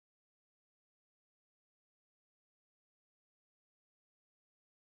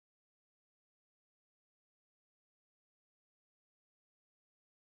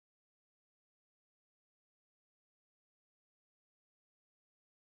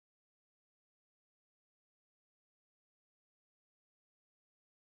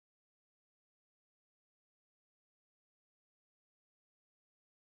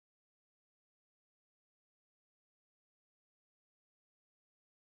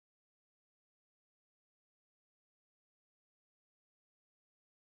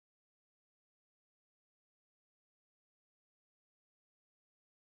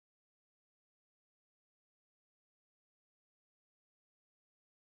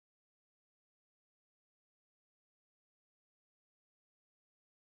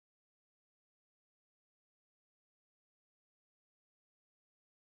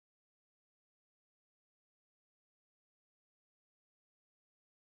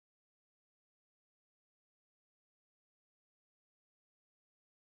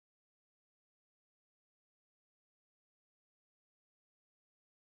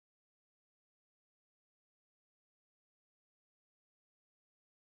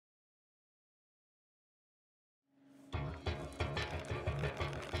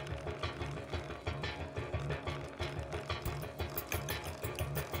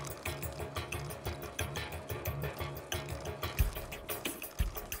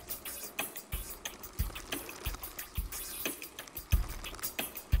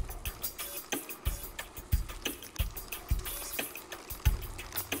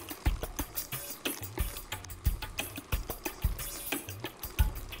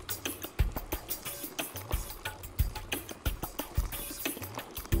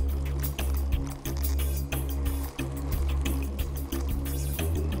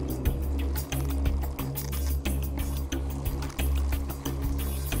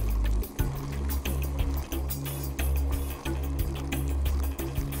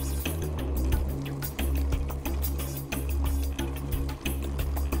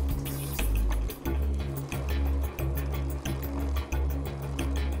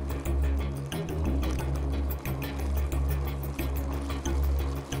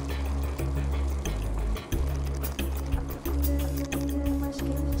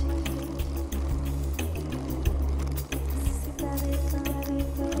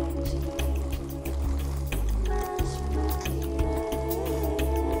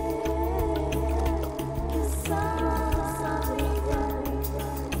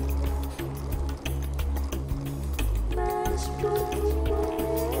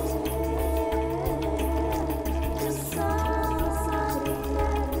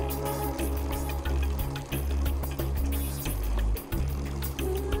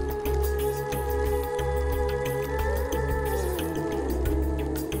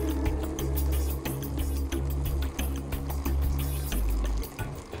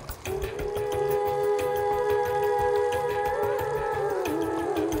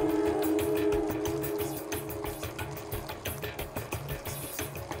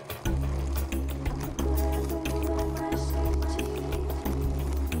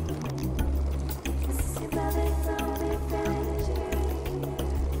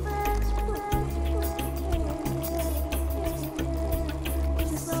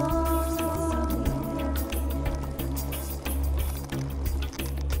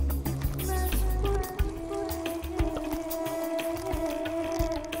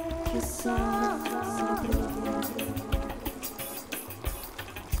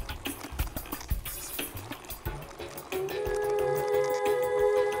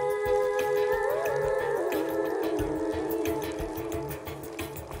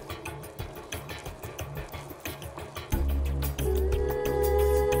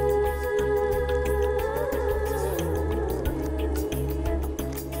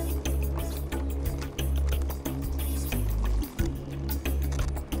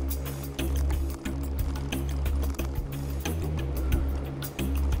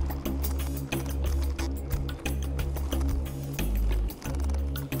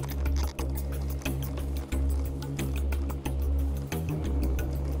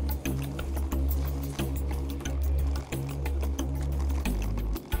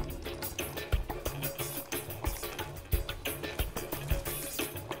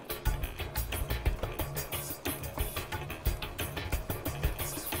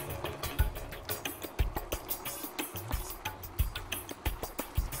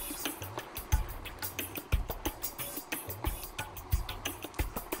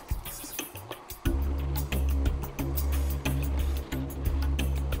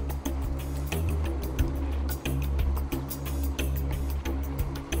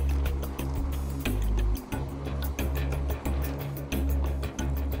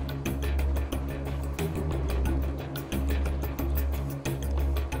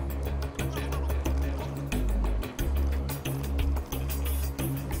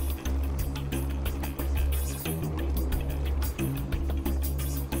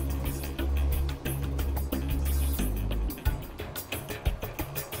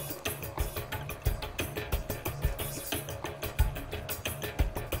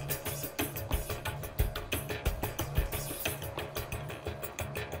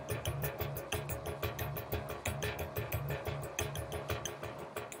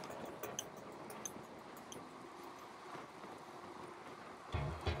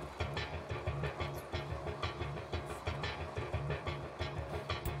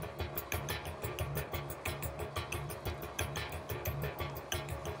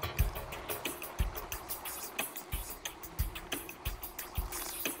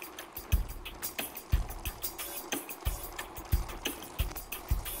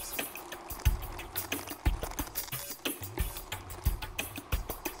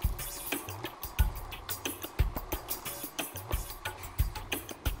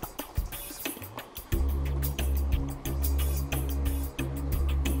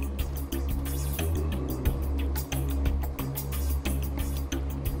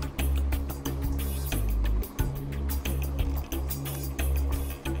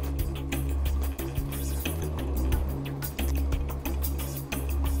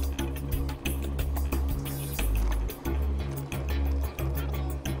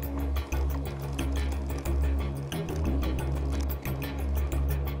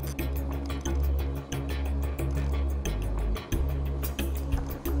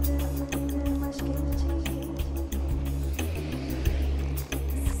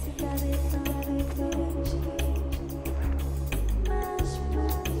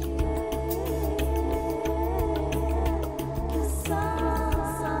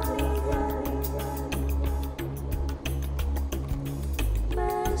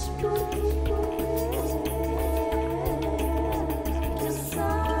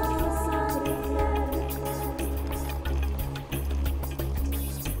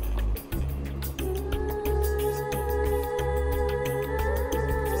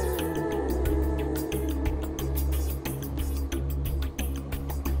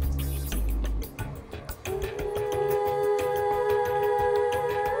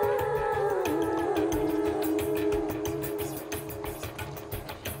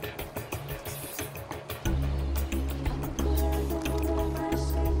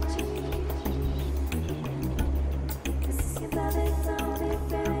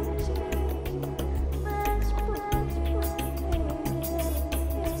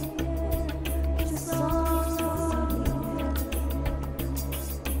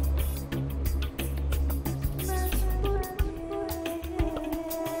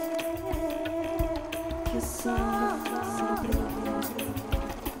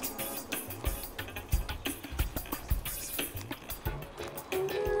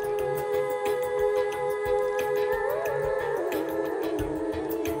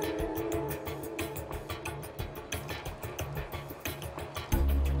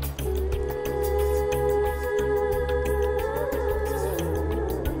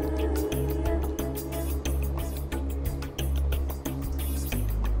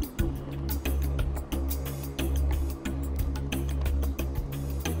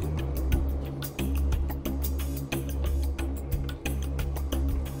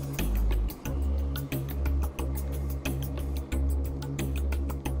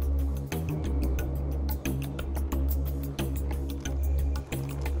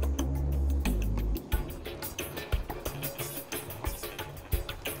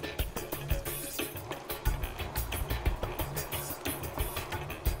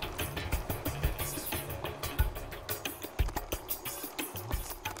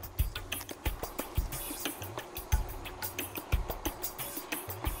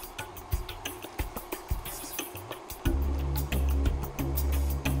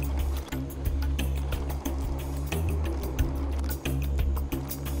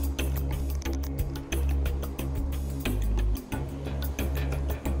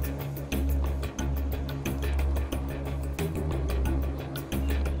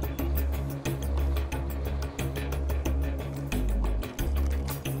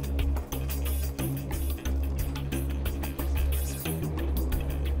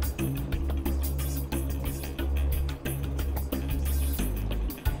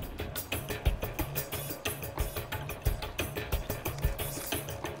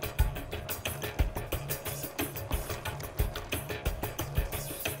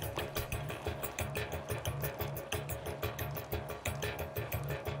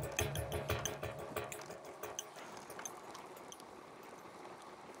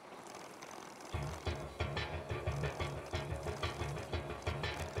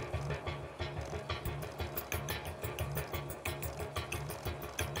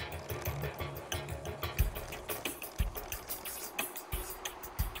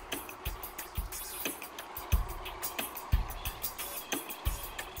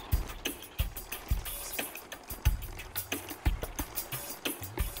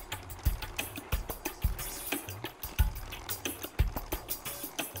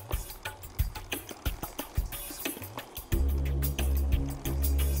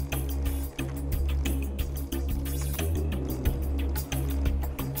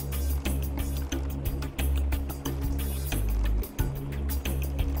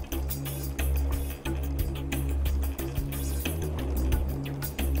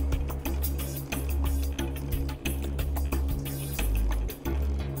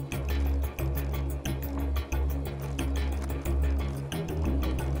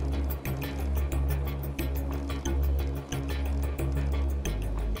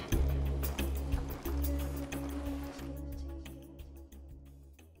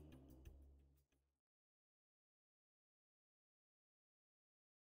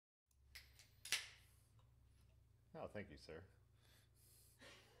Oh, thank you, sir.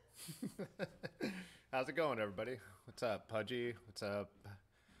 How's it going, everybody? What's up, Pudgy? What's up,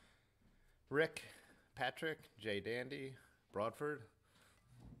 Rick, Patrick, Jay Dandy, Broadford?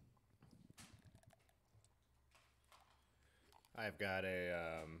 I've got a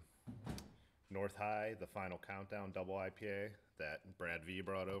North High, the Final Countdown double IPA that Brad V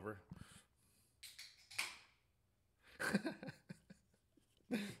brought over.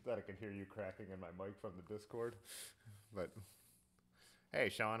 That I can hear you cracking in my mic from the Discord. But hey,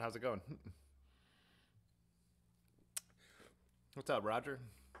 Sean, how's it going? What's up, Roger?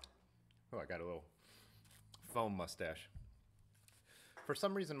 Oh, I got a little foam mustache. For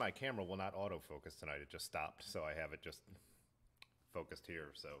some reason, my camera will not autofocus tonight. It just stopped, so I have it just focused here.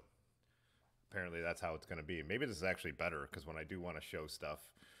 So apparently that's how it's going to be. Maybe this is actually better because when I do want to show stuff,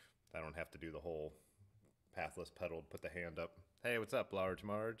 I don't have to do the whole pathless pedal, put the hand up. Hey, what's up, Large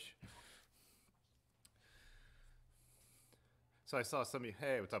Marge? So I saw some of you.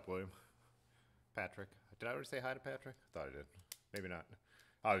 Hey, what's up, William? Patrick. Did I already say hi to Patrick? I thought I did. Maybe not.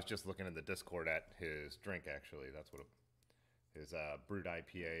 I was just looking in the Discord at his drink, actually. That's what his brewed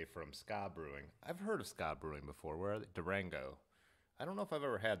IPA from Ska Brewing. I've heard of Ska Brewing before. Where are they? Durango. I don't know if I've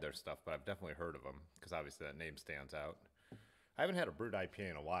ever had their stuff, but I've definitely heard of them because obviously that name stands out. I haven't had a brewed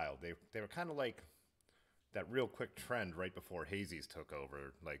IPA in a while. They were kind of like that real quick trend right before hazies took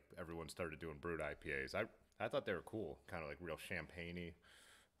over. Like everyone started doing brewed IPAs. I thought they were cool, kind of like real champagne-y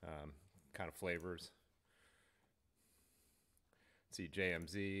kind of flavors. See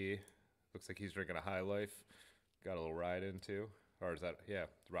JMZ, looks like he's drinking a High Life. Got a little ride into, or is that, yeah,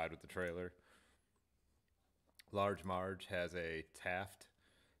 ride with the trailer. Large Marge has a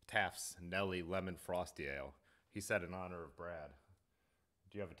Taft's Nelly Lemon Frosty Ale. He said in honor of Brad.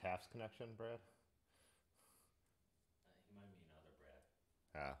 Do you have a Taft's connection, Brad? He might mean other Brad.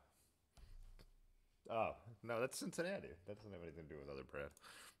 Ah. Oh, no, that's Cincinnati. That doesn't have anything to do with other Brad.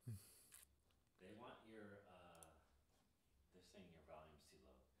 They want they're saying your volume's too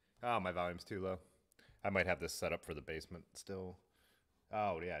low. Oh, my volume's too low. I might have this set up for the basement still.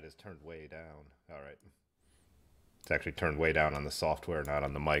 Oh, yeah, it is turned way down. All right. It's actually turned way down on the software, not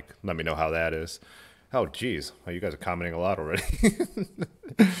on the mic. Let me know how that is. Oh, geez. Oh, you guys are commenting a lot already.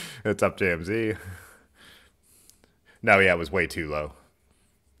 It's up, JMZ. No, yeah, it was way too low.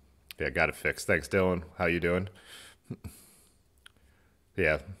 Yeah, got it fixed. Thanks, Dylan. How you doing?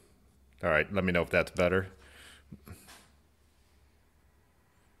 Yeah. All right, let me know if that's better.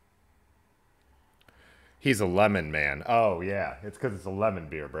 He's a lemon man. Oh, yeah. It's because it's a lemon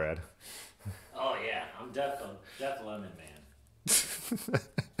beer, Brad. Oh yeah, I'm def lemon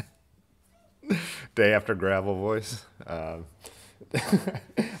man. Day after gravel voice.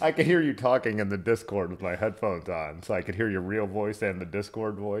 I could hear you talking in the Discord with my headphones on, so I could hear your real voice and the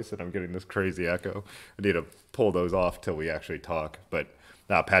Discord voice, and I'm getting this crazy echo. I need to pull those off till we actually talk. But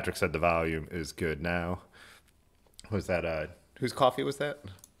Patrick said the volume is good now. Was that, whose coffee was that?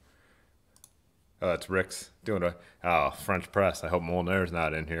 Oh, it's Rick's doing French press. I hope Molnair's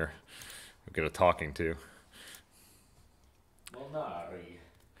not in here. We'll get a talking to. Molnari.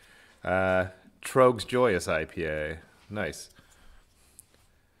 Trogs Joyous IPA. Nice.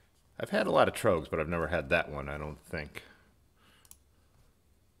 I've had a lot of Trogs, but I've never had that one, I don't think.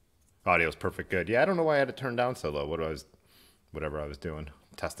 Audio's perfect good. Yeah, I don't know why I had it turned down so low. Whatever I was doing.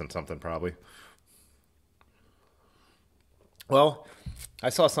 Testing something probably. Well, I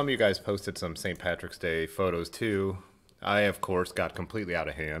saw some of you guys posted some St. Patrick's Day photos too. I, of course, got completely out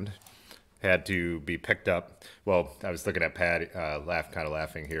of hand. Had to be picked up. Well, I was looking at Patty, kind of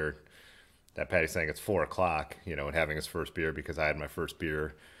laughing here. That Patty's saying it's 4 o'clock, and having his first beer because I had my first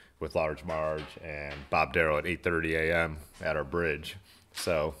beer with Large Marge and Bob Darrow at 8:30 a.m. at our bridge.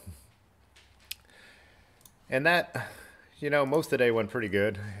 So, and that, most of the day went pretty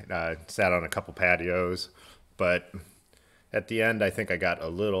good. Sat on a couple patios, but at the end, I think I got a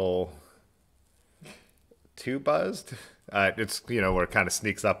little too buzzed. It's, where it kind of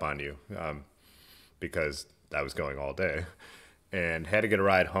sneaks up on you because I was going all day and had to get a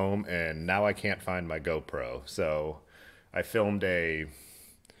ride home, and now I can't find my GoPro. So I filmed a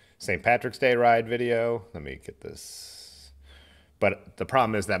St. Patrick's Day ride video. Let me get this. But the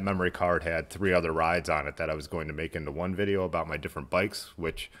problem is that memory card had 3 other rides on it that I was going to make into one video about my different bikes,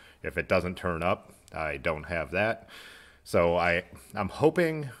 which if it doesn't turn up, I don't have that. So I'm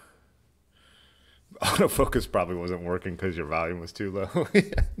hoping autofocus probably wasn't working because your volume was too low.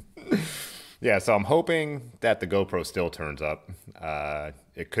 Yeah, so I'm hoping that the GoPro still turns up.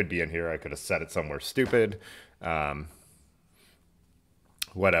 It could be in here. I could have set it somewhere stupid.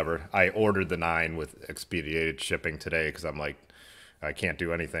 Whatever. I ordered the 9 with expedited shipping today because I'm like, I can't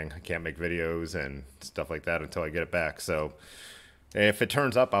do anything. I can't make videos and stuff like that until I get it back. So if it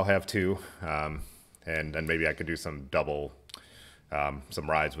turns up, I'll have two, and then maybe I could do some some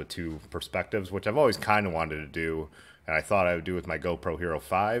rides with two perspectives, which I've always kind of wanted to do, and I thought I would do with my GoPro Hero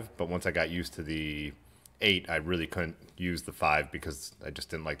 5, but once I got used to the 8, I really couldn't use the 5 because I just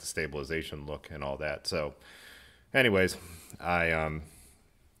didn't like the stabilization look and all that. So anyways, I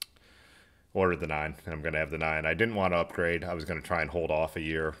ordered the 9, and I'm going to have the 9. I didn't want to upgrade. I was going to try and hold off a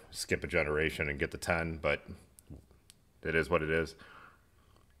year, skip a generation, and get the 10, but it is what it is.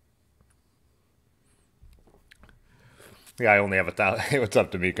 Yeah, I only have 1,000. Hey, what's up,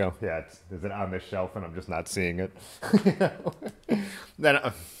 D'Amico? Yeah, is it on this shelf and I'm just not seeing it? Then,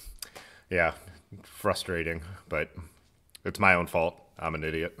 yeah, frustrating, but it's my own fault. I'm an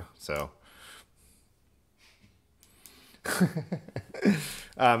idiot, so.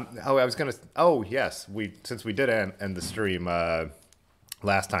 Oh, I was gonna. Oh, yes, since we did end the stream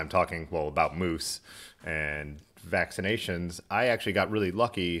last time talking about moose and vaccinations, I actually got really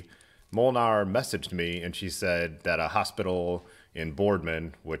lucky. Molnar messaged me and she said that a hospital in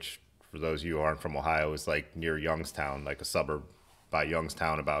Boardman, which for those of you who aren't from Ohio is like near Youngstown, like a suburb by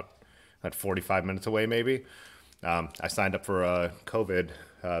Youngstown, about 45 minutes away maybe. I signed up for a COVID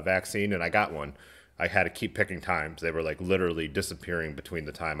vaccine and I got one. I had to keep picking times. They were like literally disappearing between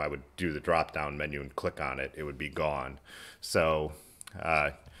the time I would do the drop down menu and click on it. It would be gone. So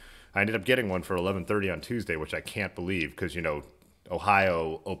I ended up getting one for 11:30 on Tuesday, which I can't believe because, you know,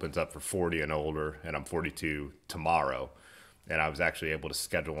 Ohio opens up for 40 and older, and I'm 42 tomorrow. And I was actually able to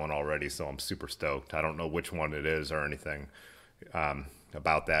schedule one already, so I'm super stoked. I don't know which one it is or anything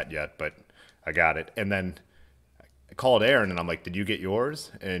about that yet, but I got it. And then I called Erin, and I'm like, did you get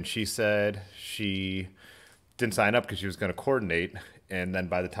yours? And she said she didn't sign up because she was going to coordinate. And then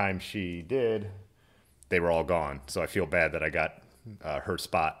by the time she did, they were all gone. So I feel bad that I got her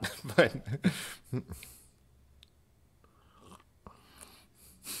spot. But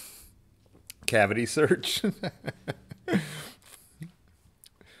cavity search.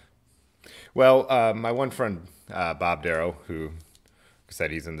 Well, my one friend, Bob Darrow, who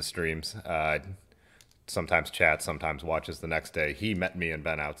said he's in the streams, sometimes chats, sometimes watches the next day. He met me and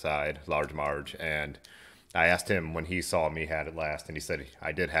Ben outside, Large Marge, and I asked him when he saw me had it last, and he said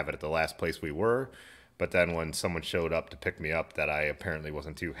I did have it at the last place we were, but then when someone showed up to pick me up that I apparently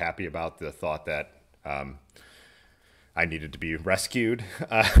wasn't too happy about, the thought that I needed to be rescued.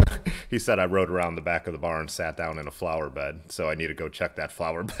 He said I rode around the back of the barn, sat down in a flower bed, so I need to go check that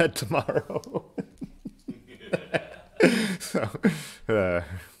flower bed tomorrow. So,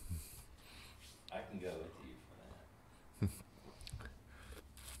 I can go with you for that.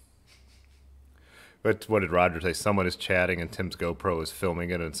 but what did Roger say? Someone is chatting and Tim's GoPro is filming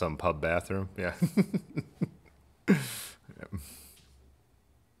it in some pub bathroom. Yeah.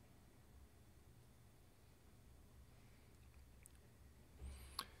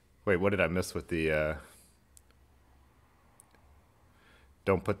 Wait, what did I miss with the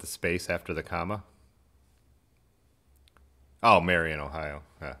don't put the space after the comma? Oh, Marion, Ohio.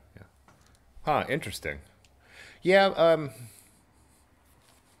 Yeah. Huh, interesting. Yeah,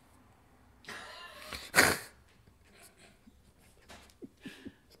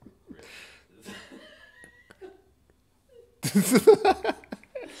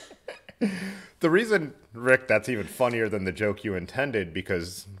 the reason, Rick, that's even funnier than the joke you intended,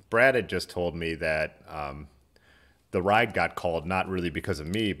 because Brad had just told me that the ride got called not really because of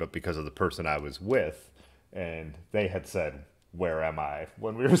me, but because of the person I was with. And they had said, "Where am I?"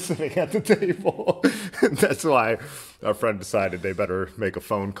 when we were sitting at the table. And that's why our friend decided they better make a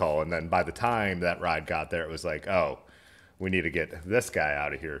phone call. And then by the time that ride got there, it was like, oh, we need to get this guy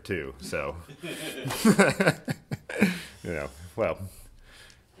out of here too. So, you know, well,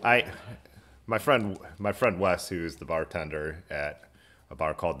 my friend Wes, who's the bartender at a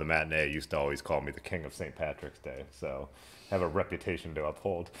bar called The Matinee, used to always call me the King of St. Patrick's Day. So I have a reputation to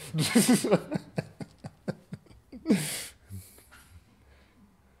uphold.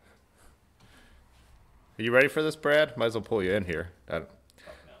 Are you ready for this, Brad? Might as well pull you in here.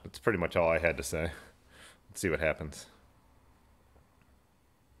 That's pretty much all I had to say. Let's see what happens.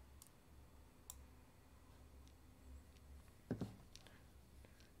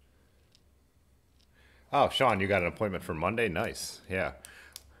 Oh, Sean, you got an appointment for Monday? Nice. Yeah.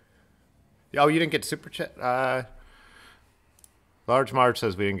 Oh, you didn't get super chat? Large March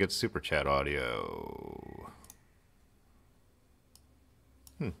says we didn't get super chat audio.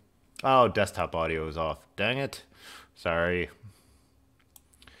 Oh, desktop audio is off. Dang it. Sorry.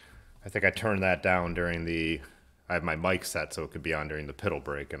 I think I turned that down during I have my mic set so it could be on during the piddle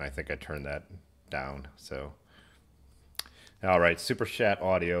break, and I think I turned that down. So All right, Super Chat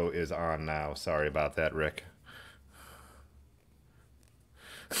audio is on now. Sorry about that, Rick.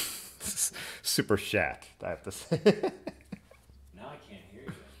 Super Chat, I have to say. Now I can't hear you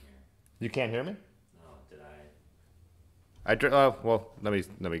in here. You can't hear me? No, did I? Well, let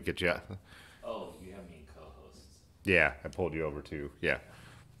me get you. Oh, you have me in co-hosts. Yeah, I pulled you over too. Yeah.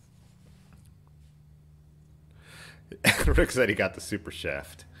 Rick said he got the super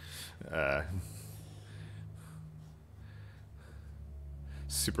shaft.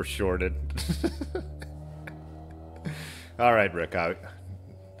 Super shorted. All right, Rick.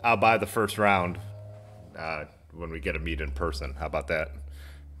 I'll buy the first round when we get to meet in person. How about that?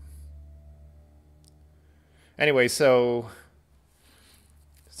 Anyway, so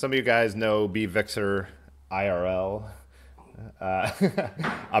some of you guys know B Vixer IRL.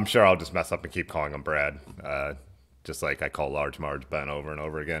 I'm sure I'll just mess up and keep calling him Brad, just like I call Large Marge Ben over and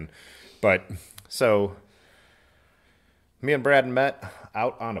over again. But so me and Brad met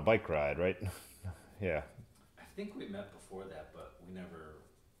out on a bike ride, right? Yeah. I think we met before that, but we never.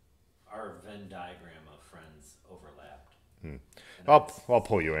 Our Venn diagram of friends overlapped. I'll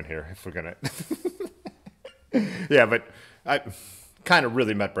pull you in here if we're gonna. Yeah, but I kind of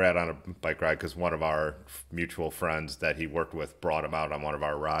really met Brad on a bike ride because one of our mutual friends that he worked with brought him out on one of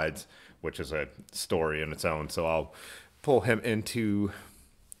our rides, which is a story in its own. So I'll pull him into.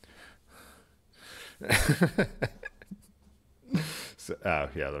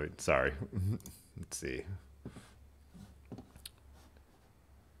 Yeah, sorry. Let's see.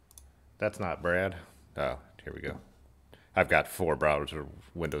 That's not Brad. Oh, here we go. I've got 4 browser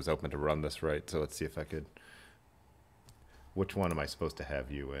windows open to run this right, so let's see if I could. Which one am I supposed to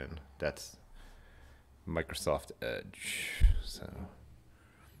have you in? That's Microsoft Edge. So.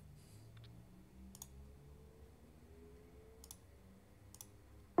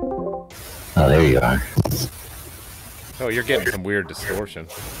 Oh, there you are. Oh, you're getting some weird distortion.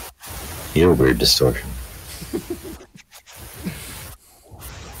 You're weird distortion.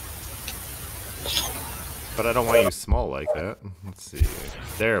 But I don't want you small like that. Let's see.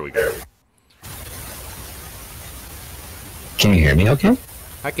 There we go. Can you hear me okay?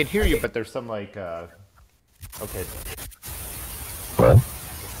 I can hear you, but there's some like, okay. What?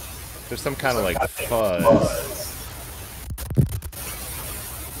 There's some kind of like fuzz.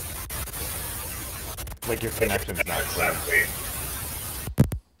 Like your connection's not clear.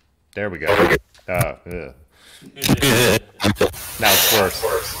 There we go. Now it's worse.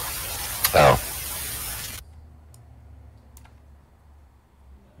 Oh.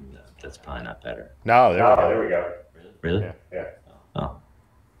 That's probably not better. No, there we go. Really? Yeah. Oh.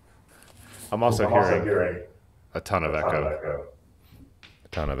 I'm also hearing a ton of echo. A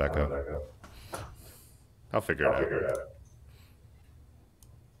ton of echo. I'll figure it out.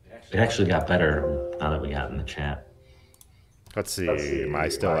 It actually got better now that we got in the chat. Let's see. Am I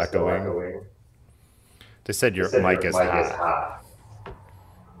still echoing? They said your mic is hot.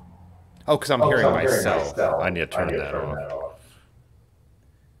 Oh, because I'm hearing myself. I need to turn that off.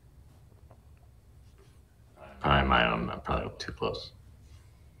 I'm probably too close.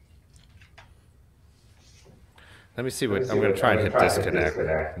 Let me see what I'm going to try and hit disconnect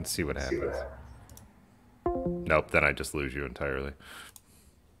and see what happens. Nope, then I just lose you entirely.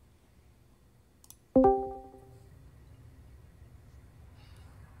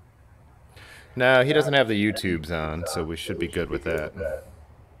 No, he doesn't have the YouTubes on, so we should be good with that.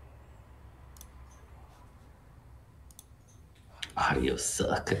 Audio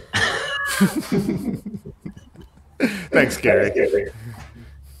suck. Thanks, Gary.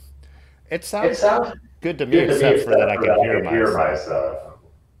 It sounds good to me, except for that I can hear myself.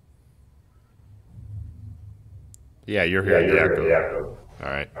 Yeah, you're hearing the echo. All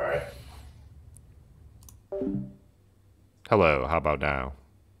right. Hello, how about now?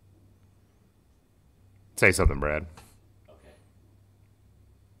 Say something, Brad. Okay.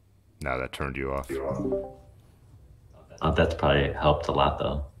 No, that turned you off. Oh, that's probably helped a lot,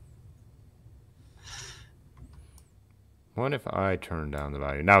 though. What if I turn down the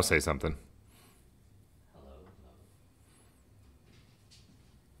volume? Now say something. Hello.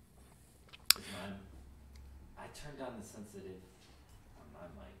 I turned down the sensitive on my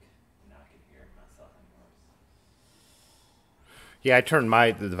mic. Now I can hear myself and yours. Yeah, I turned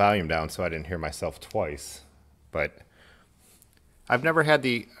the volume down so I didn't hear myself twice. But I've never had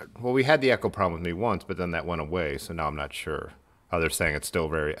we had the echo problem with me once, but then that went away, so now I'm not sure. Oh, they're saying it's still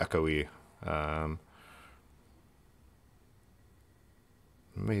very echoey.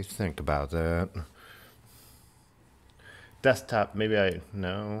 Let me think about that. Desktop,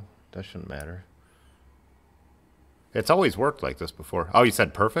 no, that shouldn't matter. It's always worked like this before. Oh, you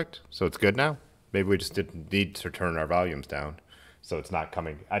said perfect? So it's good now? Maybe we just didn't need to turn our volumes down, so it's not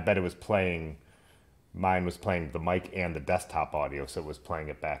coming. I bet it was playing. Mine was playing the mic and the desktop audio, so it was playing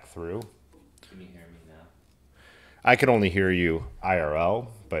it back through. Can you hear me now? I can only hear you IRL,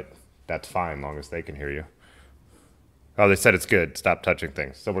 but that's fine, long as they can hear you. Oh, they said it's good. Stop touching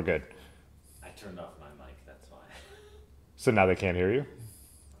things, so we're good. I turned off my mic, that's why. So now they can't hear you?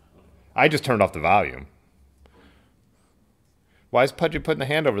 I just turned off the volume. Why is Pudgy putting the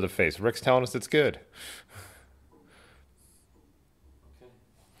hand over the face? Rick's telling us it's good. Okay.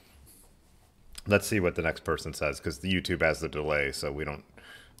 Let's see what the next person says, because the YouTube has the delay, so we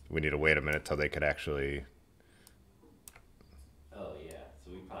need to wait a minute till they could actually. Oh yeah,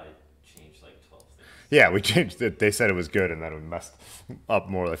 so we probably changed like 12 things. Yeah, we changed it. They said it was good, and then we messed up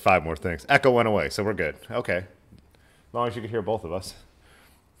more, like 5 more things. Echo went away, so we're good. Okay. As long as you can hear both of us.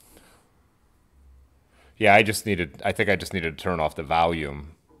 Yeah, I think I just needed to turn off the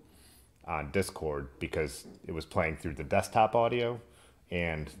volume on Discord because it was playing through the desktop audio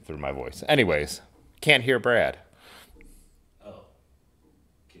and through my voice. Anyways, can't hear Brad. Oh.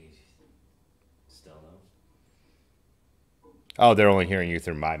 Can you still know? Oh, they're only hearing you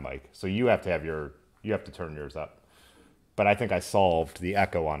through my mic. So you have to turn yours up. But I think I solved the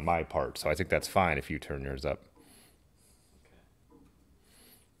echo on my part, so I think that's fine if you turn yours up.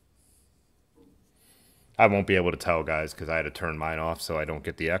 I won't be able to tell, guys, because I had to turn mine off so I don't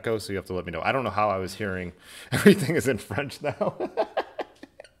get the echo, so you have to let me know. I don't know how I was hearing. Everything is in French now. Oh boy.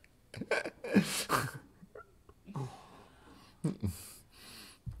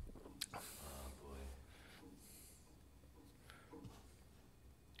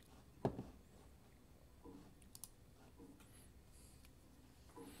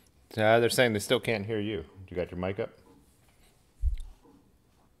 They're saying they still can't hear you. You got your mic up?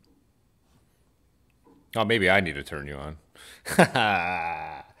 Oh, maybe I need to turn you on.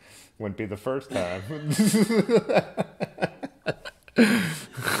 Wouldn't be the first time. It'd be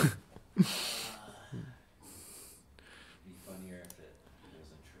funnier if it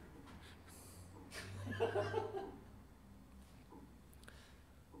wasn't true.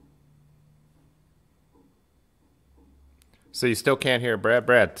 So you still can't hear Brad?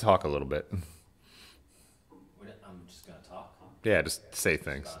 Brad, talk a little bit. I'm just gonna talk. Huh? Yeah, just say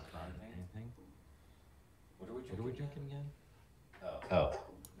things. Anything? What are we What are we drinking again? Oh,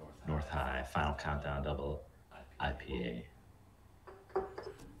 North High Final Countdown Double IPA.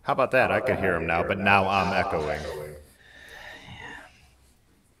 How about that? I can hear him now, but now I'm echoing.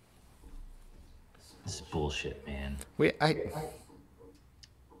 This is bullshit, man. I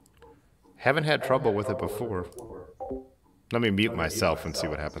haven't had trouble with it before. Let me mute myself and see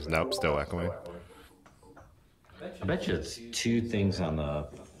what happens. Nope, still echoing. I bet you it's 2 things on the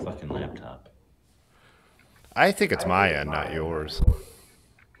fucking laptop. I think it's my end, not yours.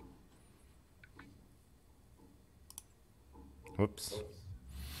 Whoops.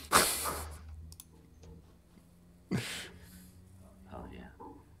 Oh yeah.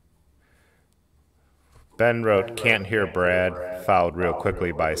 Ben wrote, can't hear Brad, followed real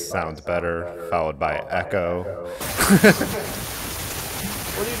quickly by sounds better, followed by echo.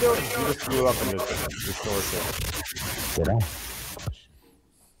 What are you doing? You just blew up in your distortion.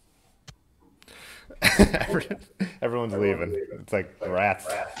 Everyone's leaving. It's like rats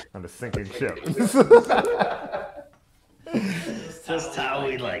on a sinking ship. Just how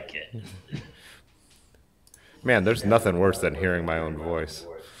we like it. Man, there's nothing worse than hearing my own voice.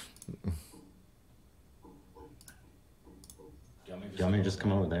 Do you want me to just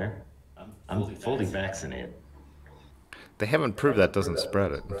come over there? I'm fully vaccinated. They haven't proved that doesn't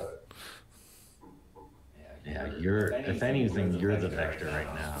spread it. Yeah, if anything, you're the vector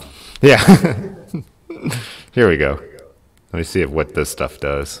right now. Yeah. Here we go. Let me see what this stuff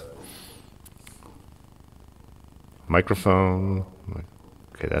does. Microphone.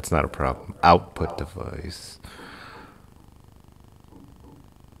 Okay, that's not a problem. Output device.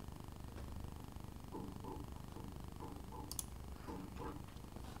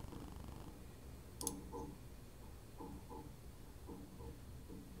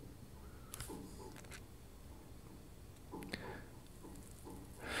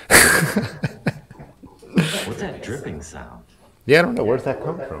 What's that dripping sound? Yeah, I don't know. Where's that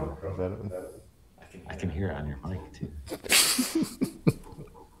come from? Is that I can hear it on your mic too.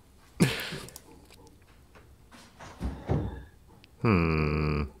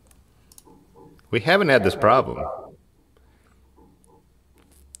 We haven't had this problem.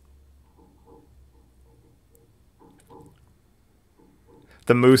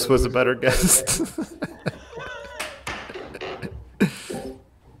 The moose was a better guest.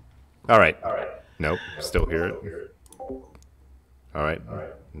 All right. Nope. Still hear it. All right.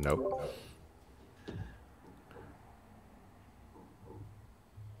 Nope.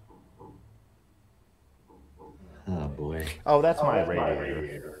 Oh boy. Oh, that's my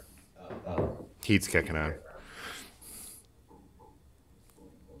radiator. Heat's kicking on.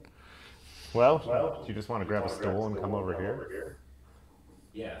 Well, do you just want to grab a stool and come over here?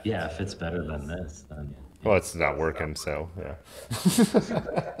 Yeah, if it's better than this, then Well, it's not working, so yeah.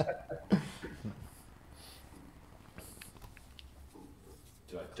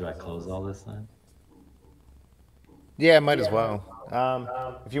 do I close all this then? Yeah, might as well.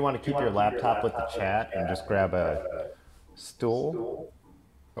 If you want to keep your laptop with the chat and just grab a stool,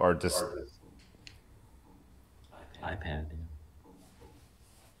 or just iPad.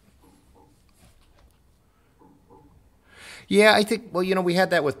 Yeah. yeah, I think. Well, we had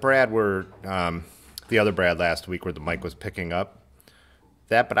that with Brad, where the other Brad last week, where the mic was picking up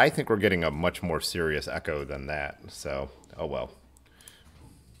that, but I think we're getting a much more serious echo than that. So, oh well.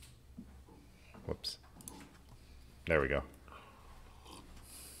 Whoops. There we go.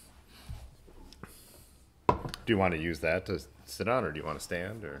 Do you want to use that to sit on, or do you want to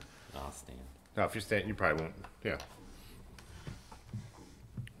stand, or? I'll stand. No, if you stand, you probably won't. Yeah.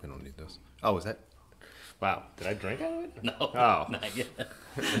 I don't need this. Oh, is that? Wow. Did I drink out of it? No, Oh. not yet.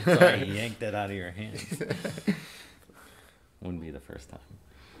 Sorry, you yanked that out of your hands. Wouldn't be the first time.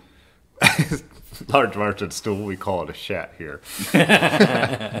 Large merchant stool, we call it a shat here.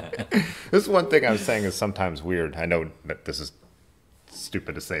 This is one thing I was saying is sometimes weird. I know that this is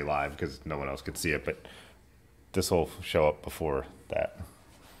stupid to say live because no one else could see it, but this will show up before that.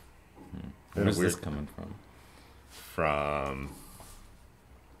 Where's weird? this coming from? From,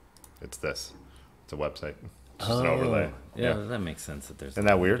 it's this. It's a website. It's just an overlay. Yeah, that makes sense. That there's Isn't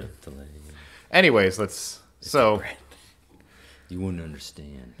that weird? a delay. Anyways, so You wouldn't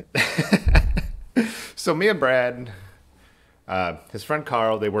understand. So me and Brad, his friend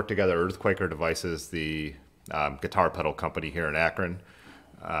Carl, they work together at Earthquaker Devices, the guitar pedal company here in Akron.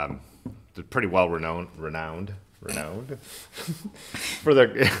 They're pretty well renowned for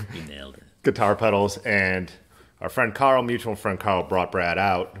their You nailed it. guitar pedals. And our friend Carl, mutual friend Carl, brought Brad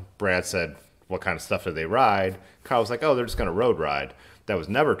out. Brad said, "What kind of stuff do they ride?" Carl was like, "Oh, they're just going to road ride." That was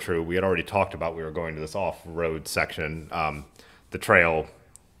never true. We had already talked about we were going to this off-road section. The trail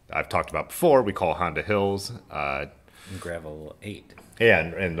I've talked about before, we call Honda Hills. Gravel 8. Yeah,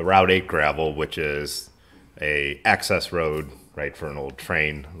 and the Route 8 gravel, which is a access road, right, for an old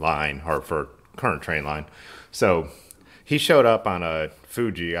train line, or for current train line. So he showed up on a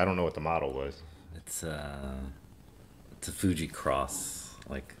Fuji. I don't know what the model was. It's a Fuji Cross,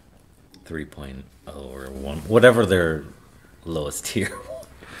 like 3.0 or 1, whatever their lowest tier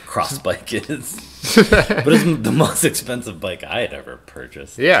cross bike is. But it's the most expensive bike I had ever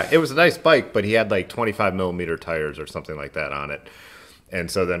purchased. Yeah, it was a nice bike, but he had like 25 millimeter tires or something like that on it.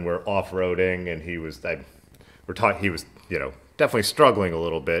 And so then we're off-roading, and he was definitely struggling a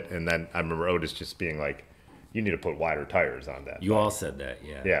little bit. And then I remember Otis just being like, "You need to put wider tires on that." You all said that,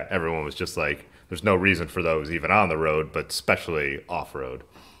 yeah. Yeah, everyone was just like, there's no reason for those even on the road, but especially off-road.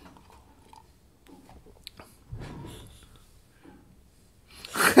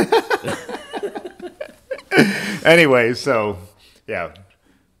 Anyway, so yeah,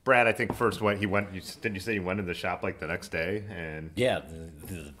 Brad, I think first went. Didn't you say you went in the shop like the next day? And Yeah,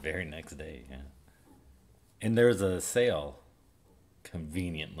 the very next day, yeah. And there's a sale,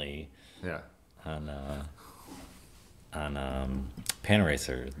 conveniently, yeah, on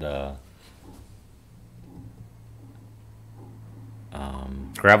Panaracer, the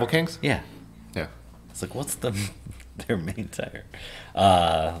Gravel Kings. yeah. Yeah, It's like, what's their main tire?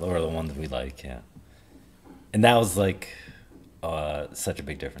 Or the one that we like, yeah. And that was like such a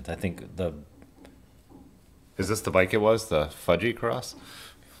big difference. I think is this the bike? It was the Fudgy Cross.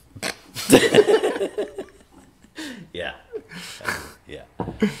 yeah, yeah.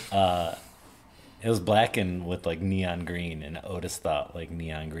 It was black and with like neon green, and Otis thought like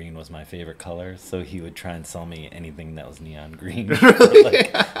neon green was my favorite color, so he would try and sell me anything that was neon green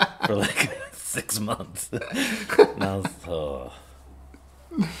for like 6 months. And I was,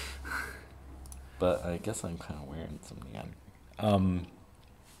 but I guess I'm kind of wearing some neon.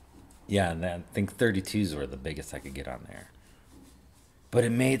 Yeah, and I think 32s were the biggest I could get on there. But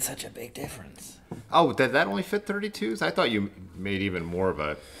it made such a big difference. Oh, did that only fit 32s? I thought you made even more of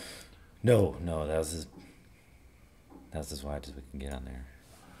a. No, that was as wide as we can get on there.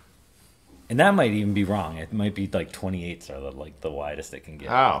 And that might even be wrong. It might be like 28s are the widest it can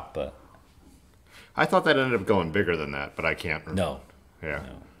get. Oh. But I thought that ended up going bigger than that, but I can't remember. no. Yeah.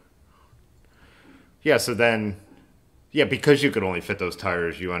 No. Yeah, so then, yeah, because you could only fit those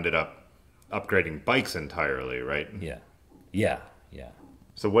tires, you ended up upgrading bikes entirely, right? Yeah. Yeah.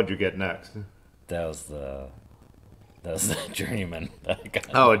 So what'd you get next? That was the journeyman that I got.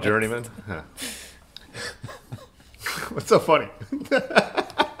 Oh, a Journeyman? Huh. What's so funny?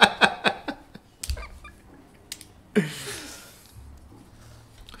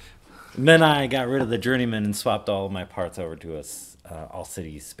 And then I got rid of the Journeyman and swapped all of my parts over to a All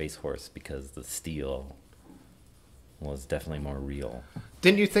City Space Horse because the steel was definitely more real.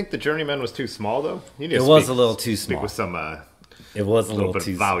 Didn't you think the Journeyman was too small though? You need It to was a little too Speak small. with some It was a little little bit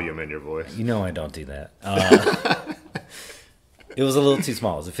too of volume in your voice. You know I don't do that. It was a little too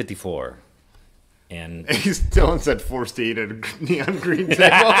small. It was a 54. And Dylan said forced to eat at a neon green table.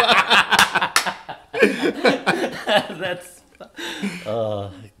 that's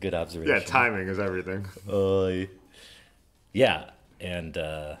good observation. Yeah, timing is everything. Yeah, and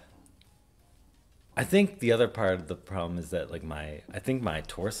I think the other part of the problem is that like I think my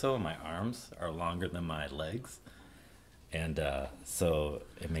torso and my arms are longer than my legs, and so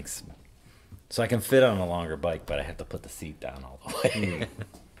it makes so I can fit on a longer bike, but I have to put the seat down all the way.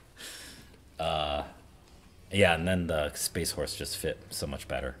 Yeah, and then the Space Horse just fit so much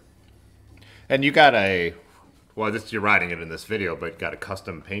better. And you got you're riding it in this video, but got a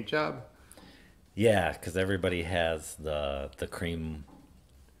custom paint job? Yeah, because everybody has the cream,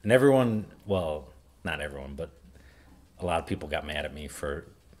 and everyone, well, not everyone, but a lot of people got mad at me for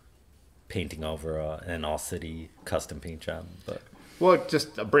painting over an All City custom paint job. But Well,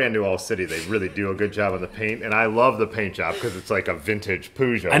 just a brand new All City. They really do a good job on the paint, and I love the paint job because it's like a vintage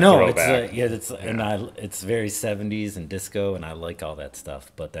Peugeot I know throwback. it's very 70s and disco, and I like all that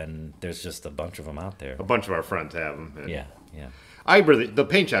stuff. But then there's just a bunch of them out there. A bunch of our friends have them. Yeah. The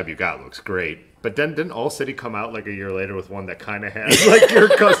paint job you got looks great. But then didn't All City come out like a year later with one that kind of has like your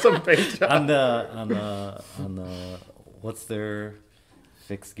custom paint job? on the what's their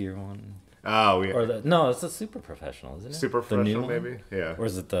fixed gear one? Oh, yeah. Or no, it's a Super Professional, isn't it? Super The new Professional, one? maybe? Yeah. Or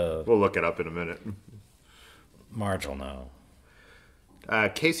is it the We'll look it up in a minute. Marge will know.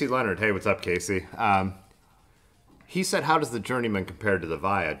 Casey Leonard. Hey, what's up, Casey? He said, how does the Journeyman compare to the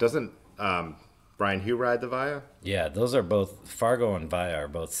Via? Doesn't Brian Hugh ride the Via? Yeah, those are both Fargo and Via are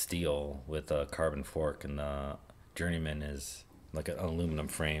both steel with a carbon fork, and the Journeyman is like an aluminum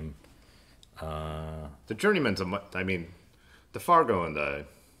frame. The Journeyman's the Fargo and the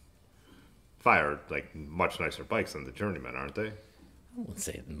Via are like much nicer bikes than the Journeyman, aren't they? I wouldn't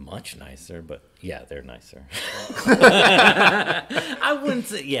say much nicer, but yeah, they're nicer. I wouldn't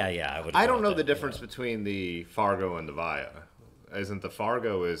say yeah. I would. I go don't with know the that, difference between the Fargo and the Via. Isn't the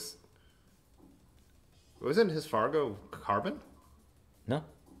Fargo wasn't his Fargo carbon? No.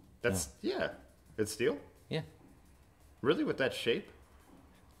 Yeah. It's steel? Yeah. Really, with that shape?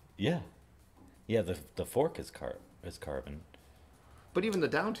 Yeah. Yeah. The fork is carbon. But even the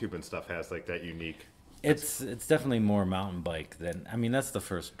down tube and stuff has like that unique. It's definitely more mountain bike than that's the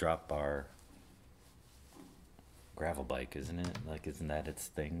first drop bar gravel bike, isn't it? Like, isn't that its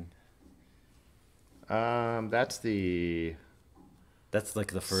thing? That's That's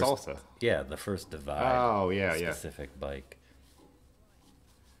like the first Salsa. Yeah, the first Divide. Oh, yeah. Specific bike.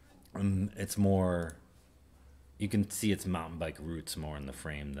 It's more. You can see its mountain bike roots more in the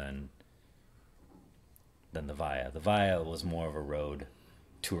frame than the Via. The Via was more of a road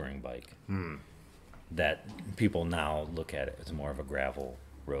touring bike. That people now look at it as more of a gravel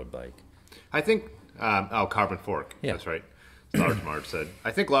road bike. I think, carbon fork. Yeah. That's right. Large Marge said.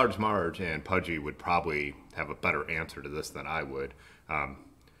 I think Large Marge and Pudgy would probably have a better answer to this than I would.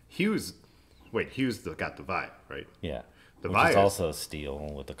 Hughes got the Via, right? Yeah. The Which Via is also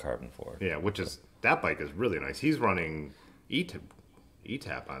steel with the carbon fork. Yeah, that bike is really nice. He's running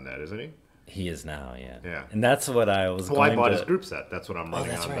E-Tap on that, isn't he? He is now, yeah. Yeah. And that's what I was Well, I going bought to... his group set. That's what I'm running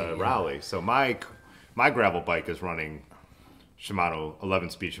that's on right, the yeah. Raleigh. So my gravel bike is running Shimano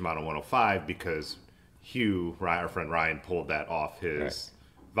 11-speed Shimano 105 because our friend Ryan, pulled that off his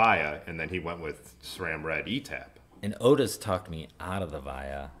Via, and then he went with SRAM Red E-Tap. And Otis talked me out of the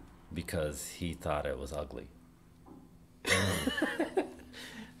Via because he thought it was ugly.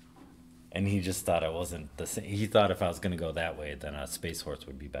 And he just thought it wasn't the same. He thought if I was going to go that way, then a Space Horse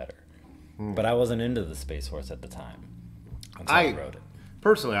would be better. But I wasn't into the Space Horse at the time until I rode it.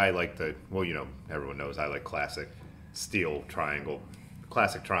 Personally, I like everyone knows I like classic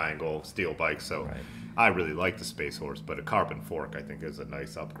triangle steel bikes, so Right. I really like the Space Horse, but a carbon fork I think is a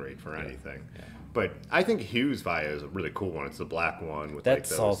nice upgrade for anything. But I think Hughes Via is a really cool one. It's the black one with That like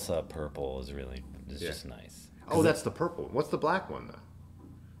those. salsa purple is just nice. Oh, that's the purple. What's the black one though?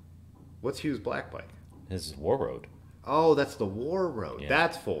 What's Hughes' black bike? His War Road. Oh, that's the War Road. Yeah.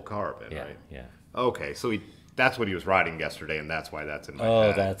 That's full carbon, Yeah, right? yeah. Okay, so that's what he was riding yesterday, and that's why that's in my Oh,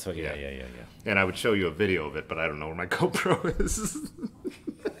 bag. that's what. Yeah. And I would show you a video of it, but I don't know where my GoPro is.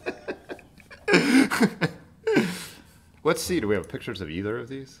 Let's see. Do we have pictures of either of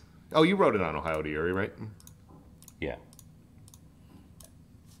these? Oh, you rode it on Ohio to Erie, right? Yeah.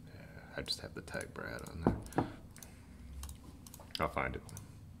 I just have the tag Brad on there. I'll find it.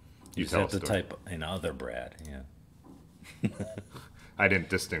 You tell have a to story. type in other Brad. Yeah. I didn't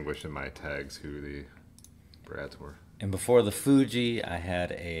distinguish in my tags who the Brads were. And before the Fuji, I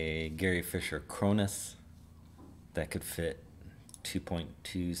had a Gary Fisher Cronus that could fit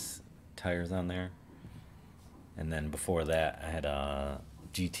 2.2 tires on there. And then before that, I had a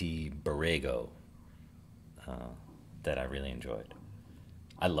GT Borrego that I really enjoyed.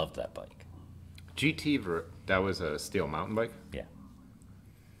 I loved that bike. That was a steel mountain bike? Yeah.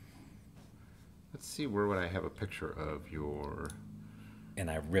 Let's see, where would I have a picture of your... And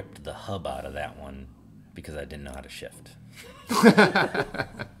I ripped the hub out of that one because I didn't know how to shift.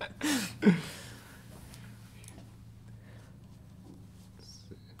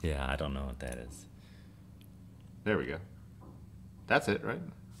 Yeah, I don't know what that is. There we go. That's it, right?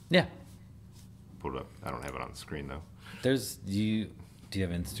 Yeah. Pull it up. I don't have it on the screen, though. Do you have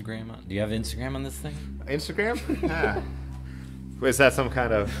Instagram on? Do you have Instagram on this thing? Instagram? Yeah. Is that some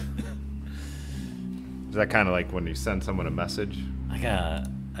kind of... Is that kind of like when you send someone a message?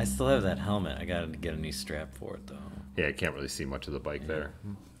 I still have that helmet. I gotta get a new strap for it though. Yeah, you can't really see much of the bike there.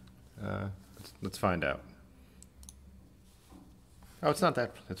 Let's find out. Oh, it's not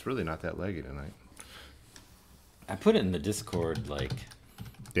that. It's really not that leggy tonight. I put it in the Discord like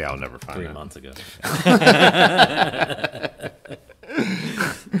Yeah, I'll never find 3 it. months ago.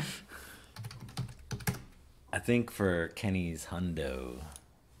 I think for Kenny's Hundo.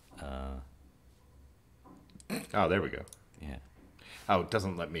 Oh, there we go. Yeah. Oh, it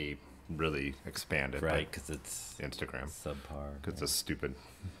doesn't let me really expand it. Right, because it's Instagram. subpar. Because it's stupid.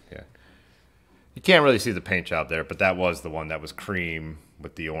 Yeah. You can't really see the paint job there, but that was the one that was cream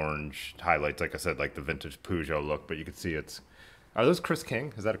with the orange highlights. Like I said, like the vintage Peugeot look, but you can see it's... Are those Chris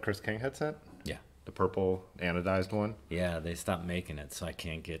King? Is that a Chris King headset? Yeah. The purple anodized one? Yeah, they stopped making it, so I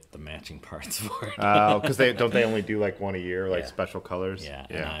can't get the matching parts for it. Oh, because they only do like one a year, like Yeah. special colors? Yeah,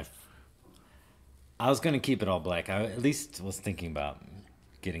 and I was gonna keep it all black. I at least was thinking about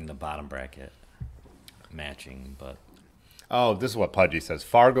getting the bottom bracket matching, but Oh, this is what Pudgy says.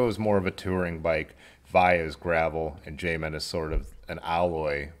 Fargo is more of a touring bike. Via is gravel, and J-Men is sort of an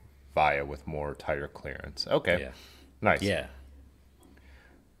alloy Via with more tire clearance. Okay. yeah, Nice. yeah,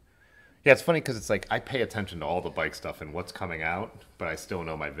 Yeah, it's funny because it's like I pay attention to all the bike stuff and what's coming out, but I still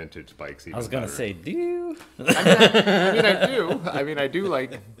know my vintage bikes even I was gonna better. say, do you? I mean, I do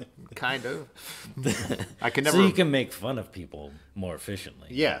like, kind of. I can never... So you can make fun of people more efficiently.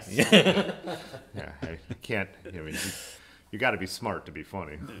 Yes. Yeah, I can't... I mean, you got to be smart to be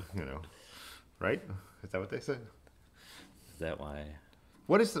funny, you know. Right? Is that what they say? Is that why?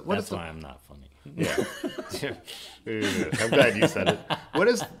 What That's is the... why I'm not funny. Yeah. I'm glad you said it. What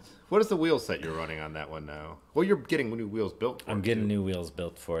is the wheel set you're running on that one now? Well, you're getting new wheels built for I'm it, getting too. new wheels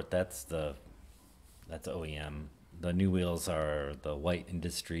built for it. That's OEM. The new wheels are the White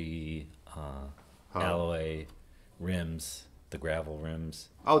Industry alloy rims, the gravel rims.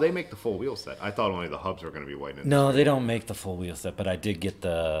 Oh, they make the full wheel set. I thought only the hubs were going to be white. No, they don't make the full wheel set, but I did get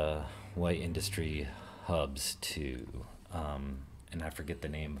the White Industry hubs too. And I forget the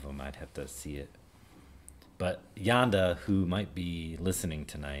name of them. I'd have to see it. But Yonda, who might be listening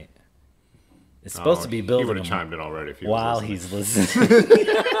tonight, is supposed to be He building would have them chimed in already if he while was he's listening.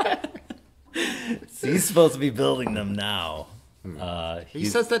 So he's supposed to be building them now. He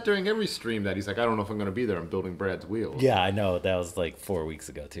says that during every stream that he's like, I don't know if I'm going to be there. I'm building Brad's wheels. Yeah, I know. That was like 4 weeks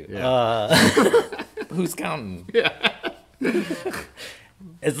ago too. Yeah. Who's counting? Yeah.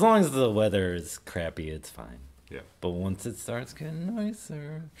 As long as the weather is crappy, it's fine. Yeah. But once it starts getting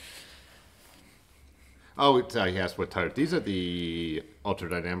nicer, Oh, he asked what tires. These are the Ultra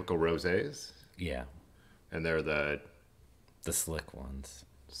Dynamical Rosés, yeah, and they're the the slick ones,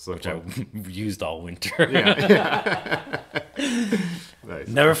 slick which I ones. used all winter. Yeah. Nice.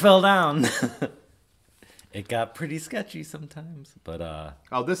 Never fell down. It got pretty sketchy sometimes, but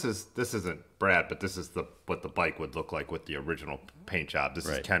Oh, this isn't Brad, but this is what the bike would look like with the original paint job. This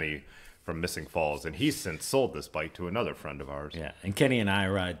is Right. Kenny from Missing Falls, and he's since sold this bike to another friend of ours. yeah. And Kenny and I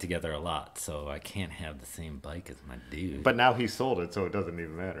ride together a lot, so I can't have the same bike as my dude. But now he sold it, so it doesn't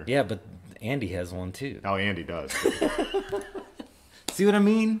even matter. yeah, but Andy has one too. Oh, Andy does. See what I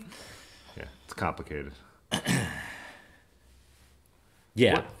mean? Yeah, it's complicated.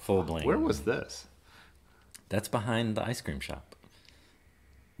 Yeah, Where- full bling. Where was this? That's behind the ice cream shop.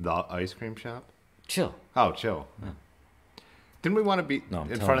 The ice cream shop? Chill. Oh, chill. Didn't we want to be No, I'm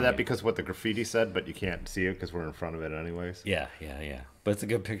in front telling of that you. because of what the graffiti said, but you can't see it because we're in front of it anyways? Yeah. But it's a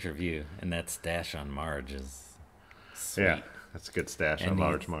good picture of you, and that stash on Marge is sweet. Yeah. That's a good stash And on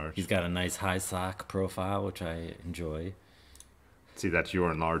Large March. He's got a nice high sock profile, which I enjoy. See, that's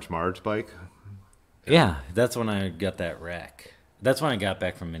your Large March bike? Yeah, that's when I got that wreck. That's when I got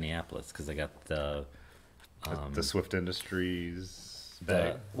back from Minneapolis because I got The Swift Industries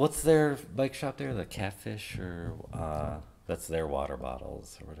bag. what's their bike shop there? The Catfish or that's their water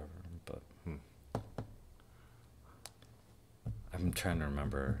bottles or whatever. But I'm trying to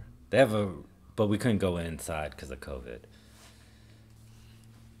remember. They have but we couldn't go inside because of COVID.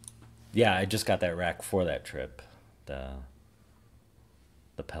 Yeah, I just got that rack for that trip. The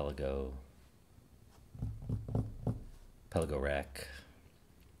Pelago rack.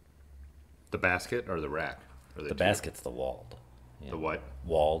 The basket or the rack? Or The two? basket's the walled. Yeah. The what?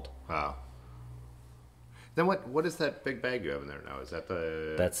 Walled. Wow. Then what is that big bag you have in there now? Is that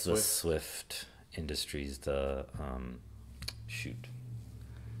the That's the Swift? Swift Industries. The shoot.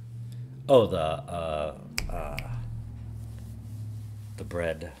 Oh, the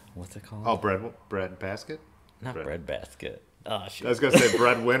bread. What's it called? Oh, bread basket? Not bread basket. Oh shit. I was gonna say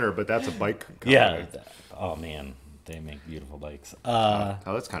breadwinner, but that's a bike company. Yeah. Oh man, they make beautiful bikes. Oh,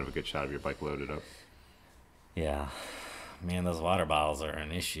 that's kind of a good shot of your bike loaded up. Yeah. Man, those water bottles are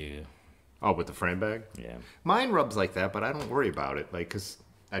an issue. Oh, with the frame bag? Yeah. Mine rubs like that, but I don't worry about it. Like, cause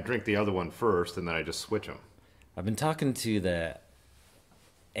I drink the other one first, and then I just switch them. I've been talking to the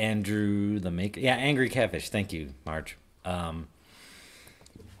Andrew, the maker. Yeah, Angry Catfish. Thank you, Marge.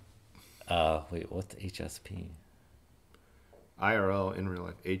 Wait, what's HSP? IRL in real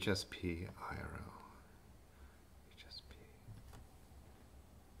life. HSP IRL. HSP.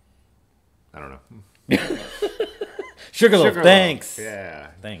 I don't know. Sugarloaf. Sugarloaf. Thanks. Yeah.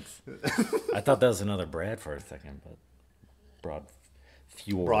 Thanks. I thought that was another Brad for a second, but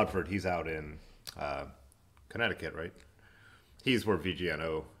Broadford. He's out in Connecticut, right? He's where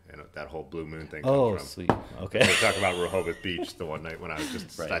VGNO and that whole Blue Moon thing comes Oh, from. sweet. Okay. We talked about Rehoboth Beach the one night when I was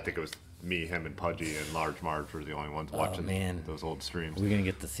just, Right. I think it was me, him, and Pudgy and Large Marge were the only ones watching man. those old streams. We're gonna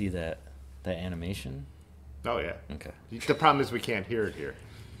get to see that animation. Oh, yeah. Okay. The problem is we can't hear it here.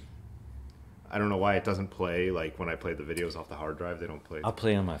 I don't know why it doesn't play, like when I play the videos off the hard drive, they don't play. I'll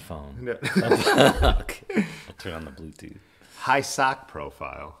play on my phone. No. Okay. I'll turn on the Bluetooth. High sock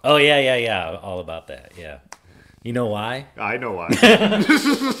profile. Oh yeah. All about that. Yeah. You know why? I know why.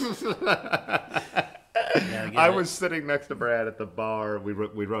 Yeah, I was sitting next to Brad at the bar. We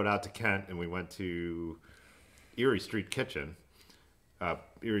rode out to Kent and we went to Erie Street Kitchen.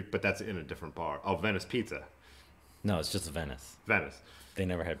 Erie, but that's in a different bar. Oh, Venice Pizza. No, it's just Venice. Venice. They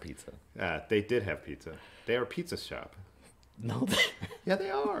never had pizza. They did have pizza. They are a pizza shop. No, Yeah, they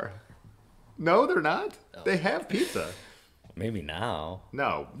are. No, they're not. They have pizza. maybe now.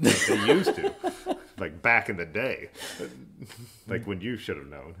 No, they used to. Like back in the day. Like when you should have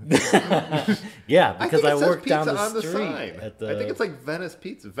known. Yeah, I because think I it says worked down pizza the on the street sign. at the. I think it's like Venice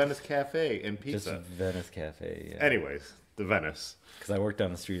Pizza, Venice Cafe and just pizza. Venice Cafe. Yeah. Anyways, the Venice. Because I worked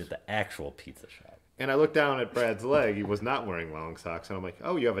down the street at the actual pizza shop. And I looked down at Brad's leg. He was not wearing long socks. And I'm like,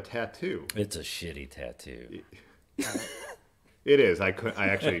 oh, you have a tattoo. It's a shitty tattoo. It is. I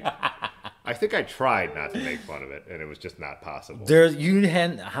actually, I think I tried not to make fun of it, and it was just not possible. You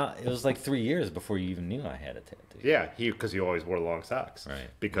hadn't. It was like 3 years before you even knew I had a tattoo. Yeah, because he always wore long socks. Right.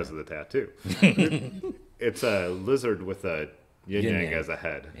 Because of the tattoo. It's a lizard with a yin yang Yin-yang. as a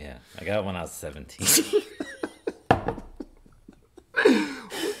head. Yeah, I got it when I was 17.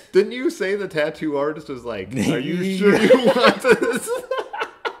 Didn't you say the tattoo artist was like, are you sure you want this?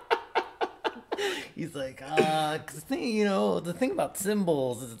 He's like, cause the thing about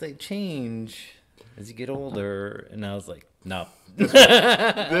symbols is they change as you get older. And I was like, no.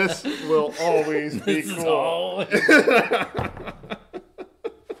 This will always be This is cool.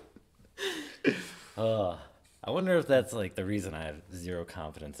 all. I wonder if that's like the reason I have zero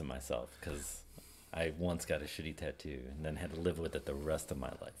confidence in myself, because I once got a shitty tattoo and then had to live with it the rest of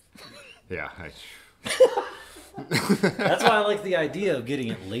my life. Yeah. That's why I like the idea of getting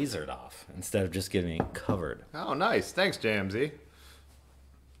it lasered off instead of just getting it covered. Oh, nice. Thanks, Jamsy.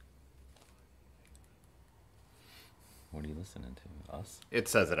 What are you listening to? Us? It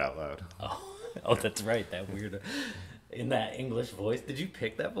says it out loud. Oh, that's right. That weird, in that English voice. Did you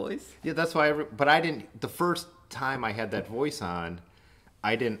pick that voice? Yeah, that's why. But I didn't. The first time I had that voice on,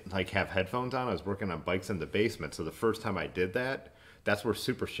 I didn't like have headphones on. I was working on bikes in the basement. So the first time I did that, that's where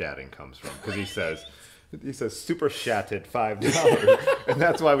super chatting comes from. Because he says super chatted $5, and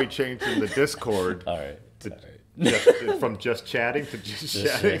that's why we changed in the Discord All right. from just chatting to just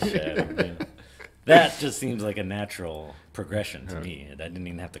Just chatting. chatting, yeah. That just seems like a natural progression to me. I didn't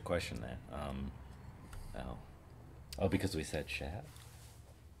even have to question that. Oh, because we said chat.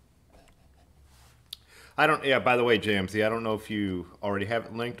 I don't. Yeah. By the way, JMZ, I don't know if you already have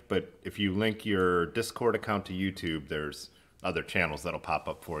it linked, but if you link your Discord account to YouTube, there's other channels that'll pop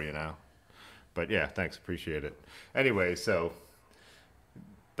up for you now. But yeah, thanks. Appreciate it. Anyway, so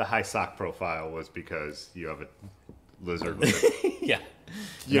the high sock profile was because you have a lizard with it. Yeah.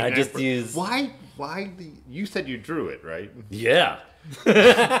 Yeah, And I just use. Why? You said you drew it, right? Yeah.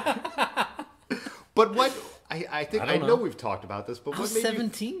 But what? I think I I don't know know. we've talked about this, but I what was made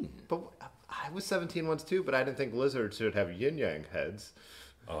 17. you? But I was 17 once too, but I didn't think lizards should have yin yang heads.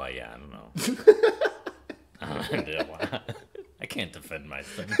 Oh, yeah, I don't know. I can't defend my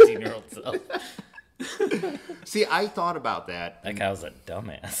 17-year-old self. See, I thought about that. That guy was a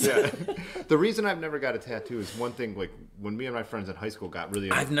dumbass. Yeah. The reason I've never got a tattoo is one thing. Like when me and my friends in high school got really.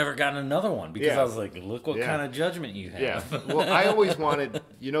 I've never gotten another one because Yeah. I was like, look what Yeah. kind of judgment you have. Yeah. Well, I always wanted,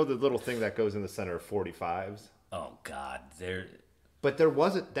 the little thing that goes in the center of 45s. Oh, God. But there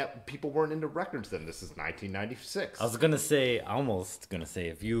wasn't that people weren't into records then. This is 1996. I was almost going to say,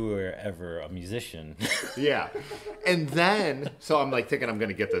 if you were ever a musician. Yeah. And then, so I'm like thinking I'm going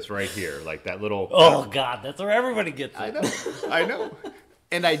to get this right here. Like that little. Oh, God. That's where everybody gets it. I know.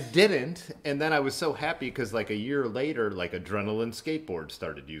 And I didn't. And then I was so happy because like a year later, like Adrenaline Skateboard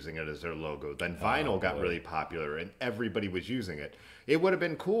started using it as their logo. Then vinyl got boy. really popular and everybody was using it. It would have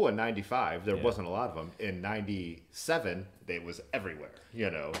been cool in 95. There Yeah. wasn't a lot of them. In 97, it was everywhere,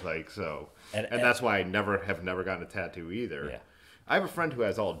 like so. And- And that's why I have never gotten a tattoo either. Yeah. I have a friend who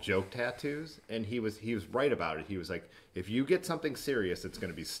has all joke tattoos, and he was right about it. He was like, if you get something serious, it's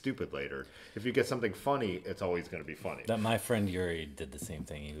going to be stupid later. If you get something funny, it's always going to be funny. That my friend Yuri did the same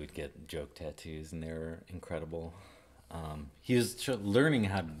thing. He would get joke tattoos, and they were incredible. He was learning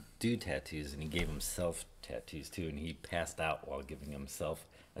how to do tattoos, and he gave himself tattoos too. And he passed out while giving himself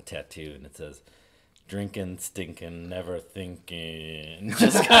a tattoo, and it says, "Drinking, stinking, never thinking."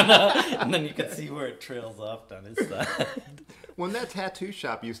 Just kind of, and then you can see where it trails off down his side. When that tattoo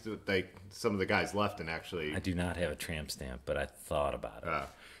shop used to, like, some of the guys left and actually. I do not have a tramp stamp, but I thought about it.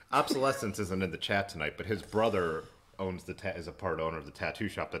 Obsolescence isn't in the chat tonight, but his brother owns is a part owner of the tattoo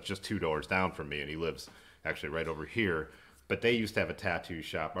shop that's just 2 doors down from me, and he lives actually right over here. But they used to have a tattoo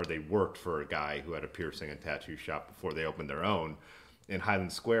shop, or they worked for a guy who had a piercing and tattoo shop before they opened their own in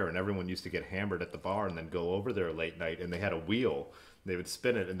Highland Square, and everyone used to get hammered at the bar and then go over there late night, and they had a wheel. They would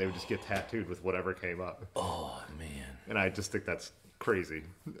spin it, and they would just get tattooed with whatever came up. Oh man. And I just think that's crazy.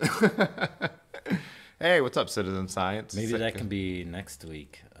 Hey, what's up, Citizen Science? Maybe that can be next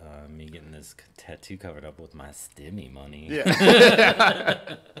week. Me getting this tattoo covered up with my stimmy money.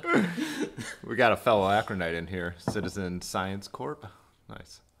 Yeah. We got a fellow Acronite in here, Citizen Science Corp.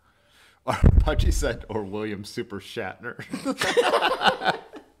 Nice. Or Pudgy said, or William Super Shatner.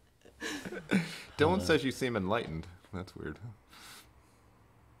 Dylan says you seem enlightened. That's weird.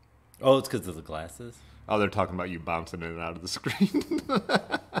 Oh, it's because of the glasses? Oh, they're talking about you bouncing in and out of the screen.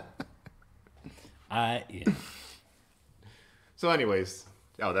 Yeah. So anyways,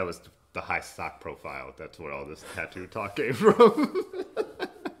 that was the high stock profile. That's where all this tattoo talk came from.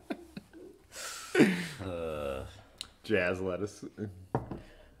 Jazz lettuce.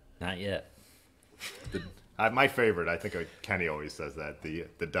 Not yet. My favorite, I think Kenny always says that, the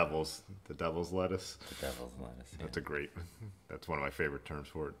devil's lettuce. The devil's lettuce. Yeah. That's one of my favorite terms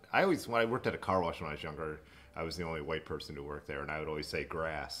for it. When I worked at a car wash when I was younger, I was the only white person to work there, and I would always say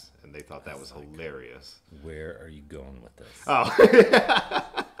grass, and they thought that was hilarious. Where are you going with this? Oh.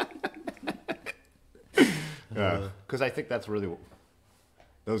 Because I think that's really,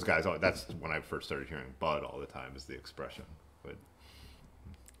 those guys, that's when I first started hearing bud all the time is the expression. But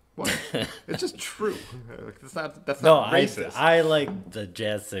what? It's just true. That's not racist. I like the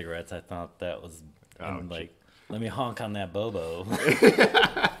jazz cigarettes. I thought that was Oh, let me honk on that bobo.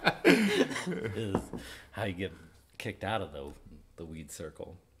 Is how you get kicked out of the weed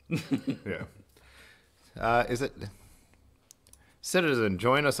circle. Yeah. Is it? Citizen,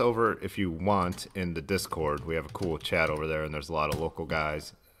 join us over if you want in the Discord. We have a cool chat over there, and there's a lot of local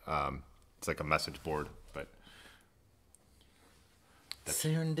guys. It's like a message board, but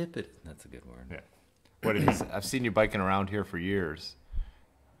Serendipity. That's a good word. yeah. What did he say? I've seen you biking around here for years.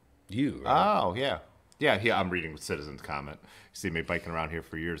 You, right? Oh, yeah. Yeah, I'm reading Citizen's comment. See me biking around here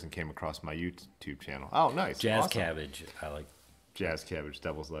for years and came across my YouTube channel. Oh, nice. Jazz Awesome. cabbage. I like. Jazz cabbage,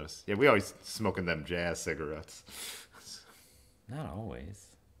 devil's lettuce. Yeah, we always smoking them jazz cigarettes. Not always.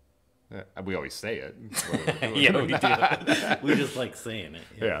 We always say it. Yeah, we do. We just like saying it.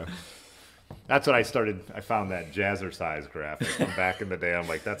 Yeah. That's what I found that jazzercise graphic from back in the day. I'm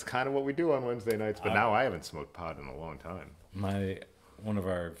like, that's kind of what we do on Wednesday nights. But now I haven't smoked pot in a long time. One of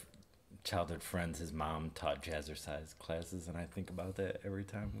our childhood friends, his mom taught jazzercise classes, and I think about that every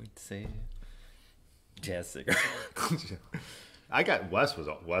time we say Jazz cigarette. I got Wes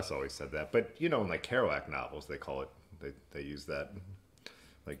always said that, but you know, in like Kerouac novels, they call it they use that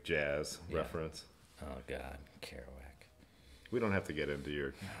like jazz Yeah. reference. Oh God, Kerouac. We don't have to get into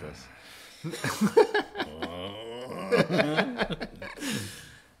your this.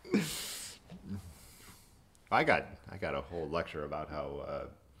 I got a whole lecture about how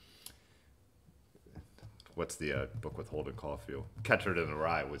what's the book with Holden Caulfield? Catcher in the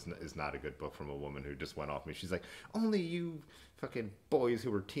Rye is not a good book from a woman who just went off me. She's like, only you fucking boys who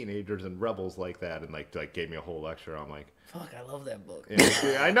were teenagers and rebels like that, and like gave me a whole lecture. I'm like, Fuck, I love that book.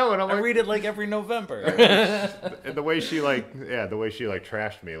 yeah, I know, and I'm I like, read it like every November. and the way she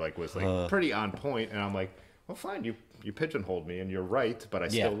trashed me like was like pretty on point, and I'm like, well, fine, you pigeonholed me, and you're right, but I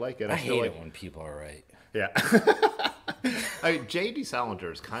still like it. I still hate like it when people are right. Yeah. J.D.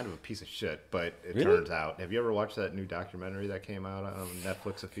 Salinger is kind of a piece of shit, but it Really? turns out. Have you ever watched that new documentary that came out on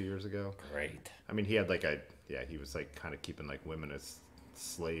Netflix a few years ago? Great. I mean, he had he was like kind of keeping like women as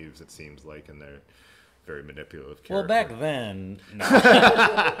slaves, it seems like, and they're very manipulative character. Well, back then, no.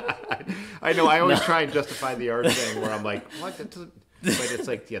 I know, I always try and justify the art thing where I'm like, what? That doesn't... But it's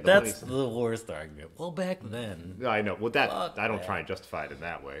like, yeah, the That's money's... the worst argument. Well, back then. No, I know. Well, that Fuck I don't that. try and justify it in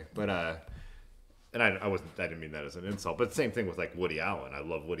that way, but and I didn't mean that as an insult, but same thing with like Woody Allen. I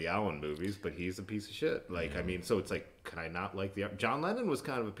love Woody Allen movies, but he's a piece of shit. Like, I mean, so it's like, can I not like John Lennon was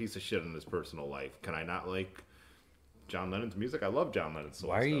kind of a piece of shit in his personal life. Can I not like John Lennon's music? I love John Lennon's soul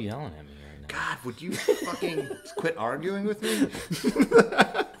Why are you stuff. yelling at me right now? God, would you fucking quit arguing with me?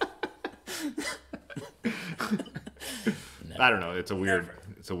 I don't know. It's a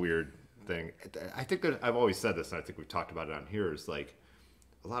weird thing. I think that I've always said this, and I think we've talked about it on here. Is like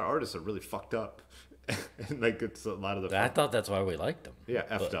a lot of artists are really fucked up, and like it's a lot of the I thought that's why we liked them. yeah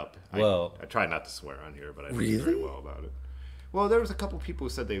effed up. well- I try not to swear on here, but I think Really? very well about it. Well, there was a couple people who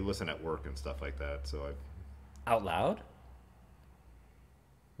said they listen at work and stuff like that. So Out loud?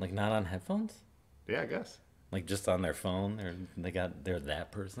 Like not on headphones? I guess. Like just on their phone? Or they're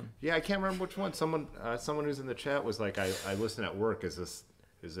that person? Yeah, I can't remember which one. Someone who's in the chat was like, I listen at work. Is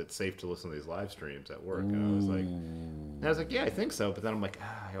it safe to listen to these live streams at work? And I was like, yeah, I think so. But then I'm like,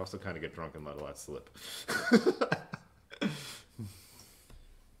 I also kind of get drunk and let a lot slip.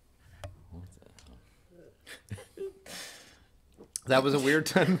 That was a weird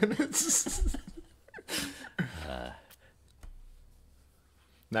 10 minutes.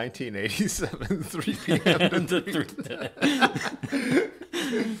 1987, 3 p.m. to 3.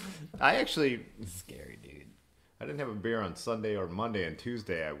 I actually, Scary, dude. I didn't have a beer on Sunday or Monday, and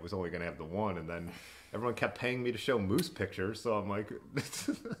Tuesday I was only going to have the one, and then everyone kept paying me to show moose pictures, so I'm like...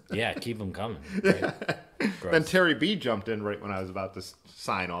 Yeah, keep them coming. Right? Then Terry B jumped in right when I was about to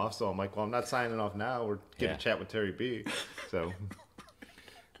sign off, so I'm like, well, I'm not signing off now. We're getting Yeah. a chat with Terry B. So,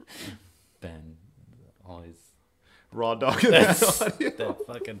 Ben, always... raw dog. That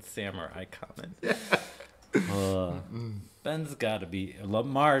fucking samurai comment. Ben's got to be...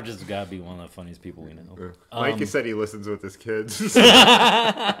 Marge has got to be one of the funniest people we know. Mikey said he listens with his kids.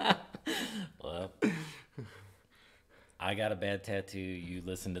 Well, I got a bad tattoo. You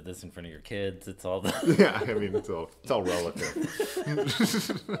listen to this in front of your kids. It's all the... Yeah, I mean, it's all relative.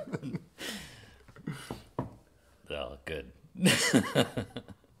 Oh, good.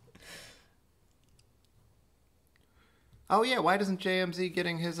 Oh yeah, why doesn't JMZ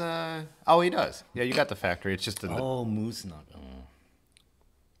getting his Oh, he does. Yeah, you got the factory. It's just in the... Oh, moose knuckle.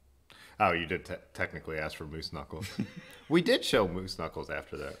 Oh, you did technically ask for Moose Knuckles. We did show Moose Knuckles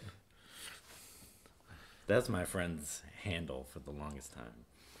after that. That's my friend's handle for the longest time.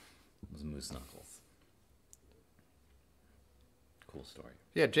 Was Moose Knuckles. Cool story.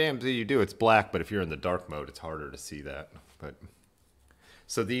 Yeah, JMZ, you do. It's black, but if you're in the dark mode, it's harder to see that. But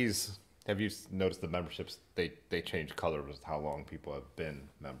so these, have you noticed the memberships? They change color with how long people have been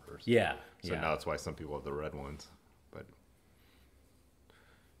members. Yeah. So yeah. now that's why some people have the red ones. But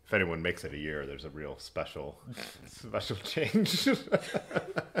if anyone makes it a year, there's a real special change.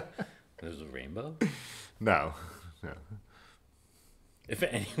 There's a rainbow? No. If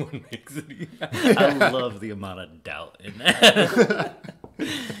anyone makes it, I love the amount of doubt in that.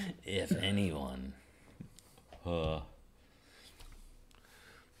 If anyone. Well,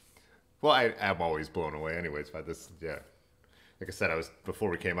 I'm always blown away anyways by this. Yeah. Like I said, before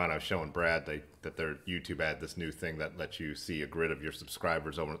we came on, I was showing Brad that their YouTube had this new thing that lets you see a grid of your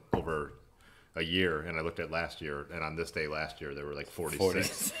subscribers over a year. And I looked at last year, and on this day last year, there were like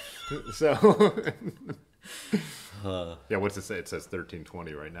 46. So, yeah, what's it say? It says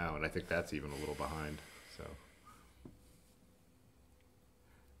 1320 right now, and I think that's even a little behind. So,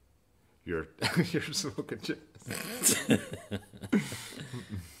 you're smoking chips.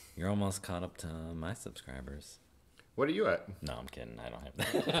 You're almost caught up to my subscribers. What are you at? No, I'm kidding. I don't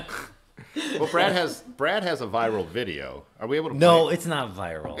have that. Well, Brad has a viral video. Are we able to? No, play it? it's not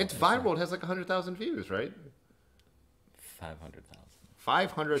viral. It's viral. It has like 100,000 views, right? 500,000.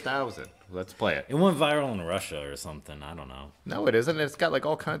 500,000. Let's play it. It went viral in Russia or something. I don't know. No, it isn't. It's got like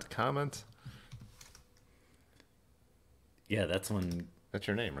all kinds of comments. Yeah, that's when. That's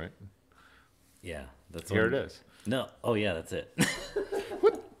your name, right? Yeah, that's Here when, it is. No. Oh yeah, that's it.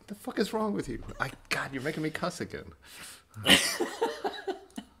 What the fuck is wrong with you? God, you're making me cuss again.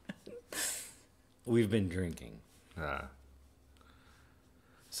 We've been drinking.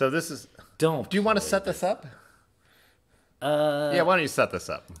 So this is. Don't. Do you want to set this up? Yeah, why don't you set this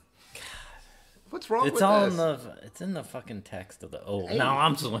up? What's wrong with It's all this? in the. It's in the fucking text of the. Oh, now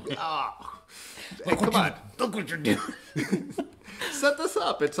I'm swimming. Oh. Hey, come on. Look what you're doing. Set this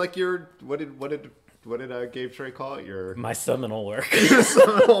up. It's like your what did Gabe Trey call it? Your My seminal work.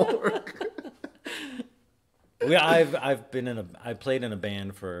 seminal work. I played in a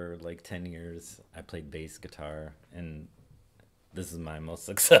band for like 10 years. I played bass guitar, and this is my most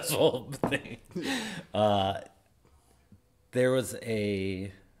successful thing. There was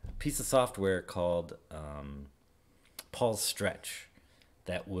a piece of software called Paul's Stretch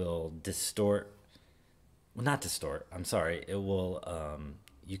that will distort. Well, not distort. I'm sorry. It will.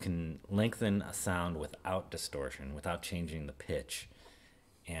 You can lengthen a sound without distortion, without changing the pitch,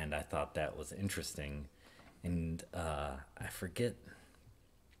 and I thought that was interesting. And I forget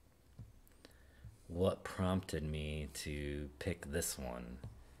what prompted me to pick this one.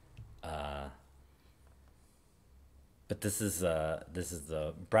 But this is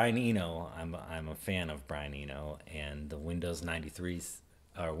the Brian Eno. I'm a fan of Brian Eno and the Windows 93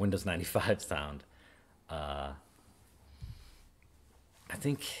 or Windows 95 sound. I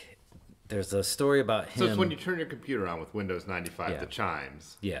think there's a story about him. So it's when you turn your computer on with Windows 95, Yeah. the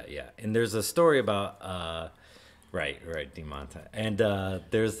chimes. Yeah. And there's a story about right, demonetize. And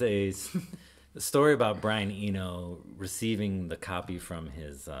there's a story about Brian Eno receiving the copy from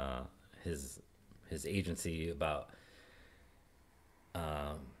his agency about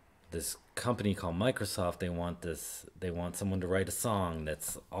this company called Microsoft. They want someone to write a song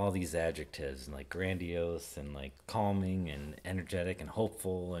that's all these adjectives, and like grandiose and like calming and energetic and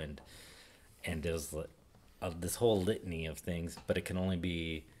hopeful, and there's this whole litany of things, but it can only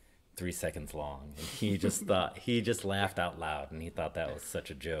be 3 seconds long. And he just laughed out loud, and he thought that was such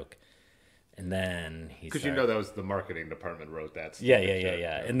a joke. And then Because you know that was the marketing department wrote that. yeah.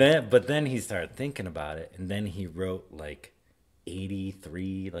 And then he started thinking about it, and then he wrote like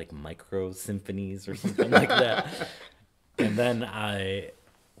 83 like micro symphonies or something like that. And then I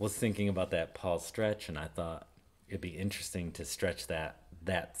was thinking about that Paul Stretch, and I thought it'd be interesting to stretch that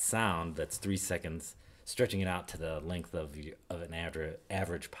sound that's 3 seconds, stretching it out to the length of an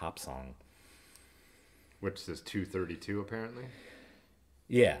average pop song. Which is 232 apparently.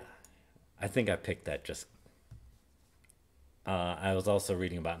 Yeah, I think I picked that just. I was also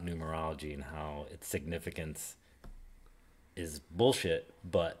reading about numerology and how its significance is bullshit,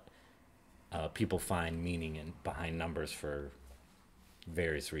 but people find meaning behind numbers for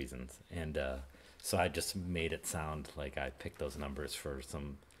various reasons. And so I just made it sound like I picked those numbers for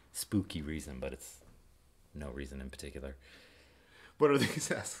some spooky reason, but it's no reason in particular. What are these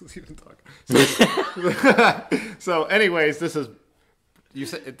assholes even talking? So anyways, this has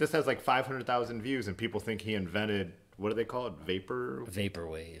like 500,000 views, and people think he invented, what do they call it?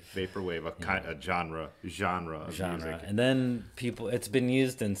 Vaporwave. Vaporwave, a genre of music. And then it's been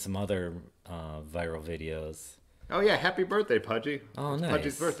used in some other viral videos. Oh yeah, happy birthday, Pudgy. Oh, It's nice.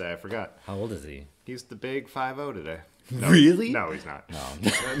 Pudgy's birthday, I forgot. How old is he? He's the big 5-0 today. Really? No, he's not. No.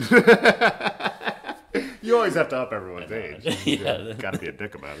 You always have to up everyone's age. Yeah. Got to be a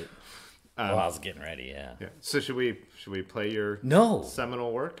dick about it. Well, I was getting ready, yeah. Yeah. So should we play your No.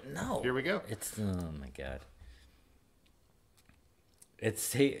 seminal work? No. Here we go. It's, oh my God.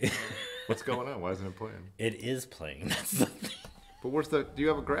 It's, What's going on? Why isn't it playing? it is playing. That's the thing. But do you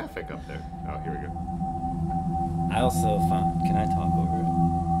have a graphic up there? Oh, here we go. I also found, can I talk over it?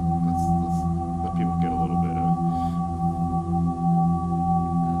 Let's let people get a little bit of.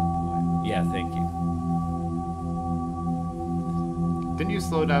 Oh boy. Yeah, thank you. Didn't you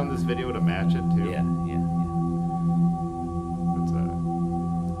slow down this video to match it too? Yeah. It's,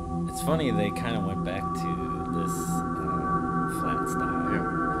 It's funny, they kind of went back to this flat style. yeah.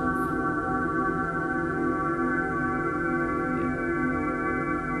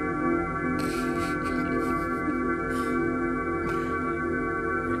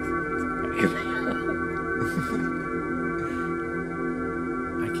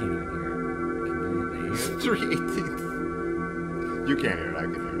 I can't even hear it. Can you hear it? 3/18. You can't hear it. I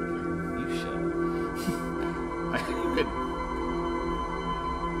can hear it.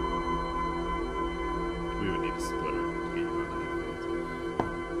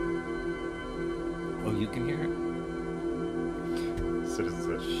 you can hear it? Citizens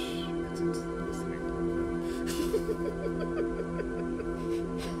said, shh, it's listening.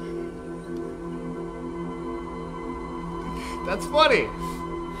 That's funny. I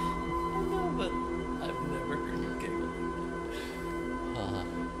know, but I've never heard you giggle.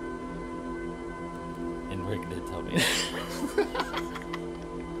 And Rick did tell me that.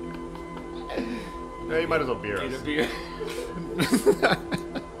 No, you might as well beer us. Need a beer.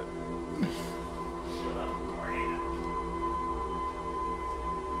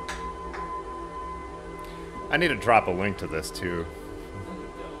 I need to drop a link to this too.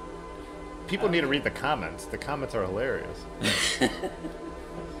 People need to read the comments. The comments are hilarious.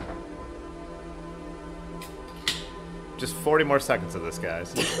 Just 40 more seconds of this,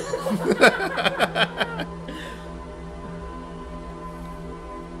 guys.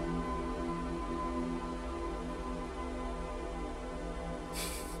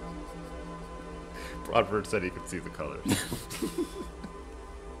 Broadford said he could see the colors.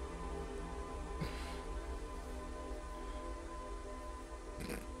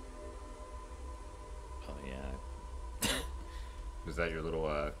 Oh yeah, Is that your little,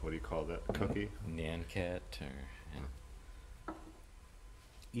 what do you call that, cookie? Nan Cat or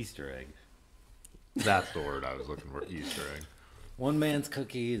Easter egg. That's the word I was looking for, Easter egg. One man's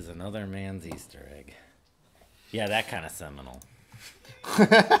cookie is another man's Easter egg. Yeah, that kind of seminal.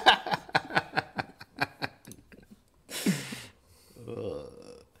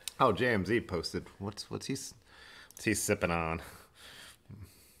 Oh, JMZ posted, what's he sipping on?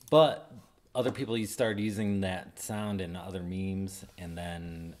 But other people started using that sound in other memes, and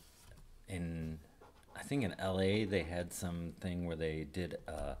then I think in LA they had something where they did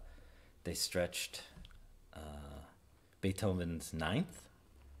they stretched Beethoven's Ninth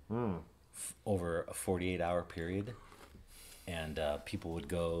over a 48-hour period, and people would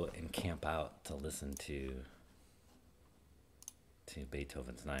go and camp out to listen to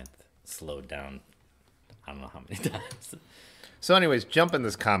Beethoven's Ninth slowed down. I don't know how many times. So anyways, jump in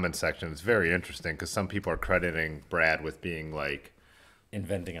this comment section. It's very interesting because some people are crediting Brad with being like,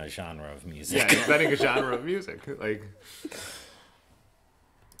 Inventing a genre of music. yeah, inventing a genre of music. Like,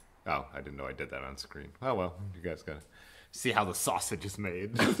 oh, I didn't know I did that on screen. Oh well, you guys gotta see how the sausage is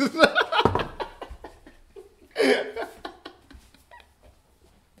made.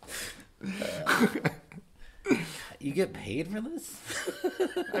 You get paid for this?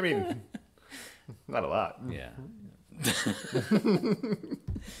 I mean, not a lot. Yeah.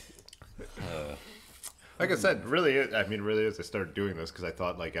 Like I said, really, really, as I started doing this, because I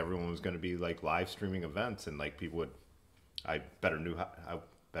thought like everyone was going to be like live streaming events, and like people would, I better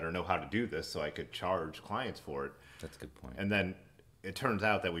know how to do this so I could charge clients for it. That's a good point. And then it turns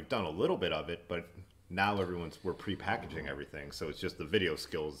out that we've done a little bit of it, but now we're pre-packaging everything, so it's just the video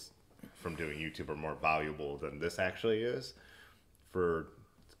skills from doing YouTube are more valuable than this actually is. For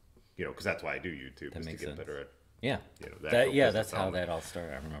because that's why I do YouTube, is to makes get sense. better at Yeah. the actual Yeah, business that's how element. that all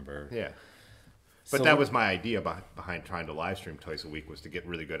started. I remember. Yeah. But So that what- was my idea behind trying to live stream twice a week, was to get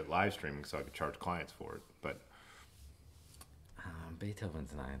really good at live streaming so I could charge clients for it. But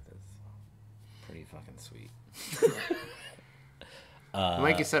Beethoven's Ninth is pretty fucking sweet.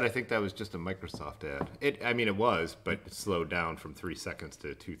 like you said, I think that was just a Microsoft ad. It was, but it slowed down from 3 seconds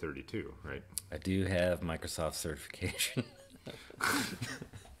to 2:32, right? I do have Microsoft certification.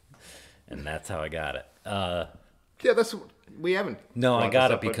 And that's how I got it. Yeah, we haven't. No, I brought got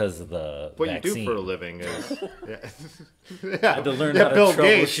this it up, but because of the what vaccine. you do for a living is. Yeah. I had to learn how to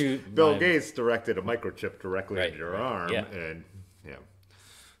troubleshoot Bill my- Gates directed a microchip directly Right, into your right, arm, yeah. and yeah.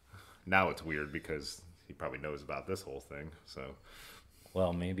 Now it's weird because he probably knows about this whole thing. So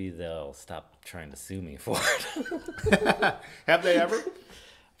Well, maybe they'll stop trying to sue me for it. have they ever?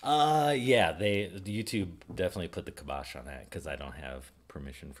 Yeah, YouTube definitely put the kibosh on that because I don't have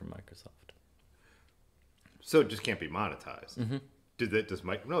permission from Microsoft. So it just can't be monetized. Mm-hmm.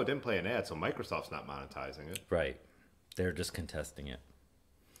 No, it didn't play an ad, so Microsoft's not monetizing it. Right. They're just contesting it.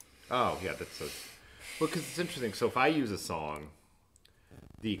 Oh, yeah, well, because it's interesting. So if I use a song,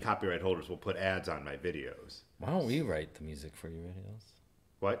 the copyright holders will put ads on my videos. Why don't we write the music for your videos?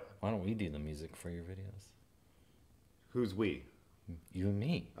 What? Why don't we do the music for your videos? Who's we? You and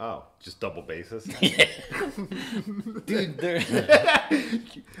me. Oh, just double basis. Dude, they're...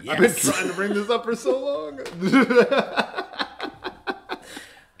 I've been trying to bring this up for so long.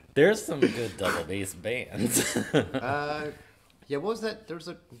 There's some good double bass bands. Yeah, what was that? There's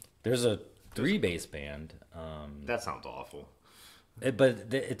a 3-bass band. That sounds awful.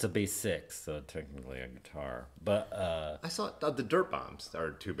 But it's a bass 6, so technically a guitar. But I saw the Dirt Bombs are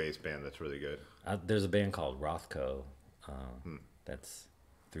a 2-bass band that's really good. there's a band called Rothko. That's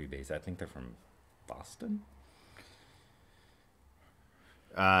 3 bass. I think they're from Boston?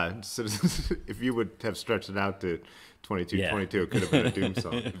 Citizens, if you would have stretched it out to 22, Yeah. 22, it could have been a Doom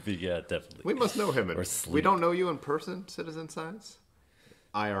song. Yeah, definitely. We must know him. Or We Sleep. don't know you in person, Citizen Science?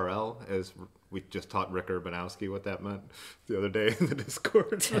 IRL, as we just taught Rick Urbanowski what that meant the other day in the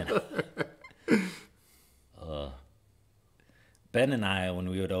Discord. Ben and I, when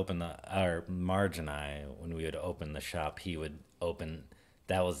we would open or Marge and I, when we would open the shop, he would open,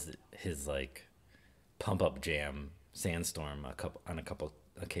 that was his like pump up jam, Sandstorm, on a couple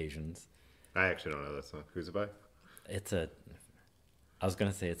occasions. I actually don't know that song. Who's it by? I was going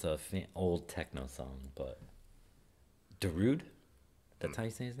to say it's a old techno song, but Darude? That's how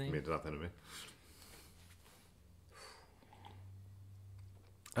you say his name? Means nothing to me.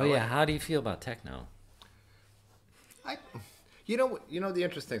 Oh yeah, how do you feel about techno? You know the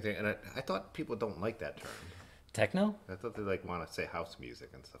interesting thing, and I thought people don't like that term. Techno? I thought they like want to say house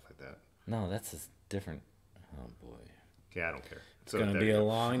music and stuff like that. No, that's a different. Oh boy. Yeah, I don't care. It's going to be a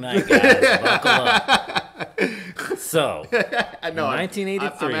long night, guys. Buckle up. So, no,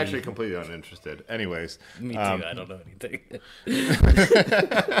 1983. I'm actually completely uninterested. Anyways. Me too. I don't know anything.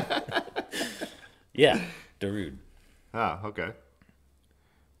 Yeah, Darude. Okay.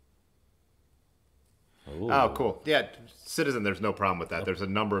 Ooh. Oh, cool. Yeah, Citizen, there's no problem with that. There's a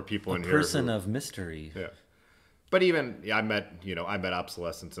number of people in here. Person of mystery. Yeah. But even, I met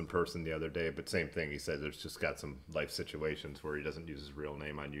Obsolescence in person the other day, but same thing. He said there's just got some life situations where he doesn't use his real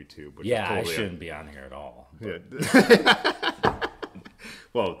name on YouTube. Which Yeah, is totally I shouldn't be on here at all. Yeah.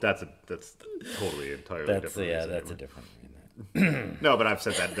 Well, that's totally entirely That's different. reason. that's a different. No, but I've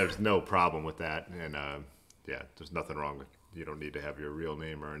said that there's no problem with that, and yeah, there's nothing wrong with. You don't need to have your real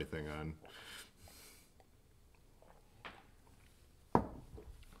name or anything on.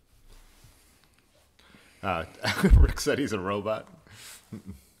 Rick said he's a robot.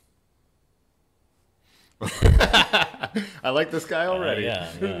 I like this guy already.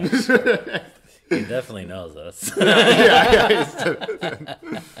 Yeah. He definitely knows us.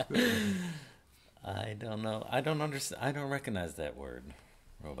 I don't know. I don't understand. I don't recognize that word,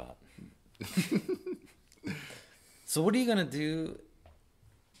 robot. So what are you gonna do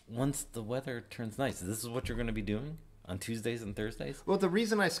once the weather turns nice? This is what you're gonna be doing on Tuesdays and Thursdays? Well, the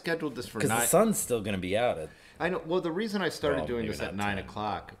reason I scheduled this for Because the sun's still gonna be out. I know. Well, the reason I started Well, doing maybe this at not 9 10.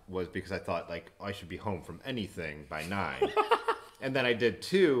 o'clock was because I thought like I should be home from anything by 9, and then I did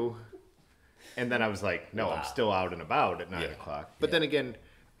 2, and then I was like, no, I'm still out and about at 9 o'clock. But then again,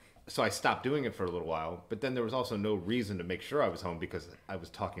 so I stopped doing it for a little while. But then there was also no reason to make sure I was home because I was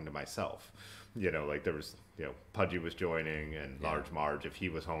talking to myself. Like there was, Pudgy was joining and Large Marge if he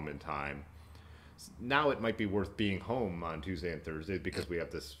was home in time. Now it might be worth being home on Tuesday and Thursday because we have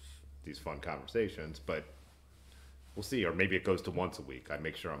these fun conversations, but we'll see. Or maybe it goes to once a week. I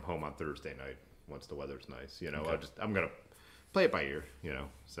make sure I'm home on Thursday night once the weather's nice. I'm gonna play it by ear.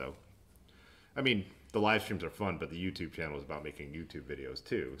 So, I mean, the live streams are fun, but the YouTube channel is about making YouTube videos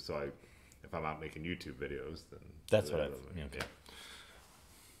too. So if I'm out making YouTube videos, then That's what I. yeah. Okay.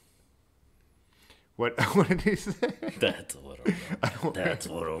 What did he say? That's what a robot. That's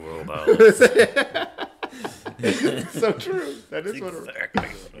what a robot. It's so true. That is what. Exactly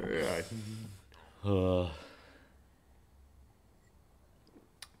what a Yeah.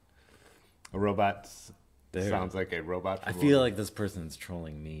 A robot There. sounds like a robot. I from feel a- like this person's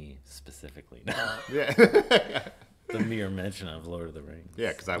trolling me specifically now. Yeah. The mere mention of Lord of the Rings. Yeah,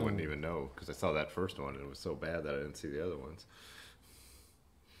 because I wouldn't even know because I saw that first one and it was so bad that I didn't see the other ones.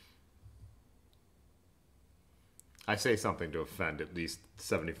 I say something to offend at least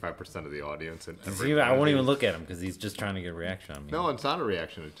 75% of the audience. And See, I won't even look at him because he's just trying to get a reaction on me. No, it's not a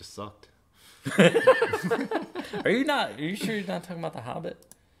reaction. It just sucked. Are you sure you're not talking about The Hobbit?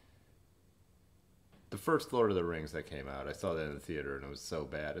 The first Lord of the Rings that came out, I saw that in the theater and it was so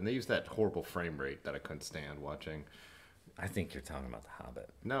bad. And they used that horrible frame rate that I couldn't stand watching. I think you're talking about The Hobbit.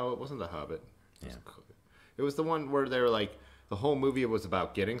 No, it wasn't The Hobbit. Yeah. It was the one where they were like, the whole movie was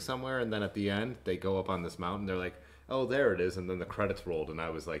about getting somewhere, and then at the end, they go up on this mountain. They're like, oh, there it is. And then the credits rolled, and I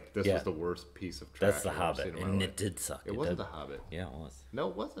was like, this was the worst piece of trash That's The I've ever Hobbit, seen in my and life. it did suck. It wasn't did. The Hobbit. Yeah, it was. No,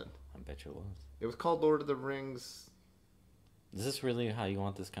 it wasn't. I bet you it was. It was called Lord of the Rings. Is this really how you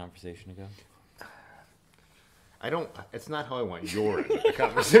want this conversation to go? It's not how I want your end of the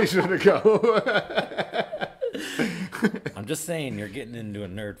conversation to go. I'm just saying you're getting into a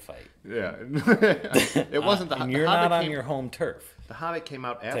nerd fight. Yeah. It wasn't the And the you're Hobbit not on came- your home turf. The Hobbit came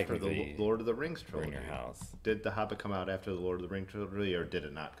out after the Technically, Lord of the Rings Or in trilogy. your house. Did the Hobbit come out after the Lord of the Rings trilogy, or did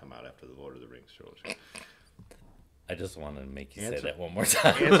it not come out after the Lord of the Rings trilogy? I just wanted to make you Answer- say that one more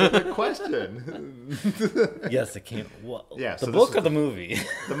time. Answer the question. Yes, it can't. Well, Yeah, so the this book is- or the movie?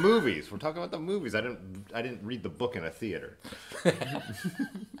 The movies. We're talking about the movies. I didn't read the book in a theater.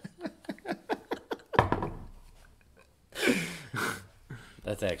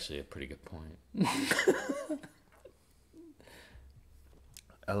 That's actually a pretty good point.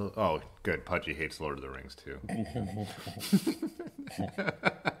 Oh, good. Pudgy hates Lord of the Rings too.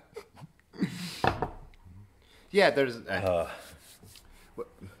 Yeah, there's.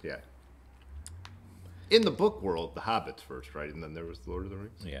 Yeah. In the book world, The Hobbit's first, right? And then there was Lord of the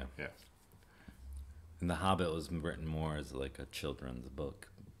Rings? Yeah. Yeah. And The Hobbit was written more as like a children's book.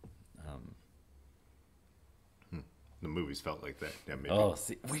 The movies felt like that. Yeah, maybe. Oh,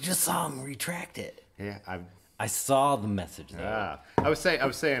 see, we just saw him retract it. Yeah, I saw the message though. I was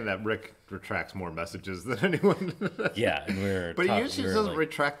saying that Rick retracts more messages than anyone. Yeah, and But he usually doesn't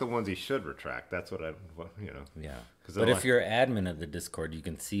retract the ones he should retract. That's what Yeah, 'Cause but they're if you're admin of the Discord, you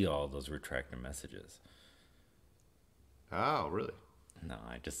can see all those retracted messages. Oh, really? No,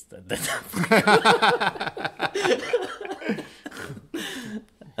 I just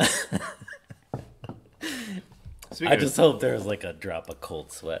Speaking I just hope there was like a drop of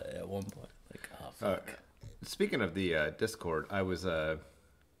cold sweat at one point. Like, oh fuck. Speaking of the Discord, I was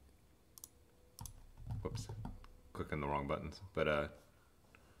whoops, clicking the wrong buttons. But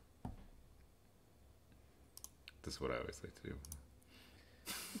this is what I always like to do.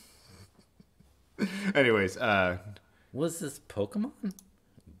 Anyways, Was this Pokemon?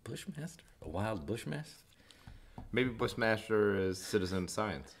 Bushmaster? A wild Bushmaster? maybe Bushmaster is citizen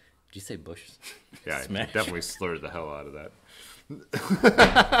science. Did you say Bush? Yeah, I Smash? definitely slurred the hell out of that.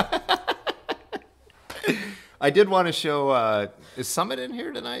 I did want to show. Is Summit in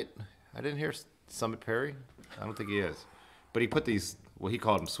here tonight? I didn't hear Summit Perry. I don't think he is. But he put these. Well, he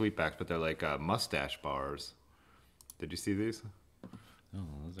called them sweetbacks, but they're like mustache bars. Did you see these? Oh,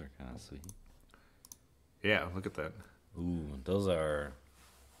 those are kind of sweet. Yeah, look at that. Ooh, those are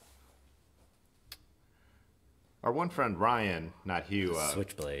Our one friend Ryan, not Hugh.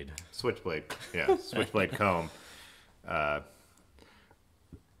 Switchblade. Switchblade. Yeah, Switchblade comb.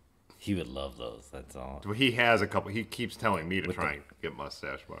 He would love those. That's all. He has a couple. He keeps telling me to With try the- and get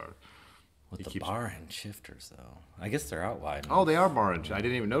mustache bars. With He the keeps- bar end shifters, though. I guess they're out wide. Oh, they are bar end. I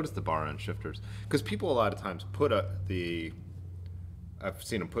didn't even notice the bar end shifters because people a lot of times put I've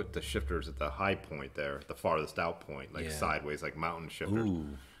seen them put the shifters at the high point there, the farthest out point, like Yeah. sideways, like mountain shifters. Ooh.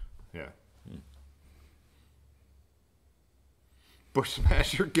 Yeah.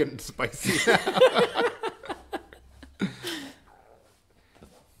 Bushmasher getting spicy.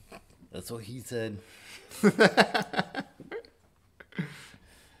 That's what he said. Yeah,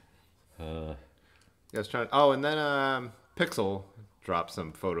 I was trying. Oh, and then Pixel dropped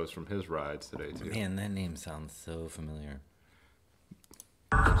some photos from his rides today too. Man, that name sounds so familiar.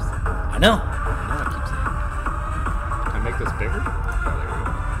 I know. I keep saying. Can I make this bigger? Oh, there we go.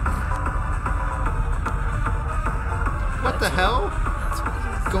 What the hell? That's what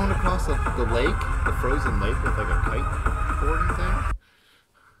it is. Going across the lake, the frozen lake with like a kite boarding thing?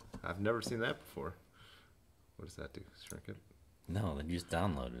 I've never seen that before. What does that do? Shrink it? No, then you just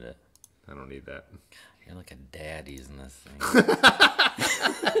downloaded it. I don't need that. You're like a dad using this thing.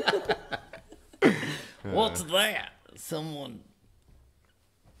 What's that? Someone.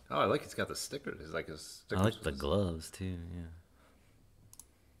 Oh, I like it's got the sticker. It's like a sticker. I like the gloves too. Yeah.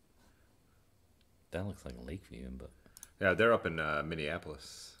 That looks like Lakeview, but Yeah, they're up in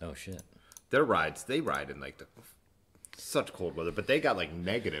Minneapolis. oh shit. Their rides, they ride in like such cold weather, but they got like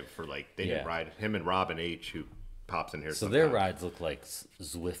negative for like they didn't Yeah. ride. Him and Robin H, who pops in here. So their sometimes. rides look like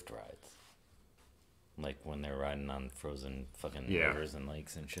Zwift rides. Like when they're riding on frozen fucking Yeah. rivers and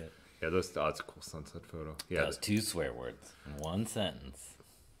lakes and shit. Yeah, those. Oh, it's a cool sunset photo. Yeah, That was 2 swear words in one sentence.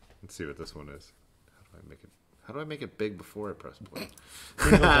 let's see what this one is. How do I make it? How do I make it big before I press play?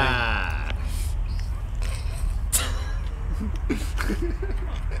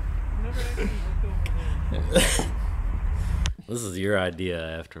 This is your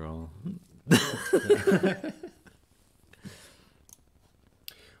idea after all.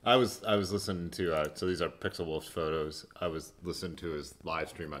 I was listening to so these are Pixel Wolf's photos. I was listening to his live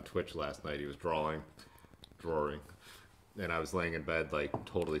stream on Twitch last night. He was drawing, and I was laying in bed like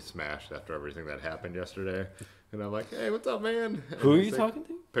totally smashed after everything that happened yesterday. And I'm like, "Hey, what's up, man?" And Who are he's you like, talking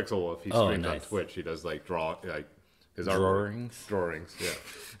to? Pixel Wolf. He Oh, streams on nice. Twitch. He does like his Drawings? Drawings,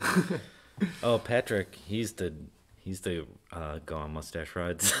 yeah. Oh, Patrick, he used to go on mustache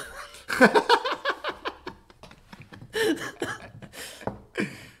rides.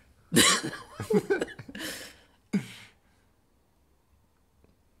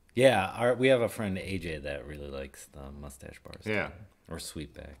 Yeah, we have a friend AJ that really likes the mustache bars. Yeah. too. Or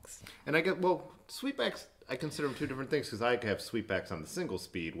sweetbacks. And sweetbacks, I consider them two different things because I have sweetbacks on the single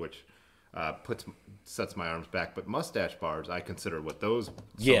speed, which sets my arms back. But mustache bars, I consider what those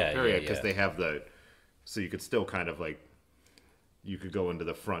because they have so you could still kind of like, you could go into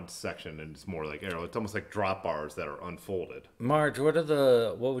the front section and it's more like arrow. It's almost like drop bars that are unfolded. Marge, what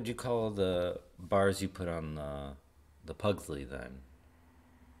would you call the bars you put on the Pugsley then?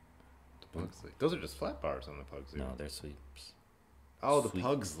 Pugsley. Those are just flat bars on the Pugsley. No, they're sweeps. Oh, the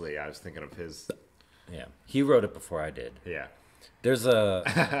Pugsley. I was thinking of his. Yeah, he wrote it before I did. Yeah. There's a.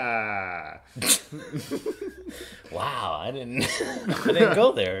 Wow, I didn't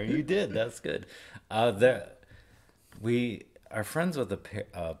go there. You did. That's good. We are friends with a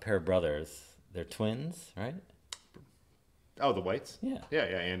pair of brothers. They're twins, right? Oh, the Whites. Yeah. Yeah,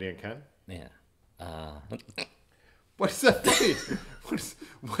 Andy and Ken. Yeah. What is that funny?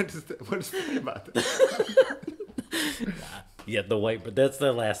 What is funny about that? Yeah, the White, but that's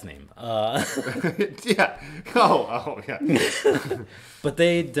their last name. Yeah. Oh, yeah. But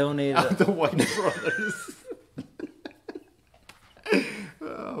they donated The White Brothers.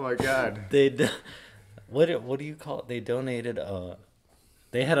 Oh my God. What do you call it? They donated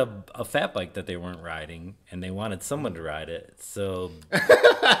they had a fat bike that they weren't riding, and they wanted someone to ride it. So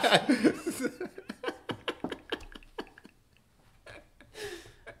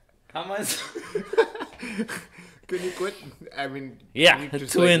how am I? Can you quit? I mean, Yeah, can you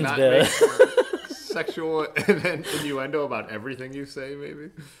just, twins, not man. make sexual innuendo about everything you say,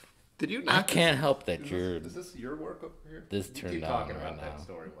 maybe? Did you not? I can't help that you're. Is this your work over here? This You turned keep on talking right about now. that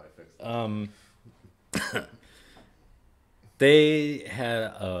story while I fix it. They had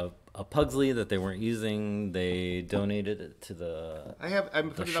a Pugsley that they weren't using. They donated it to the I'm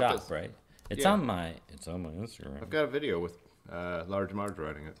the putting it up. shop, right? It's Yeah. on my Instagram. I've got a video with Large Marge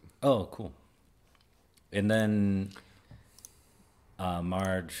writing it. Oh, cool. And then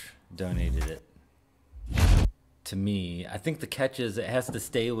Marge donated it to me. I think the catch is it has to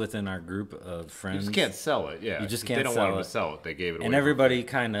stay within our group of You friends. just can't sell it. Yeah, You just 'cause can't They don't sell want them it. to sell it. They gave it away. And everybody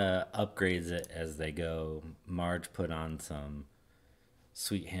kind of upgrades it as they go. Marge put on some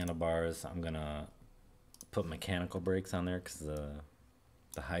sweet handlebars. I'm going to put mechanical brakes on there because the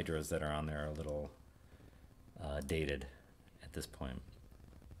hydras that are on there are a little dated at this point.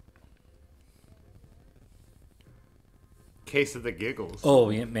 Case of the giggles. Oh,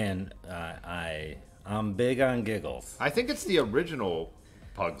 yeah, man. I'm big on giggles. I think it's the original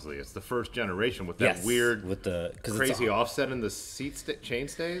Pugsley. It's the first generation with that weird, with the crazy offset in the chain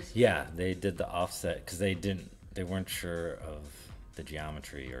stays. Yeah, they did the offset because they weren't sure of the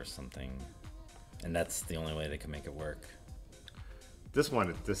geometry or something, and that's the only way they could make it work. This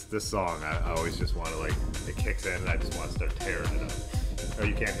song, I always just want to it kicks in and I just want to start tearing it up. Oh,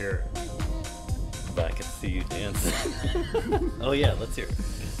 you can't hear it. But I can see you dance. Oh yeah, let's hear it.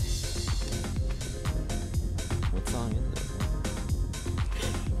 What song is it?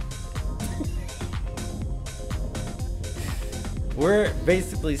 We're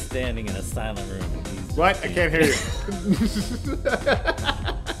basically standing in a silent room. And he's What? I can't hear you.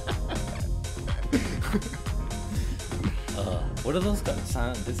 What are those called?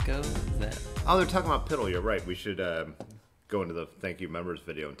 Silent disco? Is that? Oh, they're talking about Piddle. You're right. We should go into the thank you members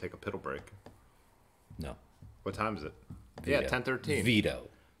video and take a Piddle break. No. What time is it? Veto. Yeah, 10:13. Veto.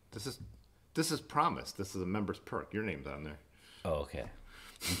 This is promised. This is a member's perk. Your name's on there. Oh, okay.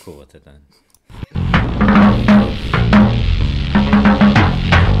 I'm cool with it then.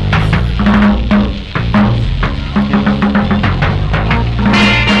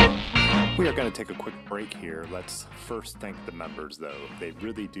 We are going to take a quick break here. Let's first thank the members, though. They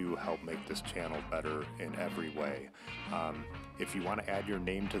really do help make this channel better in every way. If you want to add your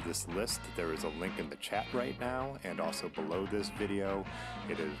name to this list, there is a link in the chat right now and also below this video.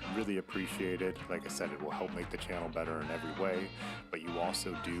 It is really appreciated. Like I said, it will help make the channel better in every way, but you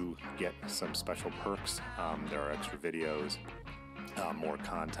also do get some special perks. There are extra videos, more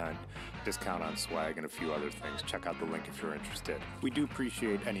content, discount on swag, and a few other things. Check out the link if you're interested. We do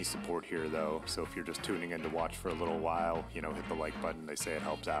appreciate any support here, though, so if you're just tuning in to watch for a little while, hit the like button. They say it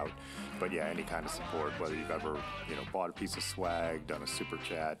helps out. But yeah, any kind of support, whether you've ever, bought a piece of swag, done a super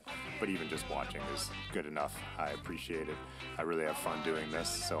chat, but even just watching is good enough. I appreciate it. I really have fun doing this,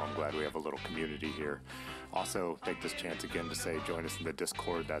 so I'm glad we have a little community here. Also, take this chance again to say join us in the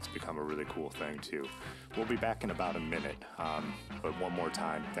Discord. That's become a really cool thing, too. We'll be back in about a minute, but one more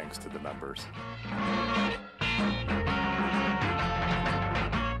time, thanks to the members.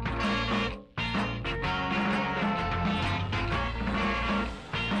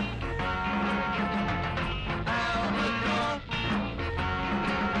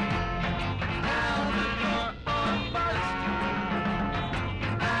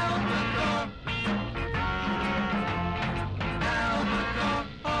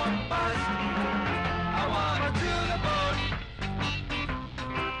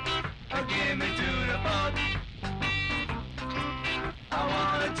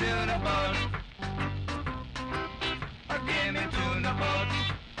 tuna boat. Give me tuna boat.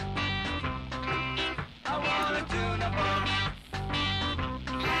 I want a tuna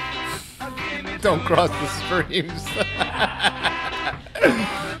boat. Give me Don't cross the streams.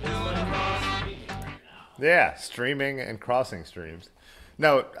 Yeah, streaming and crossing streams.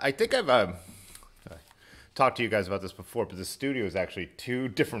 No, I think I've talked to you guys about this before, but the studio is actually two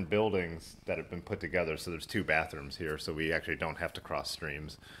different buildings that have been put together. So there's two bathrooms here, so we actually don't have to cross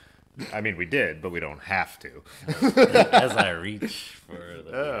streams. I mean, we did, but we don't have to. As I reach for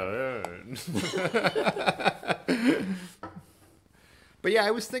the. But yeah,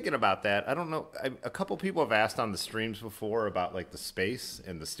 I was thinking about that. I don't know. A couple people have asked on the streams before about like the space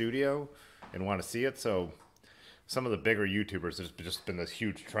in the studio and want to see it. So some of the bigger YouTubers, there's just been this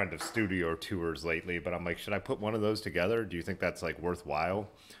huge trend of studio tours lately. But I'm like, should I put one of those together? Do you think that's like worthwhile?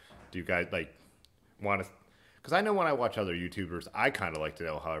 Do you guys like want to? Because I know when I watch other YouTubers, I kind of like to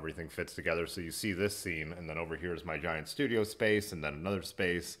know how everything fits together. So you see this scene, and then over here is my giant studio space, and then another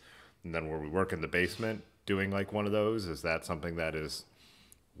space, and then where we work in the basement doing like one of those. Is that something that is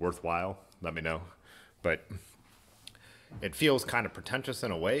worthwhile? Let me know. But it feels kind of pretentious in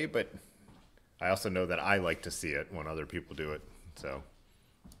a way, but I also know that I like to see it when other people do it. So.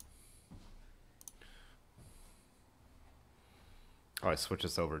 Oh, I switch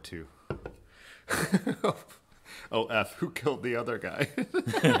this over to. Oh, F, who killed the other guy?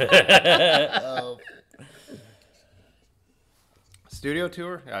 Oh. Studio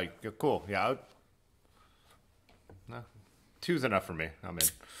tour? Yeah, cool. Yeah. No, 2's enough for me. I'm in.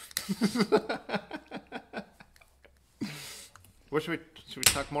 What should we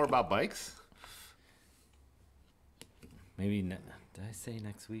talk more about bikes? Maybe did I say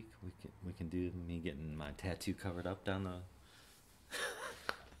next week we can do me getting my tattoo covered up down the.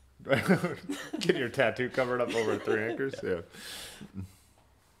 Get your tattoo covered up over 3 anchors. Yeah.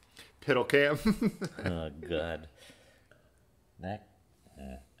 Piddle cam. Oh God. That.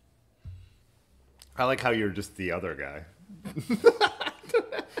 I like how you're just the other guy.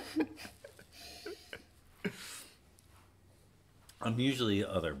 I'm usually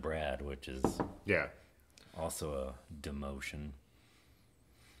other Brad, which is Yeah. also a demotion.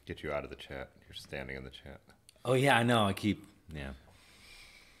 Get you out of the chat. You're standing in the chat. Oh yeah, I know. I don't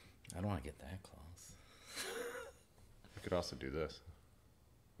want to get that close. You could also do this.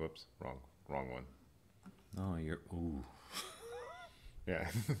 Whoops, wrong one. No, you're ooh. Yeah.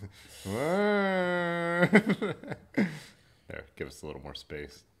 There, give us a little more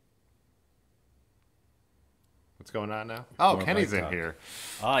space. What's going on now? Oh, More Kenny's bike in talk. here.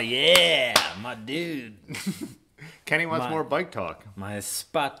 Oh yeah, my dude, Kenny wants My- more bike talk. my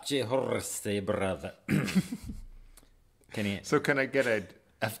spotty horse brother. Can you? So can I get a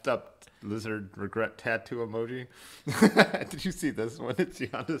effed up lizard regret tattoo emoji? Did you see this one? It's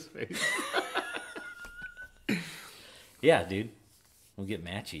Yonda's face. Yeah, dude. We'll get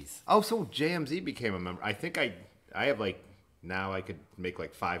matchies. Oh, so JMZ became a member. I think I have like, now I could make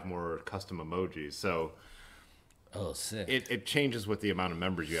like 5 more custom emojis. So Oh, sick. it changes with the amount of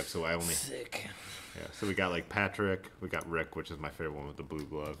members you have. So I only, Sick. yeah. So we got like Patrick, we got Rick, which is my favorite one with the blue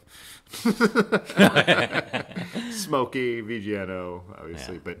glove. Smokey, VGNO,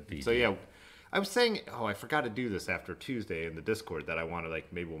 obviously. Yeah, But VG. so yeah, I was saying, oh, I forgot to do this after Tuesday in the Discord that I want to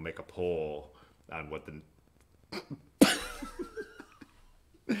like, maybe we'll make a poll on what the,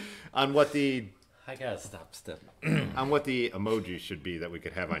 on what the I gotta stop stepping. on what the emojis should be that we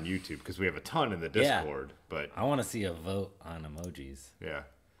could have on YouTube, because we have a ton in the Yeah. Discord. But I want to see a vote on emojis. yeah,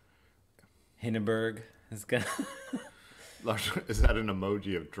 Hindenburg is gonna. is that an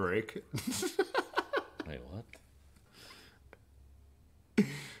emoji of Drake? Wait, what?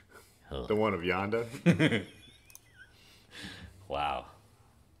 The one of Yonda? Wow.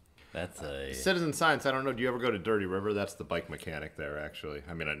 That's a. Citizen Science, I don't know. Do you ever go to Dirty River? That's the bike mechanic there, actually.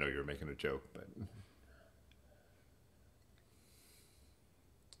 I mean, I know you were making a joke, but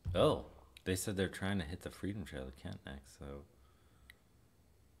Oh, they said they're trying to hit the Freedom Trail at Kent next. So,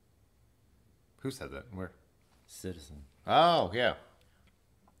 who said that? Where? Citizen. Oh, yeah.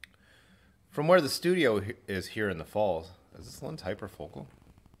 From where the studio is here in the Falls. Is this one's hyperfocal?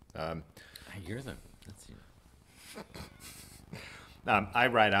 You're the. That's you. I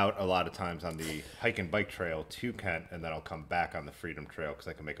ride out a lot of times on the hike and bike trail to Kent, and then I'll come back on the Freedom Trail because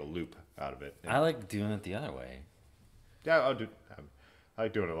I can make a loop out of it. I like doing it the other way. Yeah, I'll do. I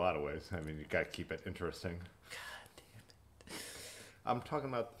like doing it a lot of ways. I mean, you got to keep it interesting. God damn it. I'm talking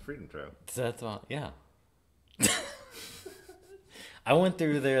about the Freedom Trail. So that's all. Yeah. I went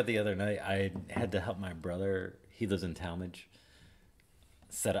through there the other night. I had to help my brother. He lives in Talmadge.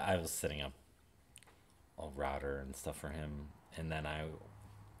 I was setting up a router and stuff for him, and then I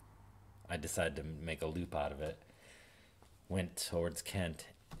I decided to make a loop out of it. Went towards Kent,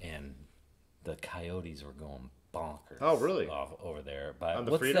 and the coyotes were going bonkers. Oh, really? Over there. By, On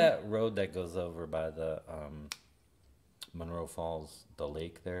the what's Freedom? that road that goes over by the Monroe Falls, the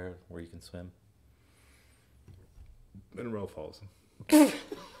lake there where you can swim? Monroe Falls. It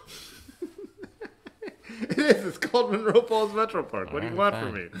is. It's called Monroe Falls Metro Park. What do you want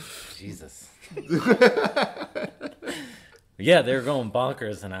from me? Jesus. Yeah, they were going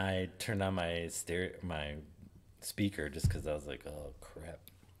bonkers, and I turned on my speaker just because I was like, "Oh crap!"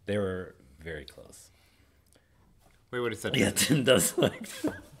 They were very close. Wait, what is that? Yeah, Tim does like.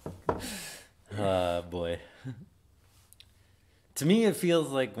 Boy. To me, it feels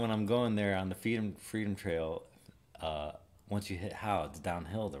like when I'm going there on the Freedom Trail. Once you hit Howe, it's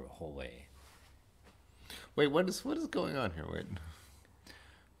downhill the whole way. Wait, what is going on here? Wait.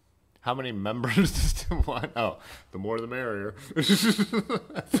 How many members does Tim want? Oh, the more the merrier.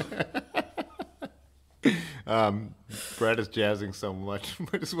 Brett is jazzing so much.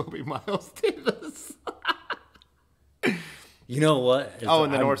 Might as well be Miles Davis. You know what? Oh,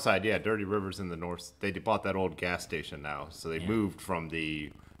 in the north side, yeah. Dirty River's in the north. They bought that old gas station now, so they moved from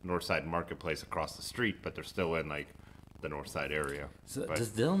the north side marketplace across the street, but they're still in like the north side area. So But- does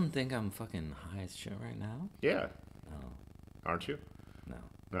Dylan think I'm fucking high as shit right now? yeah, No, aren't you? no.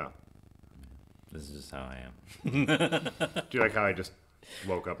 No. This is just how I am. Do you like how I just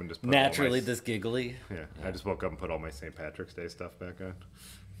woke up and just put all Naturally, my, this giggly. Yeah, I just woke up and put all my St. Patrick's Day stuff back on.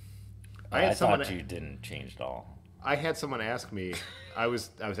 I thought you didn't change at all. I had someone ask me. I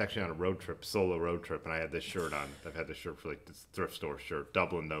was actually on a road trip, solo road trip, and I had this shirt on. I've had this shirt for like this thrift store shirt.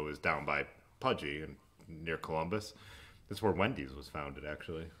 Dublin though is down by Pudgy and near Columbus. That's where Wendy's was founded,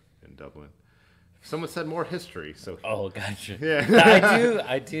 actually, in Dublin. Someone said more history, so Oh, gotcha. Yeah.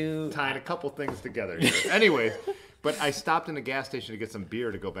 I do. tying a couple things together here. Anyways, but I stopped in a gas station to get some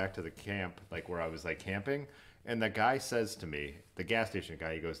beer to go back to the camp, like where I was like camping, and the guy says to me, the gas station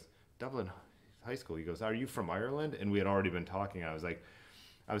guy, he goes, Dublin High School. He goes, "Are you from Ireland?" And we had already been talking. I was like,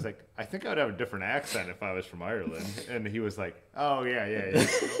 I think I'd have a different accent if I was from Ireland. And he was like, "Oh yeah."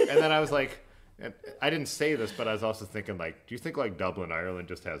 And then I was like, and I didn't say this, but I was also thinking like, do you think like Dublin, Ireland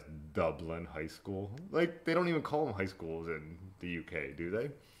just has Dublin High School? Like they don't even call them high schools in the UK, do they?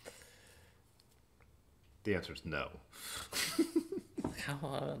 The answer is no.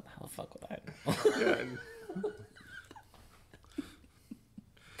 How the fuck would I know? Yeah, and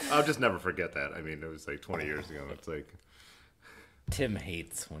I'll just never forget that. I mean, it was like 20 years ago. It's like, Tim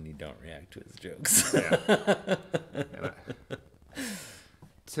hates when you don't react to his jokes. yeah.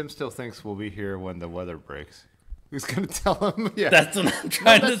 Tim still thinks we'll be here when the weather breaks. Who's gonna tell him? Yeah. That's what I'm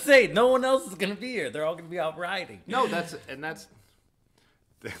trying to say. No one else is gonna be here. They're all gonna be out riding. No, that's.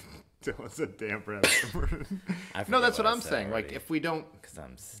 Dylan's a damn rat. I No, that's forget what I'm I said saying. Like, already. if we don't, Because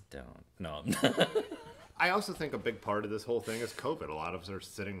I'm stoned. No, I also think a big part of this whole thing is COVID. A lot of us are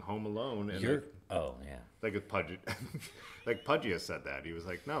sitting home alone, and you're. Oh yeah. like with Pudgy, like Pudgy has said that he was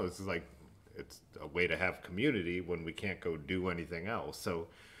like, no, this is like, it's a way to have community when we can't go do anything else. So,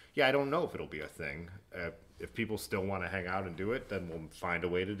 yeah, I don't know if it'll be a thing. If people still want to hang out and do it, then we'll find a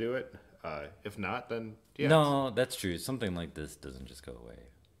way to do it. If not, then yeah. No, that's true. Something like this doesn't just go away.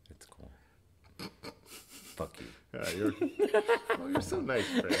 It's cool. Fuck you. You're so nice,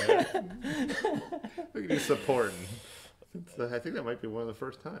 Fred. Look at you supporting. I think that might be one of the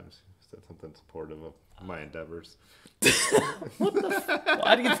first times you said something supportive of my endeavors.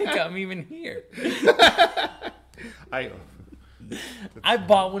 Why do you think I'm even here? I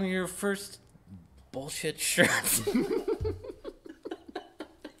bought one of your first bullshit shirts.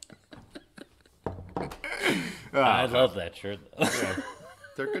 I love that shirt. Though. yeah,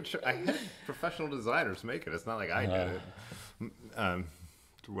 they're good. I had professional designers make it. It's not like I did it.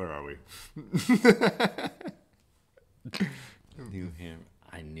 Where are we? Knew him.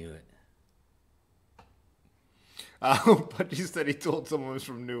 I knew it. But he said he told someone he was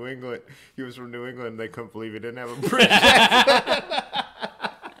from New England. He was from New England. And they couldn't believe he didn't have a British accent.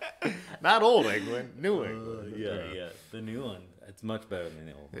 Not old England, New England. Yeah. The new one. It's much better than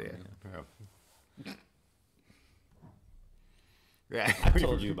the old one. Yeah. Yeah. I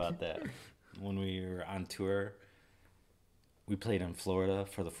told you about that when we were on tour. We played in Florida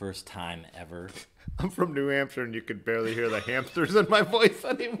for the first time ever. I'm from New Hampshire, and you could barely hear the hamsters in my voice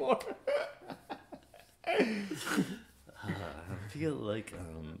anymore. I feel like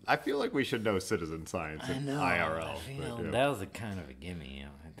I feel like we should know citizen science I and know. IRL. I feel but, yeah. that was a kind of a gimme.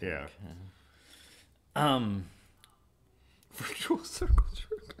 I think. Yeah. Virtual circle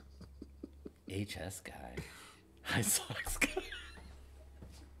jerk. HS guy. High socks guy.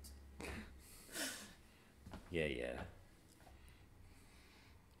 Yeah.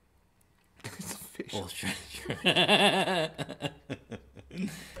 Well, sure. I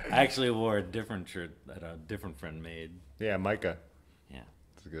actually wore a different shirt that a different friend made. Yeah, Micah. Yeah.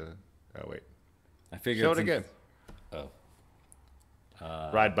 It's good. Oh wait. I figured. Show it again. Oh.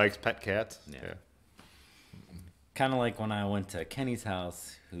 Ride bikes, pet cats. Yeah. Kind of like when I went to Kenny's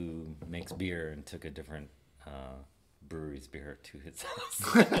house, who makes beer, and took a different brewery's beer to his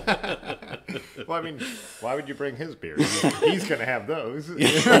house. Well, I mean, why would you bring his beer? He's gonna have those.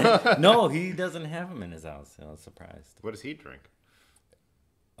 No, he doesn't have them in his house. I was surprised. What does he drink?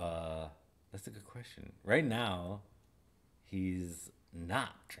 That's a good question. Right now, he's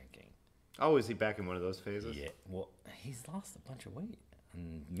not drinking. Oh, is he back in one of those phases? Yeah. Well, he's lost a bunch of weight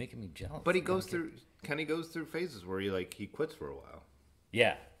and making me jealous. But he goes through. Kenny goes through phases where he quits for a while.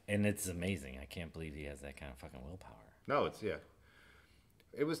 Yeah, and it's amazing. I can't believe he has that kind of fucking willpower. No, it's yeah.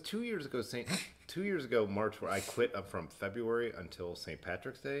 It was 2 years ago, 2 years ago March, where I quit up from February until St.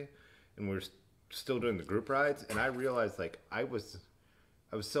 Patrick's Day, and we are still doing the group rides, and I realized like I was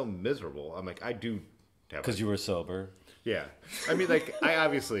so miserable. I'm like I do have Because you were sober. yeah. I mean like I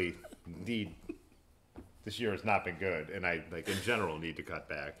obviously need. This year has not been good, and I like in general need to cut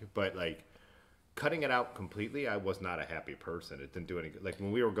back, but like. Cutting it out completely, I was not a happy person. It didn't do any good. Like when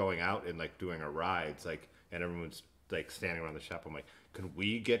we were going out and like doing our rides, like and everyone's like standing around the shop. I'm like, can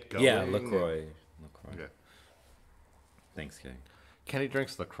we get going? Yeah, LaCroix. Yeah. Thanks, King. Kenny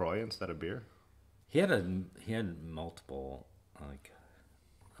drinks LaCroix instead of beer. He had multiple like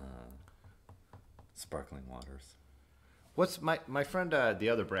sparkling waters. What's my friend the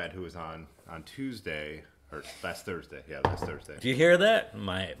other Brad who was on Tuesday or last Thursday? Yeah, last Thursday. Do you hear that?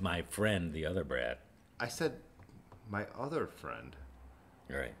 My friend, the other Brad. I said my other friend.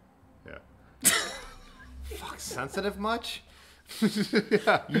 You're right. Yeah. Fuck, sensitive much?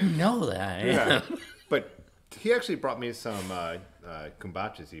 You know that. Yeah. But he actually brought me some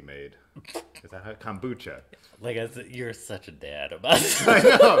kombachas he made. Is that how kombucha? Like I said, you're such a dad about it. I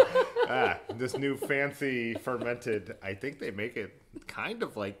know. This new fancy fermented. I think they make it kind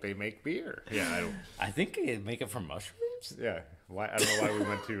of like they make beer. Yeah, I think they make it from mushrooms. yeah. Why? I don't know why we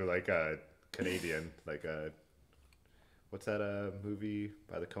went to like a Canadian, like a what's that movie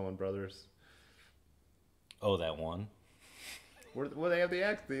by the Coen brothers? Oh, that one. Where they have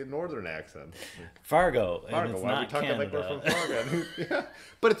the northern accent. Fargo. And Fargo. it's Why are we not talking Canada. like we're from Fargo? Yeah.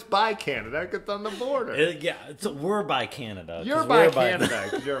 But it's by Canada. It's on the border. Yeah, we're by Canada. 'cause You're by we're Canada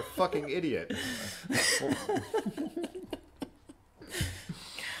because you're a fucking idiot.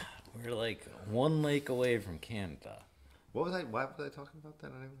 We're like one lake away from Canada. Why was I talking about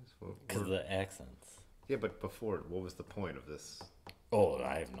that anyways? Because of the accents. Yeah, but before, what was the point of this? Oh,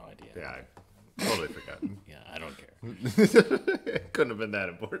 I have no idea. Yeah, I totally forgot. Yeah, I don't care. It couldn't have been that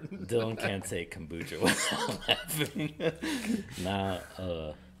important. Dylan can't say kombucha without laughing. Nah,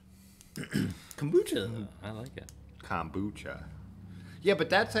 kombucha, I like it. Kombucha. Yeah, but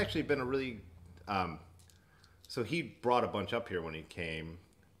that's actually been a really. So he brought a bunch up here when he came.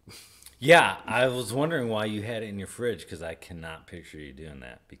 Yeah, I was wondering why you had it in your fridge because I cannot picture you doing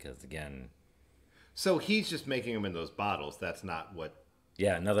that. Because again, So he's just making them in those bottles. That's not what.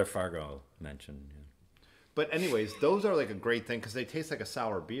 yeah, another Fargo mention. Yeah. But anyways, those are like a great thing because they taste like a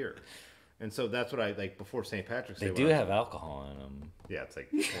sour beer, and so that's what I like before St. Patrick's Day. They when do I was- have alcohol in them. Yeah, it's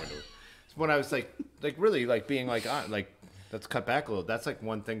like when I was like really like being like let's cut back a little. That's like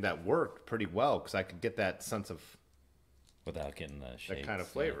one thing that worked pretty well because I could get that sense of Without getting the that shakes. kind of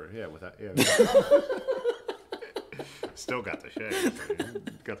flavor. Yeah, without yeah. Still got the shakes.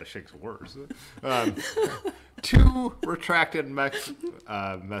 Got the shakes worse. 2 retracted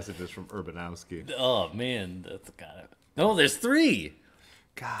messages from Urbanowski. Oh man, that's gotta. No, there's 3.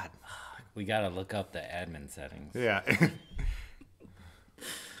 God. We gotta look up the admin settings. Yeah.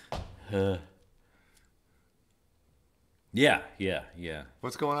 Yeah.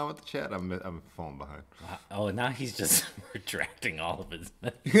 What's going on with the chat? I'm falling behind. Oh, now he's just retracting all of his.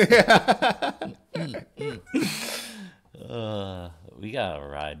 We gotta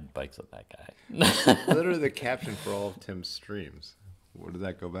ride bikes with that guy. Literally the caption for all of Tim's streams. Where did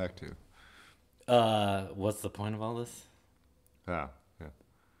that go back to? What's the point of all this? Oh, yeah.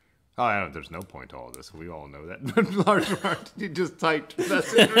 Oh, I don't, there's no point to all this. We all know that. Large Mark, you just typed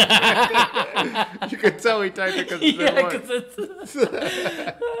message. You could tell he typed it because it's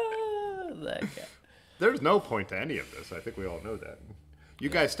that guy. There's no point to any of this. I think we all know that. You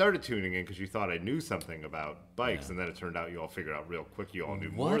guys started tuning in because you thought I knew something about bikes, and then it turned out you all figured out real quick you all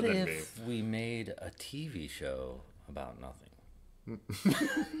knew more What than me. if we made a TV show about nothing?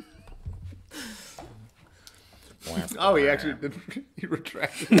 Oh, he actually did. He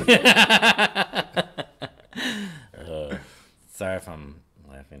retracted it. Sorry if I'm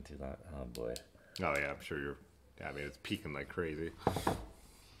laughing too loud. Oh boy. Oh yeah, I'm sure you're. I mean, it's peaking like crazy.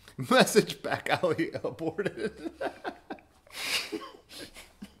 Message back alley aborted.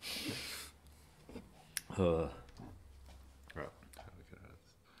 Uh, Oh.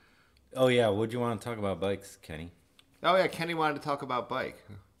 oh yeah, what do you want to talk about bikes, Kenny? Oh yeah, Kenny wanted to talk about bike.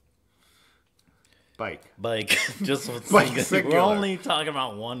 Bike, just with Bike single- singular. We're only talking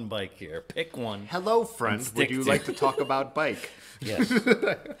about one bike here. Pick one. Hello, friend. And Would stick you to- like to talk about bike? Yes.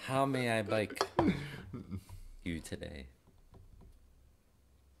 How may I bike you today?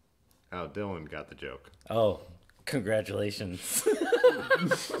 Oh, Dylan got the joke. Oh, congratulations.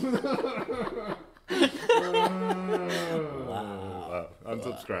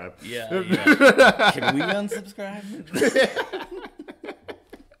 Unsubscribe. Yeah. Can we unsubscribe?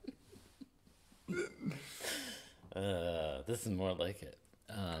 This is more like it.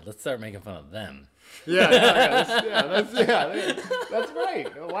 Let's start making fun of them. That's right.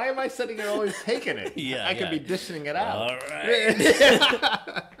 Why am I sitting here always taking it? Yeah, I could yeah. be dishing it out. All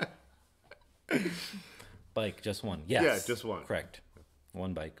right. Bike, just one. Yes. Yeah, just one. Correct.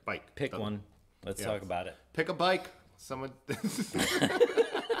 One bike. Bike. Pick Done. one. Let's Yeah. talk about it. Pick a bike. Someone.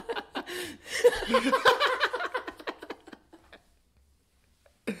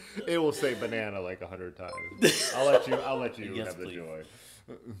 It will say banana like 100 times. I'll let you Yes, have the please. joy.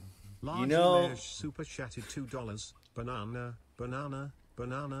 Large know- Image super chatted $2. Banana, banana,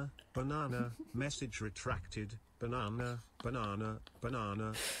 banana, banana. Message retracted. Banana, banana,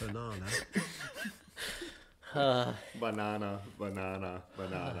 banana, banana. Banana, banana,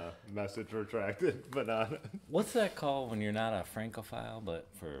 banana. Message retracted. Banana. What's that called when you're not a Francophile, but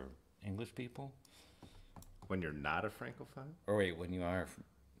for English people? When you're not a Francophile? Or wait, when you are.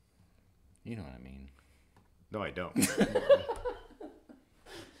 You know what I mean. No, I don't.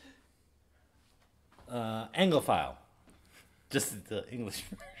 Anglophile. Just the English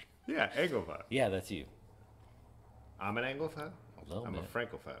version. Yeah, Anglophile. Yeah, that's you. I'm an Anglophile? A little I'm bit. a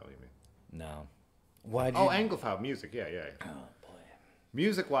Francophile, you mean? No. Why do Oh, you... Anglophile music. Yeah. Oh, boy.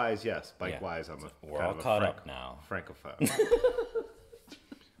 Music-wise, yes. Bike-wise, I'm a We're kind all of a caught up now. Francophile. Deal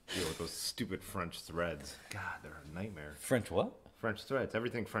with those stupid French threads. God, they're a nightmare. French what? French threads.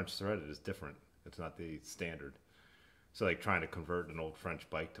 Everything French threaded is different. It's not the standard. So, like trying to convert an old French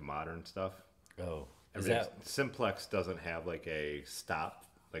bike to modern stuff. Oh. Is Everything's- that... Simplex doesn't have like a stop,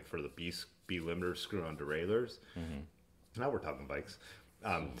 like for the B limiter screw on derailleurs. Now we're talking bikes.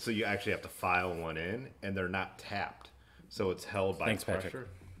 So you actually have to file one in, and they're not tapped, so it's held by Thanks, Patrick.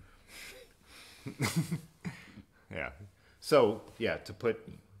 pressure. Yeah. So yeah, to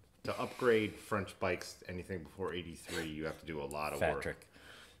upgrade French bikes, anything before 83, you have to do a lot of Patrick.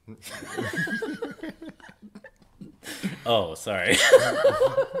 work. Oh, sorry.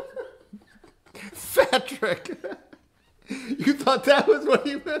 Patrick, you thought that was what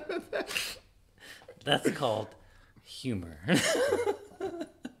you meant with that? That's called humor.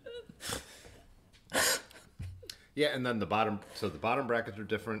 Yeah, and then the bottom brackets are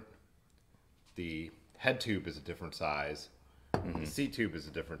different. The head tube is a different size. The seat tube is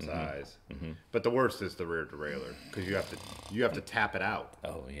a different size. But the worst is the rear derailleur because you have to tap it out.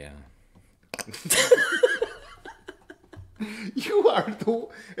 Oh, yeah. You are the.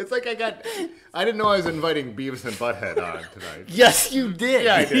 It's like I didn't know I was inviting Beavis and Butthead on tonight. Yes, you did.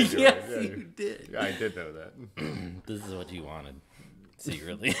 Yeah, I did. You're Yes, right. Yeah, you did. Yeah, I did know that. This is what you wanted.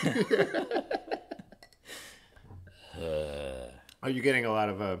 Secretly. Are you getting a lot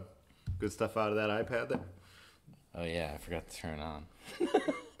of good stuff out of that iPad there? Oh, yeah. I forgot to turn it on.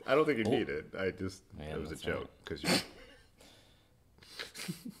 I don't think you need it. Yeah, It was a that's right. joke because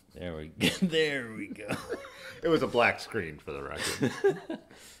There we go. There we go. it was a black screen for the record.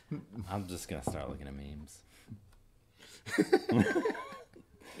 I'm just going to start looking at memes.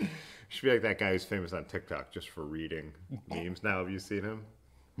 Should be like that guy who's famous on TikTok just for reading memes. Now, have you seen him?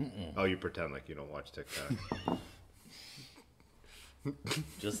 Oh, you pretend like you don't watch TikTok.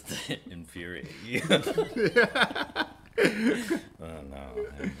 Just to infuriate you. Oh, no.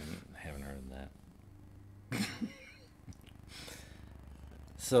 I haven't heard that.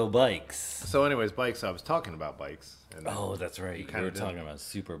 So, bikes. So, anyways, bikes. I was talking about bikes. And Oh, that's right. We kinda were did. talking about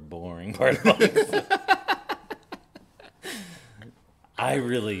super boring part of bikes. I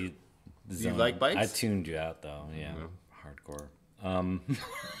really. zoned. like bikes? I tuned you out though. Yeah, hardcore.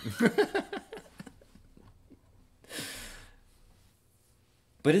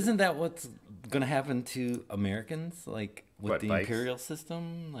 But isn't that what's gonna happen to Americans? Like with What, the bikes? imperial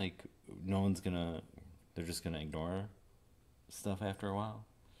system, like no one's gonna. They're just gonna ignore stuff after a while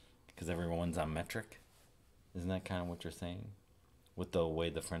because everyone's on metric. Isn't that kind of what you're saying? With the way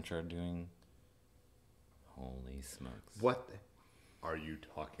the French are doing. Holy smokes! what? are you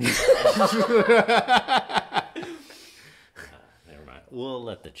talking about? Never mind. We'll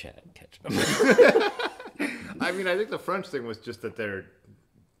let the chat catch up. I mean, I think the French thing was just that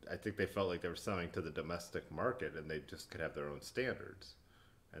I think they felt like they were selling to the domestic market and they just could have their own standards.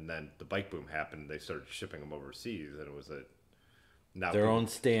 And then the bike boom happened. They started shipping them overseas, and it was now Their own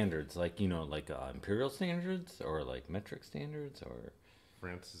standards, like like imperial standards or like metric standards, or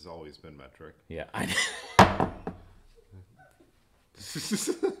France has always been metric. yeah. Are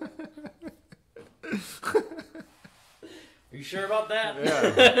you sure about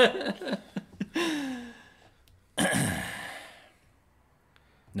that? Yeah.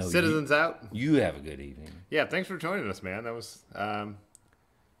 No. Citizens out. You have a good evening. Yeah, thanks for joining us, man. That was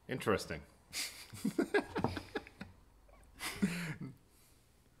interesting.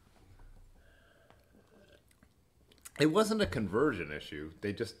 It wasn't a conversion issue.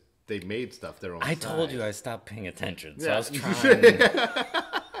 They made stuff their own. I told size. you I stopped paying attention, so Yeah. I was trying.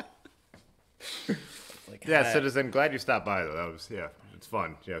 Like, Yeah, hi. Citizen, glad you stopped by though. That was it's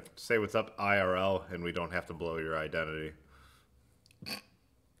fun. Yeah, say what's up IRL, and we don't have to blow your identity.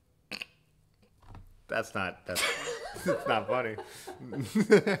 That's it's not funny.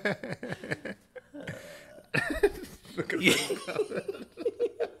 Look at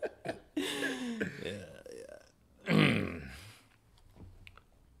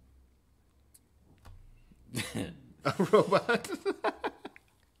a robot.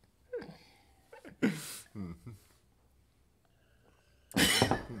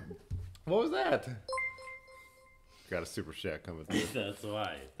 What was that? Got a super chat coming through. That's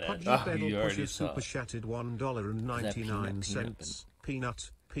why. Pudgy You Beddle already Pusher saw. super chatted $1.99.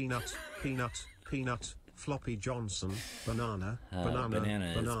 Peanut. Floppy Johnson. Banana. banana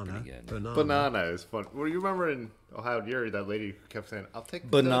is pretty good. Banana is fun. Well, you remember in Ohio Dairy, that lady who kept saying, "I'll take the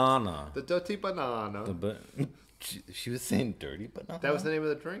Banana. the dirty banana." She was saying dirty banana. That was the name of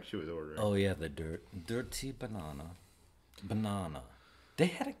the drink she was ordering. Oh yeah, the dirty banana. Banana. They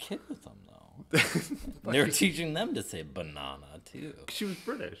had a kid with them though. They were teaching them to say banana too. She was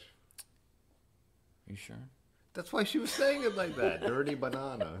British. You sure? That's why she was saying it like that. Dirty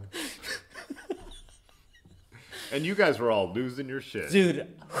banana. And you guys were all losing your shit. Dude,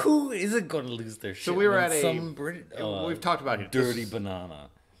 who isn't going to lose their shit? So we were when at some Brit- we've talked about it. dirty banana.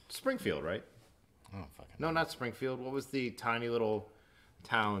 Springfield, right? Oh fucking. No, not Springfield. What was the tiny little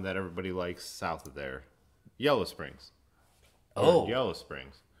town that everybody likes south of there? Yellow Springs. Oh, Yellow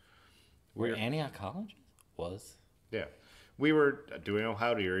Springs. where Antioch College was. Yeah. We were doing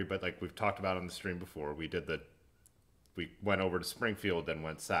Ohio Erie, but like we've talked about on the stream before, we went over to Springfield, then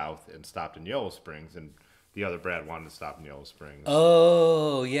went south and stopped in Yellow Springs, and the other Brad wanted to stop in Yellow Springs.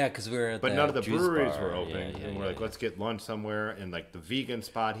 Oh yeah, because we were at. But that none of the juice breweries bar. were open, and we're like, let's get lunch somewhere. And like the vegan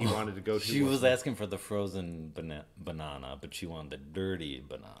spot he wanted to go to. She was asking for the frozen banana, but she wanted the dirty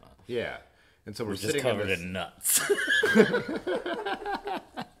banana. Yeah, and so we're Just sitting covered in, in nuts.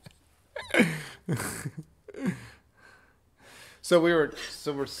 So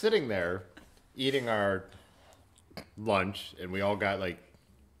we're sitting there, eating our lunch, and we all got like,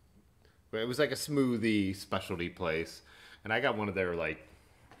 it was like a smoothie specialty place, and I got one of their like,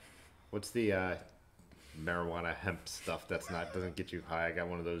 what's the marijuana hemp stuff doesn't get you high. I got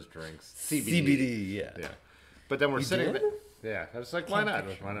one of those drinks, CBD, yeah. Yeah, but then we're You sitting did? there. Yeah, I was like, why not?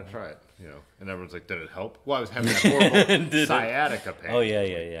 Why not try it? You know, and everyone's like, did it help? Well, I was having that horrible sciatica pain. Oh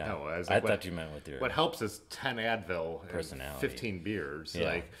yeah. No, I was I like, thought you meant with your. What helps is 10 Advil, and Personality. 15 beers, Yeah.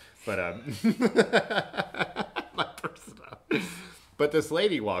 like. But my personality. But this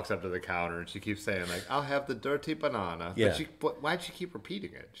lady walks up to the counter and she keeps saying like, "I'll have the dirty banana." Yeah. But why'd she keep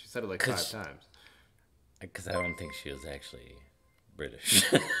repeating it? She said it like 5 times. Because I don't think she was actually British.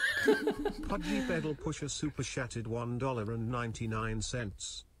 Pudgy Beddle Pusher super chatted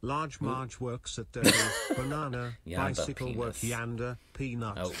 $1.99. Large Marge works at Derby. Banana. Yanda Bicycle work penis. Yanda.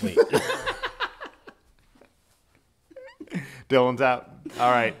 Peanut. Oh wait. Dylan's out.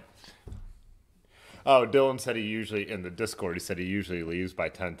 All right. Oh, Dylan said he usually in the Discord. He said he usually leaves by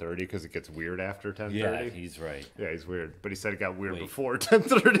 10:30 because it gets weird after 10:30. Yeah, he's right. Yeah, he's weird. But he said it got weird Wait. before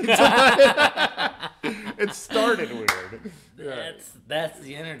 10:30 tonight. It started weird. That's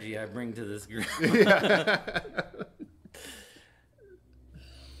the energy I bring to this group.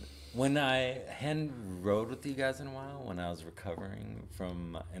 When I hadn't rode with you guys in a while, when I was recovering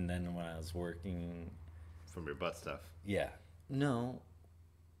from, and then when I was working, From your butt stuff. yeah, no,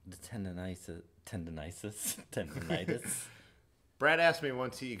 the tendinitis. Brad asked me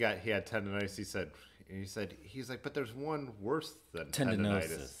once he had tendonitis. He's like, but there's one worse than tendonitis.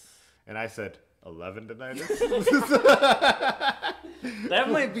 Tendinosis. And I said, 11-dinitis?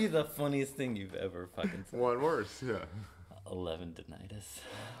 That might be the funniest thing you've ever fucking said. One worse, yeah. 11-tonitis.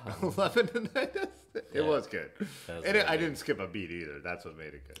 11 tonight. It was good. That was And really I good. didn't skip a beat either. That's what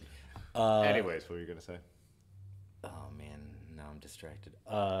made it good. Anyways, what were you going to say? Oh man, now I'm distracted.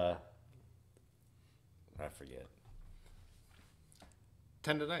 I forget.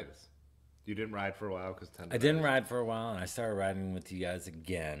 Tendonitis. You didn't ride for a while because tendonitis. I didn't ride for a while, and I started riding with you guys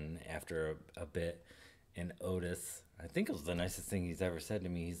again after a bit. And Otis, I think it was the nicest thing he's ever said to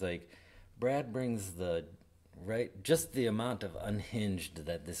me. He's like, Brad brings just the amount of unhinged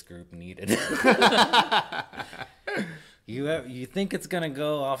that this group needed. You think it's gonna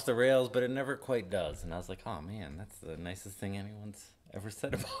go off the rails, but it never quite does. And I was like, oh man, that's the nicest thing anyone's ever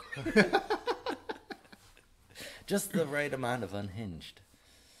said about me. Just the right amount of unhinged.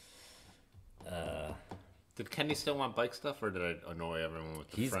 Did Kenny still want bike stuff, or did I annoy everyone with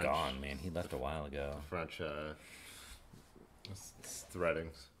the He's French? gone, man. He left a while ago. French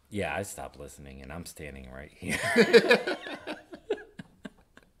threadings. Yeah, I stopped listening, and I'm standing right here.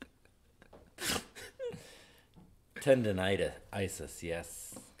 Tendonitis, ISIS,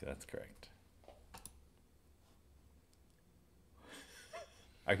 yes, that's correct.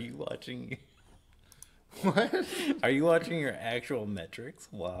 Are you watching? What? Are you watching your actual metrics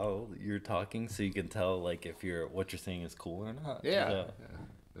while you're talking, so you can tell like if what you're saying is cool or not? Yeah.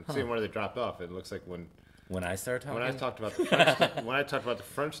 I'm seeing where they dropped off. It looks like When I start talking, when I talked about the French stuff,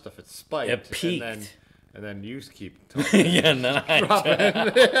 French stuff, it spiked. It peaked. And then you keep talking. yeah, and then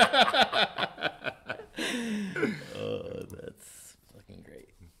oh, that's fucking great.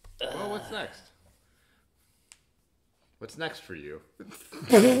 Well, what's next? What's next for you?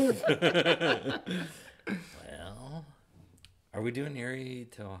 Well, are we doing Erie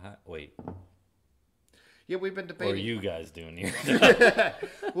to Ohio? Wait, Yeah, we've been or debating. are you guys doing Erie?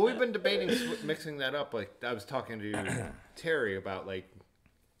 Well, we've been debating mixing that up. Like I was talking to Terry about like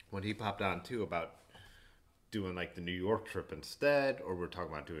when he popped on too about doing like the New York trip instead, or we're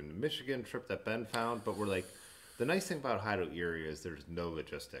talking about doing the Michigan trip that Ben found. But we're like, the nice thing about Ohio Erie is there's no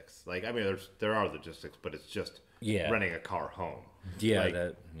logistics. Like I mean, there are logistics, but it's just renting a car home. Yeah, Like,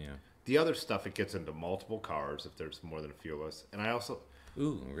 yeah. The other stuff, it gets into multiple cars if there's more than a few of us. And I also,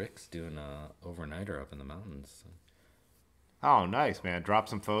 Ooh, Rick's doing a overnighter up in the mountains. oh, nice, man. Drop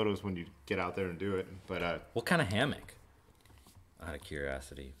some photos when you get out there and do it. But What kind of hammock? Out of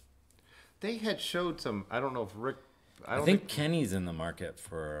curiosity. they had showed some, I don't know if Rick, I I don't think Kenny's in the market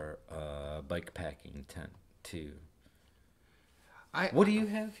for a bike packing tent too. What do you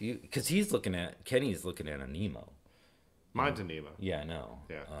have? Because Kenny's looking at a Nemo. mine's a Nemo. Yeah, I know.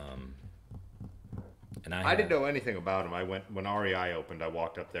 Yeah. And I didn't know anything about him. I went, when REI opened, I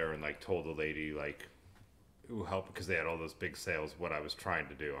walked up there and like told the lady like who helped, because they had all those big sales, what I was trying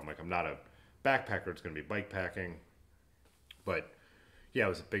to do. I'm like, I'm not a backpacker, it's going to be bike packing. But yeah, it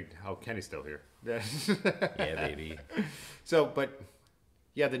was a big, oh, Kenny's still here. Yeah, baby. So, but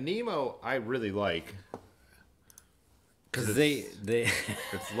yeah, the Nemo I really like. Because they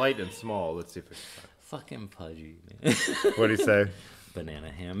It's light and small. Let's see if it's fucking pudgy, man. what do you say?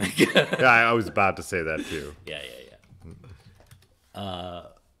 Banana hammock. Yeah, I was about to say that too. yeah.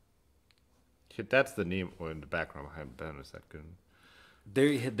 That's the Nemo in the background behind Ben. Is that good?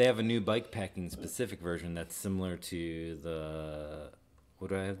 They have a new bike packing specific version that's similar to the what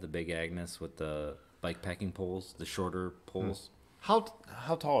do I have? The Big Agnes with the bike packing poles, the shorter poles. How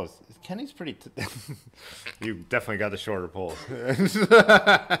tall is Kenny's? Pretty. You definitely got the shorter pole.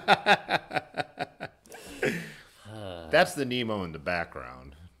 That's the Nemo in the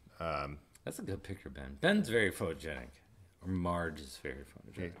background. That's a good picture, Ben. Ben's very photogenic. Or Marge is very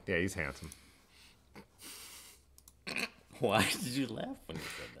photogenic. Yeah, he's handsome. Why did you laugh when you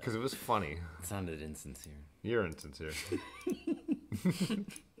said that? Because it was funny. It sounded insincere. You're insincere.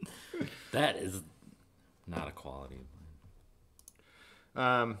 That is not a quality.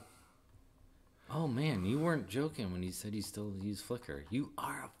 Um, Oh man, you weren't joking when you said you still use Flickr. You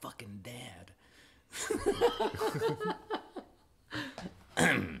are a fucking dad.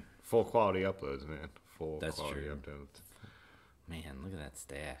 full quality uploads, man. Full That's quality true. uploads. Man, look at that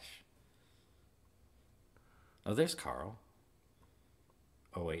stash. Oh, there's Carl.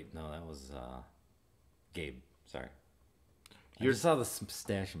 Oh wait, no, that was Gabe. Sorry. I just saw the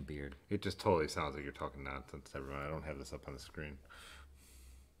stash and beard. It just totally sounds like you're talking nonsense, everyone. I don't have this up on the screen.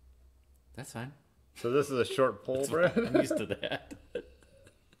 That's fine. So this is a short pole, Brad. I'm used to that.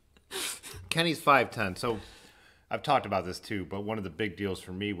 Kenny's 5'10". So I've talked about this too, but one of the big deals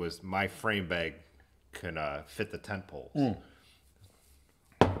for me was my frame bag can fit the tent poles.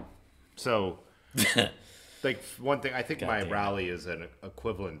 So, like one thing, I think my damn it. Rally is an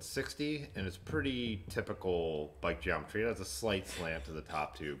equivalent 60, and it's pretty typical bike geometry. It has a slight slant to the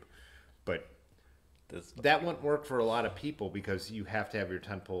top tube, but this. That wouldn't work for a lot of people because you have to have your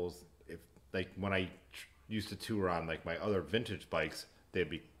tent poles. If like when I used to tour on like my other vintage bikes, they'd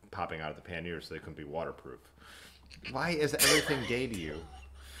be popping out of the panniers so they couldn't be waterproof. Why is everything gay to you?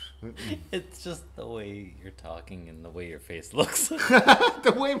 It's just the way you're talking and the way your face looks.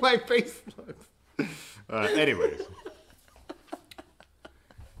 The way my face looks. Anyways.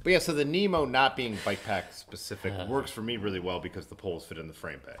 But yeah, so the Nemo not being bike pack specific works for me really well because the poles fit in the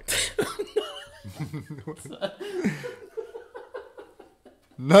frame bag.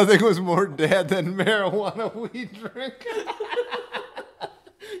 Nothing was more dad than marijuana weed drink.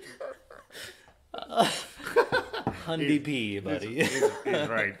 Hundy P, buddy. He's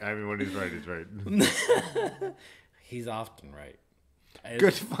right. I mean, when he's right, he's right. He's often right.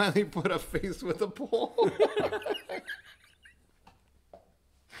 Good to finally put a face with a pole.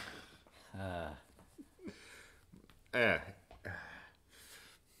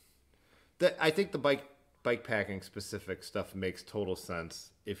 I think the bike packing specific stuff makes total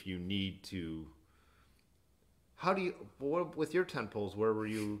sense if you need to. How do you with your tent poles? Where were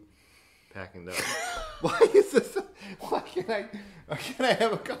you packing those? Why is this? Why can I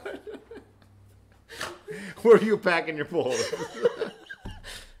have a card? Where are you packing your poles?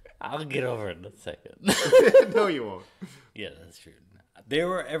 I'll get over it in a second. No, you won't. Yeah, that's true. They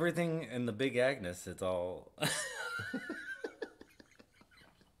were everything in the Big Agnes. It's all.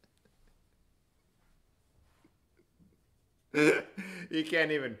 He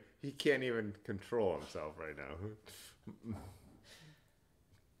can't even control himself right now.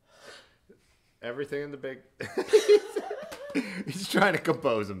 Everything in the big. He's trying to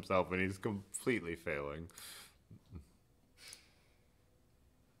compose himself and he's completely failing.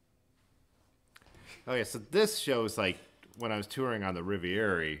 Oh yeah, so this shows like when I was touring on the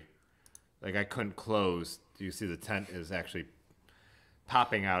Riviera, like I couldn't close. You see the tent is actually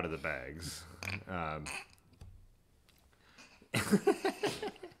popping out of the bags.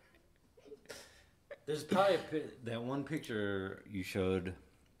 There's probably that one picture you showed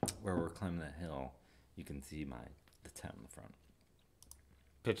where we're climbing that hill. You can see the tent in the front.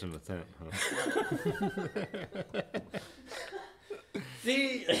 Pitching the tent, huh?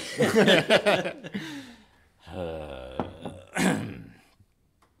 See?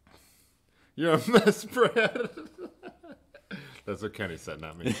 You're a mess, Brad. That's what Kenny said,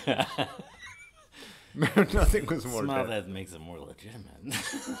 not me. Nothing was more Somehow dead. that makes it more legitimate.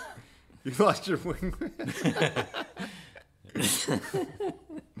 You lost your wingman.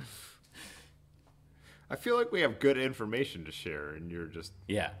 I feel like we have good information to share, and you're just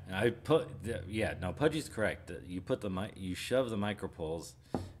Yeah, no, Pudgy's correct. You shove the micropoles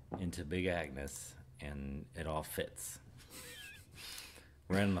into Big Agnes, and it all fits.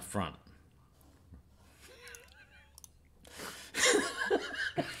 Right in the front.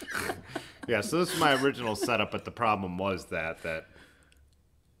 yeah. So this is my original setup, but the problem was that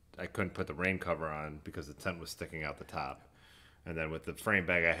I couldn't put the rain cover on because the tent was sticking out the top. And then with the frame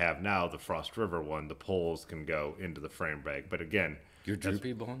bag I have now, the Frost River one, the poles can go into the frame bag. But again, Your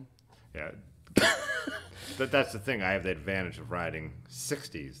droopy bone? yeah, that's the thing. I have the advantage of riding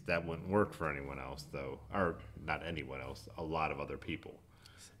 60s. That wouldn't work for anyone else, though, or not anyone else. A lot of other people,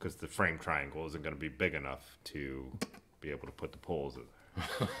 because the frame triangle isn't going to be big enough to be able to put the poles in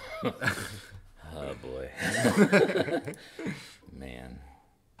there. Oh boy. Man.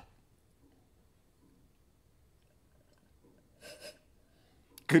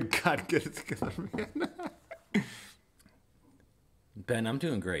 Good God, get it together, man. Ben, I'm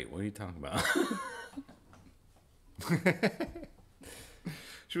doing great. What are you talking about?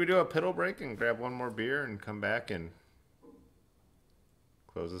 Should we do a piddle break and grab one more beer and come back and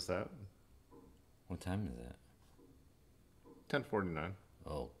close this out? What time is it? 10:49.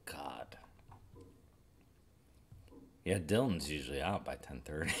 Oh God. Yeah, Dylan's usually out by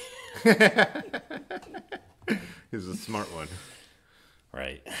 10:30. He's a smart one.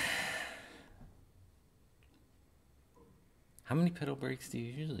 Right. How many pedal breaks do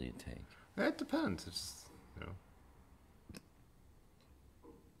you usually take? That depends. It's, you know.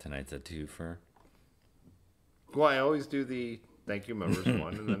 Tonight's a twofer. Well, I always do the thank you members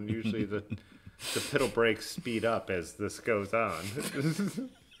one, and then usually the piddle breaks speed up as this goes on.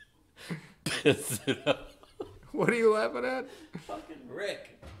 Piss it up. What are you laughing at? Fucking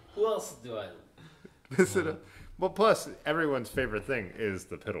Rick. Who else do I? Piss it up. Well, plus, everyone's favorite thing is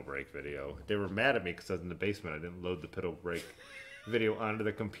the piddle break video. They were mad at me because I was in the basement. I didn't load the piddle break video onto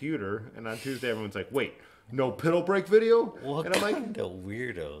the computer. And on Tuesday, everyone's like, wait, no piddle break video? What and I'm like, kind of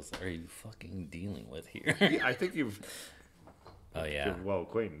weirdos are you fucking dealing with here? yeah, I think Oh, yeah. you're well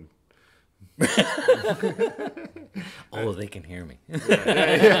acquainted. Oh, they can hear me.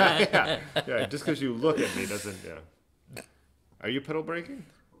 Yeah, just because you look at me doesn't. Yeah. Are you pedal braking?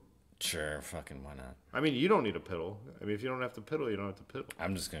 Sure, fucking why not? I mean, you don't need a pedal. I mean, if you don't have to pedal, you don't have to pedal.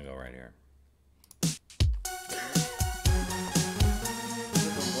 I'm just gonna go right here.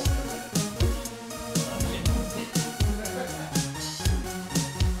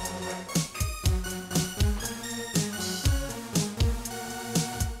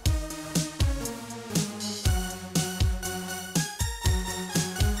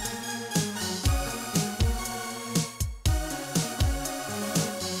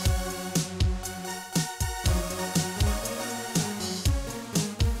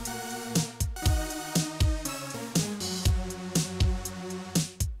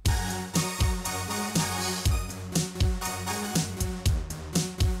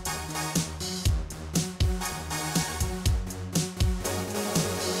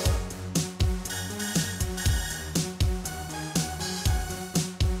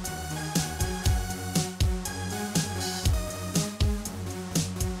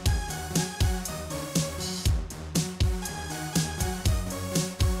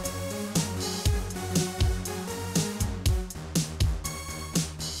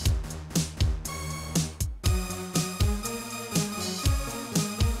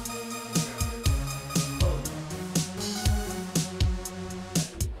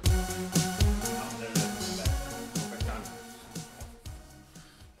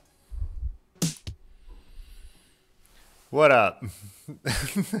 What up?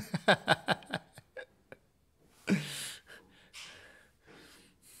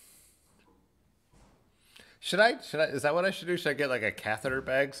 Should I, is that what I should do? Should I get like a catheter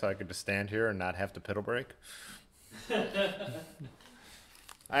bag so I could just stand here and not have to pedal brake? I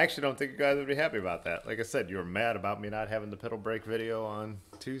actually don't think you guys would be happy about that. Like I said, you were mad about me not having the pedal brake video on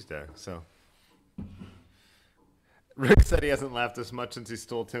Tuesday, so. Rick said he hasn't laughed this much since he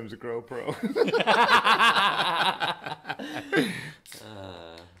stole Tim's GoPro.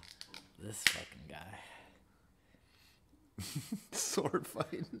 This fucking guy. Sword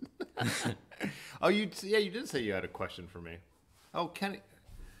fight. Oh, you did say you had a question for me. Oh, Kenny,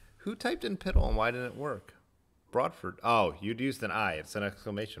 who typed in piddle and why didn't it work? Broadford. Oh, you'd used an I. It's an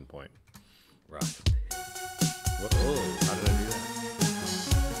exclamation point. Rock. What? Oh, how did I do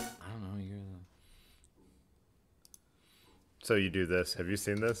that? I don't know. You're the. So you do this. Have you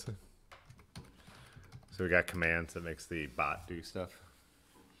seen this? So we got commands that makes the bot do stuff.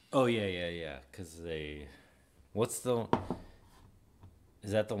 Oh yeah. Cause they. What's the?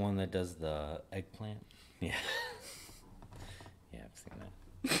 Is that the one that does the eggplant? Yeah. Yeah, I've seen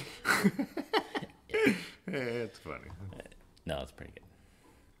that. It's funny. No, it's pretty good.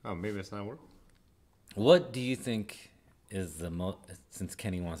 Oh, maybe it's not working. What do you think is the most? Since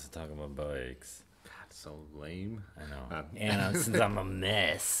Kenny wants to talk about bikes, God, so lame. I know. And since I'm a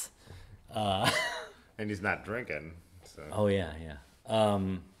mess. And he's not drinking. So. Oh yeah.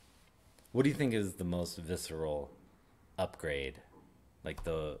 What do you think is the most visceral upgrade, like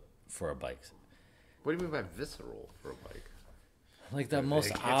for a bike? What do you mean by visceral for a bike? Like the most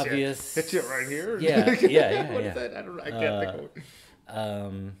Hits obvious. Hits you right here. Yeah. What is that? I don't. I can't think of it.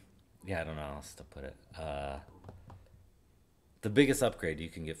 Yeah, I don't know how else to put it. The biggest upgrade you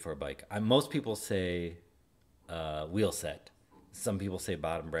can get for a bike. Most people say wheel set. Some people say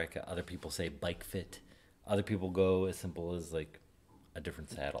bottom bracket. Other people say bike fit. Other people go as simple as like a different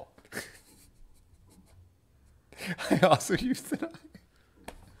saddle. I also used it.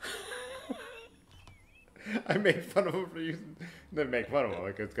 I made fun of him for using. Didn't make fun of him.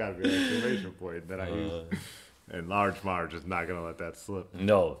 Like it's got to be an exclamation point that I use. And Large Marge is not gonna let that slip.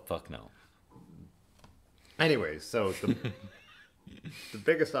 No, fuck no. Anyways, so the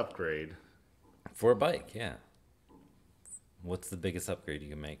biggest upgrade For a bike, yeah. What's the biggest upgrade you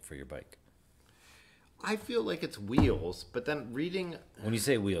can make for your bike? I feel like it's wheels, but then reading. When you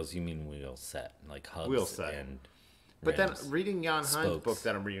say wheels, you mean wheel set, like hubs Wheel set. and But then rims. reading Jan Hein's spokes. book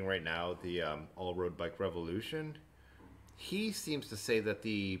that I'm reading right now, the All Road Bike Revolution, he seems to say that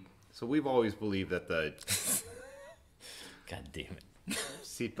so we've always believed that the God damn it.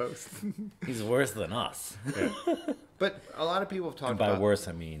 seat post, He's worse than us. but a lot of people have talked And by about worse,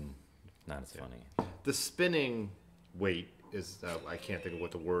 I mean not as funny. the spinning weight is. I can't think of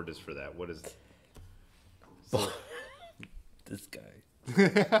what the word is for that. What is? This guy.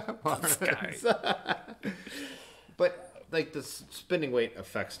 But like the spinning weight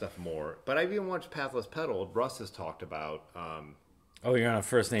affects stuff more. But I've even watched Pathless Pedal. Russ has talked about. Oh, you're on a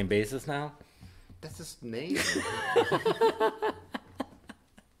first name basis now? That's his name.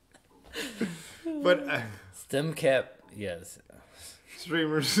 But Stem cap, yes.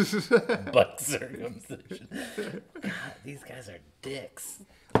 Streamers. Butt circumcision. God, these guys are dicks.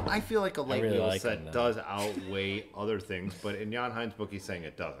 I feel like a light really wheel like set them, though. does outweigh other things, but in Jan Hein's book, he's saying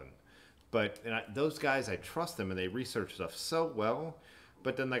it doesn't. But those guys, I trust them, and they research stuff so well.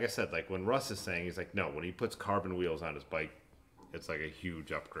 But then, like I said, like when Russ is saying, he's like, no, when he puts carbon wheels on his bike, it's like a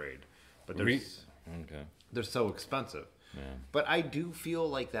huge upgrade. But Okay. they're so expensive. Yeah. But I do feel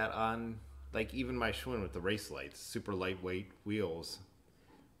like that on, like even my Schwinn with the race lights, super lightweight wheels,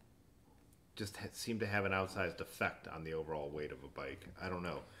 just seem to have an outsized effect on the overall weight of a bike. I don't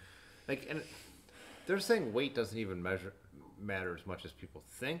know. Like, and they're saying weight doesn't even matter as much as people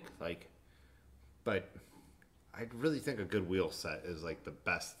think. Like, but I really think a good wheel set is like the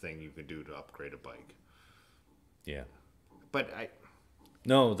best thing you can do to upgrade a bike. Yeah. But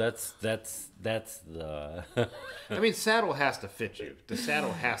No, that's the. I mean, saddle has to fit you. The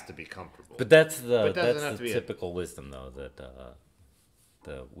saddle has to be comfortable. But that's But it doesn't that's have to the be typical wisdom though that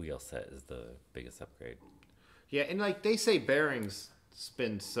the wheel set is the biggest upgrade. Yeah, and like they say, bearings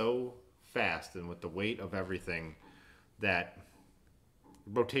spin so fast and with the weight of everything that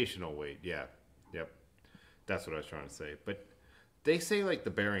rotational weight. Yeah, yep, that's what I was trying to say. But they say like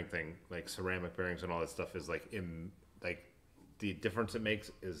the bearing thing, like ceramic bearings and all that stuff, is like like the difference it makes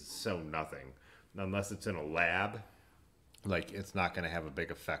is so nothing unless it's in a lab. Like it's not going to have a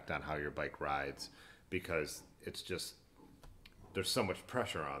big effect on how your bike rides because it's just there's so much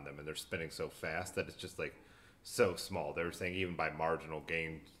pressure on them and they're spinning so fast that it's just like so small. They were saying even by marginal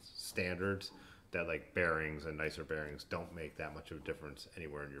gain standards that like bearings and nicer bearings don't make that much of a difference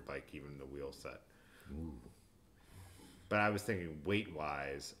anywhere in your bike, even the wheel set. Ooh. But I was thinking weight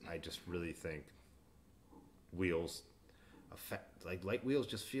wise, I just really think wheels affect, like light wheels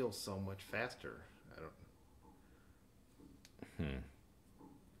just feel so much faster. I don't.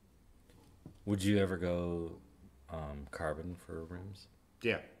 Would you ever go carbon for rims?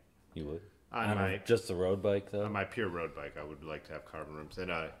 Yeah. You would? On my just the road bike though? on my pure road bike, I would like to have carbon rims. And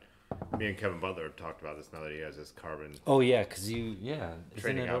me and Kevin Butler have talked about this now that he has his carbon. Oh yeah, cause isn't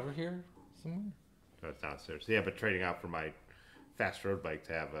Trading it out. over here somewhere? No, it's downstairs. Yeah, but trading out for my fast road bike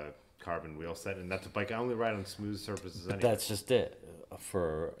to have a carbon wheel set, and that's a bike I only ride on smooth surfaces anyway. That's just it.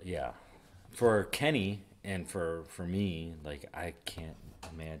 For Kenny and for me, like I can't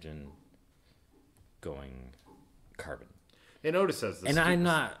imagine going carbon. And Otis says, And I'm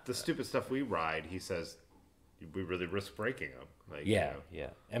not- the stupid stuff we ride. He says we really risk breaking them. Like, Yeah, yeah.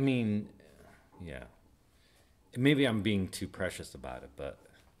 I mean, yeah. Maybe I'm being too precious about it, but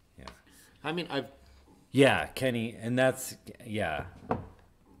yeah. I mean, Yeah, Kenny, and that's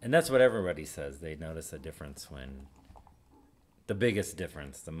what everybody says. They notice a difference when the biggest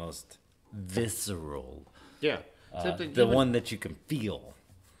difference, the most visceral, yeah, the one that you can feel.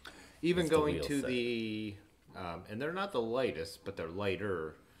 even is the going wheel to set. the, and they're not the lightest, but they're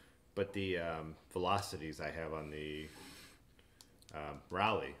lighter. But the velocities I have on the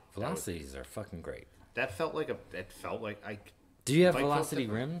Raleigh, Velocities are fucking great. that felt like I. Do you have Bike felt velocity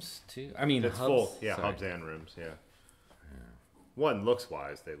different. rims too? I mean, It's hubs. full, yeah, Sorry. hubs and rims, yeah. One looks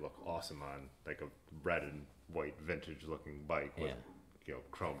wise, they look awesome on like a red and white vintage looking bike with Yeah.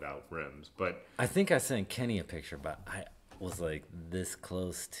 chromed out rims. But I think I sent Kenny a picture, but I was like this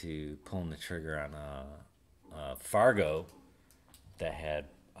close to pulling the trigger on a Fargo that had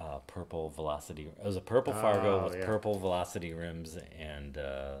purple velocity. It was a purple Fargo with yeah. purple velocity rims and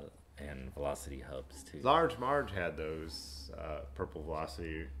velocity hubs too. Large Marge had those purple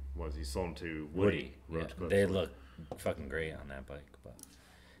velocity ones. He sold them to Woody. Yeah, Roach Cliff they Wood. look fucking great on that bike, but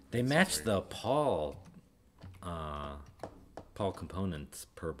they match the Paul components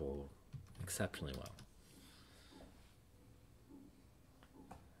purple exceptionally well.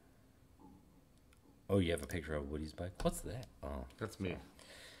 Oh, you have a picture of Woody's bike? What's that? Oh, That's me.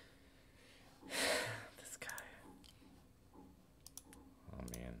 this guy. Oh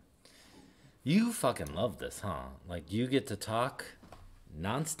man, you fucking love this, huh? Like you get to talk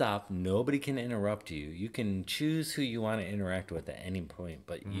nonstop. Nobody can interrupt you. You can choose who you want to interact with at any point,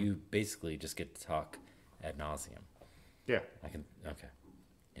 but you basically just get to talk ad nauseum. Yeah, Okay,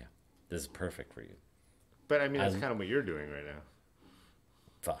 yeah, this is perfect for you. but I mean that's kind of what you're doing right now.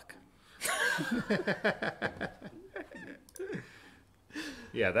 Fuck.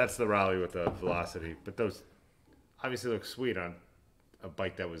 Yeah, that's the Raleigh with the velocity. But those obviously look sweet on a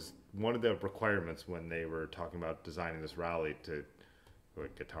bike that was one of the requirements when they were talking about designing this Raleigh to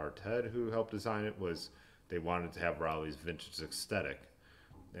Guitar Ted, who helped design it, was they wanted to have Raleigh's vintage aesthetic.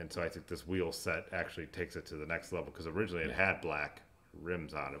 And so I think this wheel set actually takes it to the next level because originally it had black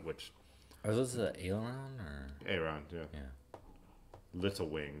rims on it, which Are those the aileron or? Aaron, yeah. Yeah, Little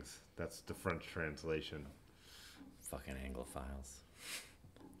Wings. That's the French translation. fucking Anglophiles.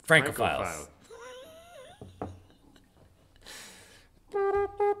 Francophiles.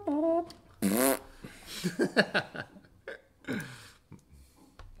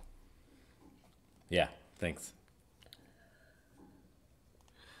 Yeah, thanks.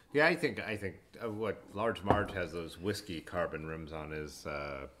 Yeah, I think what Large Marge has those whiskey carbon rims on his.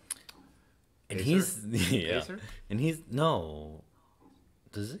 And Pacer? he's yeah, Pacer? and he's no,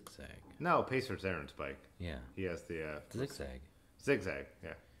 the zigzag. No, Pacer's Aaron's bike. Yeah, He has the zigzag. zigzag.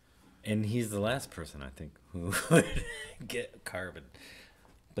 Yeah. And he's the last person I think who would get carbon.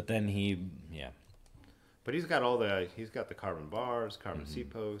 But then yeah. But he's got the carbon bars, carbon seat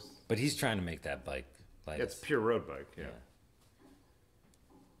posts. But he's trying to make that bike like Yeah, it's pure road bike. Yeah.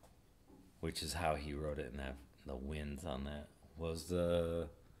 Which is how he rode it in the winds on that. Was the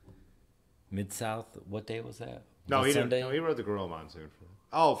Mid-South, what day was that? No, Was he it didn't. Sunday? No, he rode the Gorilla Monsoon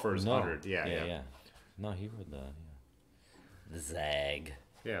for his 100. Yeah. No, he rode the Zag.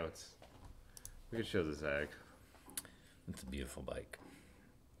 Yeah, we could show the Zag. It's a beautiful bike.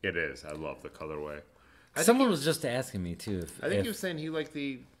 It is. I love the colorway. Someone was just asking me too I think he was saying he liked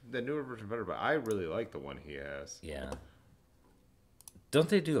the newer version better, but I really like the one he has. yeah. Don't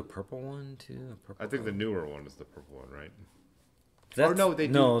they do a purple one too? A purple I think the color? newer one is the purple one, right? That's, Or no, they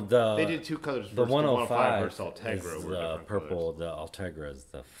did two colors. The 105 versus Altegra is were the different purple. colors. The Altegra is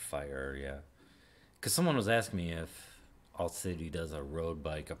the fire. Yeah. Because someone was asking me if Alt City does a road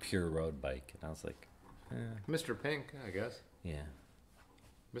bike, a pure road bike, and I was like, Mr. Pink, I guess. yeah.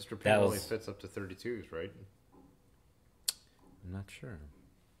 Mr. Pink That only was- fits up to 32s, right? I'm not sure.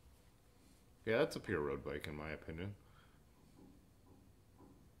 Yeah, that's a pure road bike in my opinion.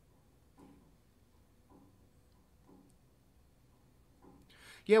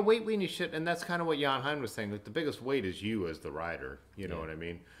 Yeah, weight weenie shit, and that's kind of what Jan Hein was saying. Like the biggest weight is you as the rider. You know what I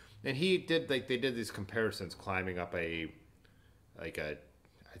mean? And he did they did these comparisons climbing up I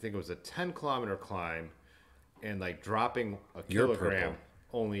think it was a 10-kilometer climb, and like dropping a You're kilogram purple.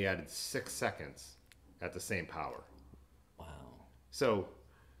 only added 6 seconds at the same power. Wow. So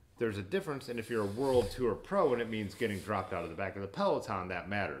there's a difference, and if you're a World Tour Pro and it means getting dropped out of the back of the peloton, that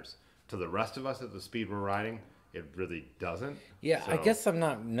matters. To the rest of us at the speed we're riding, it really doesn't. Yeah, I So- guess I'm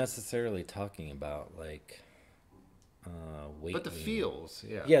not necessarily talking about like weight. But the weaning. feels,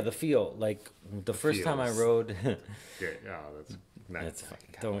 yeah. Yeah, the feel. Like the first time I feels. rode. Yeah, that's not It's fine.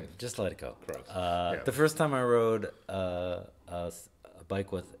 fucking Don't just let it go. Gross. Yeah. The first time I rode a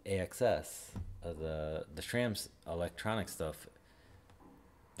bike with AXS, the SRAM's electronic stuff,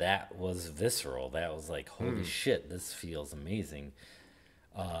 that was visceral. That was like, holy shit, this feels amazing.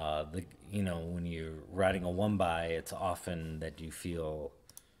 When you're riding a 1x, it's often that you feel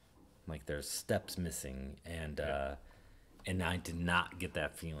like there's steps missing, and I did not get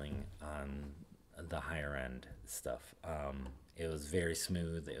that feeling on the higher end stuff. It was very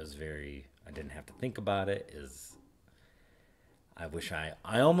smooth. I didn't have to think about it.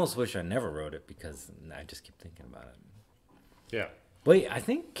 I almost wish I never rode it because I just keep thinking about it. Yeah. Wait, I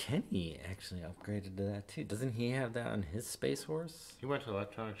think Kenny actually upgraded to that too. Doesn't he have that on his Space Horse? You went to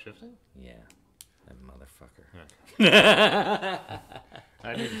electronic shifting? Yeah, that motherfucker.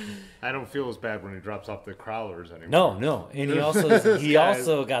 I don't feel as bad when he drops off the crawlers anymore. No, and he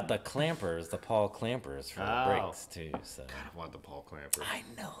also got the clampers, the Paul clampers for the Oh. brakes too. So I want the Paul Clamper. I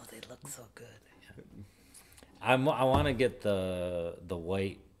know they look so good. I want to get the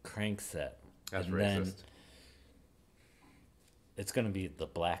white crank set. That's and then racist. it's gonna be the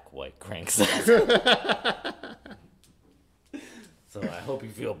black white crank set. So I hope you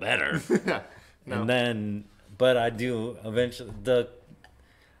feel better. No. And then, but I do eventually.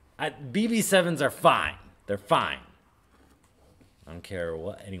 BB7s are fine. They're fine. I don't care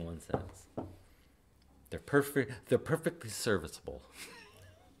what anyone says. They're perfect. They're perfectly serviceable.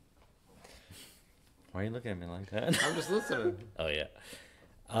 Why are you looking at me like that? I'm just listening. Oh yeah.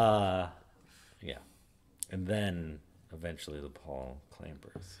 Yeah. And then eventually the Paul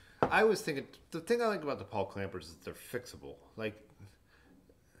clampers. I was thinking, the thing I like about the Paul Clampers is they're fixable. Like,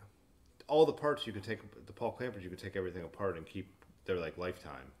 all the parts you could take, the Paul Clampers, you could take everything apart and keep, they're like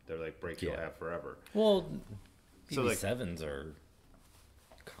lifetime. They're like brakes you'll Yeah. have forever. Well, So, like- BB7s are.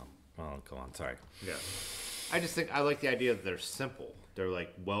 Go on. Sorry. Yeah. I just think, I like the idea that they're simple. They're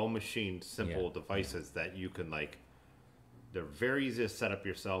like well-machined, simple Yeah. devices that you can like, they're very easy to set up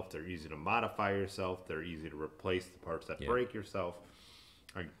yourself. They're easy to modify yourself. They're easy to replace the parts that Yeah. break yourself.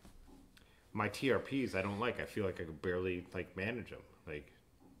 Like, my TRPs, I don't like. I feel like I could barely like manage them. Like,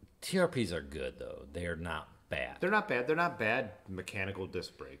 TRPs are good though. They're not bad. they're not bad. They're not bad mechanical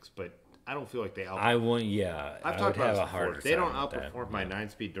disc brakes, but I don't feel like they outperform. I won't. Yeah, I've I talked would have about a this harder. before. They don't time with that. outperform my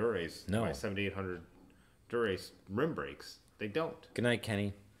 9-speed Durace, No. my 7800 Durace rim brakes. They don't. Good night,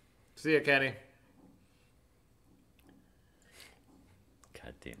 Kenny. See ya, Kenny.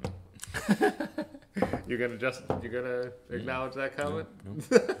 God damn it. You gonna acknowledge that comment?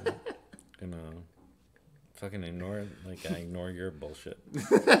 Gonna fucking ignore it like I ignore your bullshit.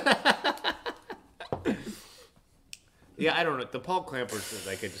 Yeah, I don't know. The Paul Clampers is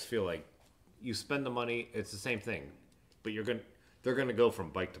like, I just feel like you spend the money, it's the same thing, but they're gonna go from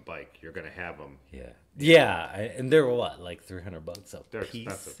bike to bike. You're gonna have them. Yeah. Yeah, and they're what, like $300 a They're piece?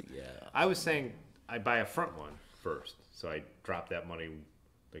 expensive. Yeah. I was saying I buy a front one first, so I drop that money.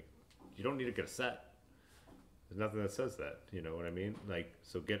 Like, you don't need to get a set. There's nothing that says that. You know what I mean? Like,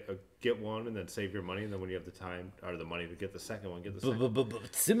 so get one and then save your money, and then when you have the time or the money to get the second one, get the second.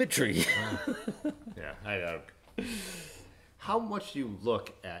 Symmetry. Yeah, I don't. How much do you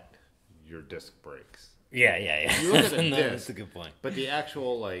look at your disc brakes? Yeah. You look at the No, disc, that's a good point. but the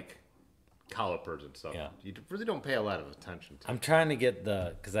actual like calipers and stuff, Yeah. you really don't pay a lot of attention to. I'm trying to get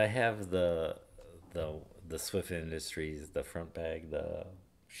because I have the Swift Industries, the front bag, the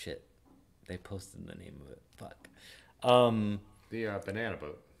shit. They posted the name of it. Fuck. The banana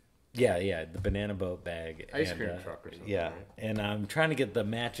boat. Yeah, the banana boat bag. Ice cream truck or something, Yeah, right? and I'm trying to get the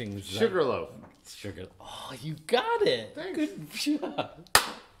matching Sugarloaf. Sugar. Oh, you got it. Thanks. Good job.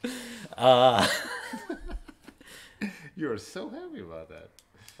 You are so happy about that.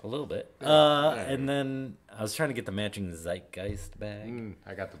 A little bit. And then I was trying to get the matching Zeitgeist bag.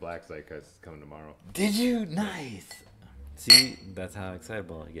 I got the black Zeitgeist it's coming tomorrow. Did you? Nice. See, that's how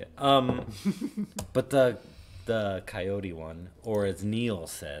excitable I get. But the Coyote one, or as Neil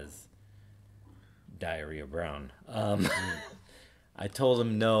says, Diarrhea Brown. I told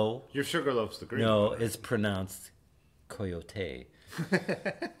him no. Your Sugarloaf's the green No, one. it's pronounced Coyote.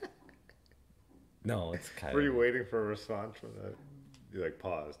 No, it's Coyote. Were you waiting for a response from that? You like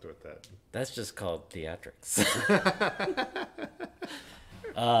paused with that. That's just called theatrics.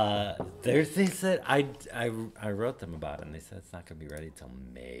 They said I wrote them about it, and they said it's not gonna be ready till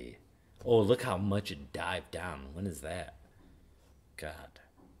May. Oh, look how much it dived down. When is that? God,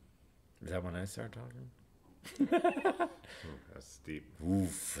 is that when I start talking? That's steep.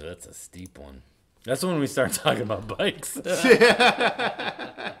 Oof, that's a steep one. That's when we start talking about bikes.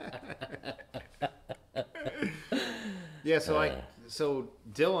 Yeah, so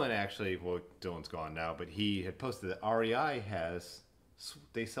Dylan actually, well, Dylan's gone now, but he had posted that REI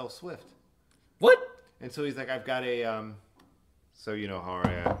they sell Swift. What? And so he's like, I've got a, so you know how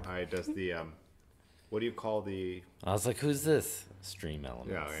REI does the, what do you call the, I was like, who's this? Stream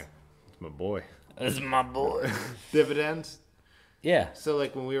Elements. yeah, it's my boy. It's my boy. Dividends. Yeah. So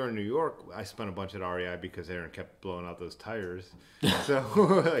like when we were in New York, I spent a bunch at REI because Aaron kept blowing out those tires. So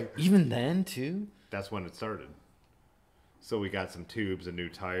like, Even then too. that's when it started. So we got some tubes, a new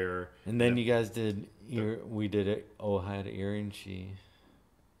tire. And then you guys did we did it. Oh, I had Erin. She.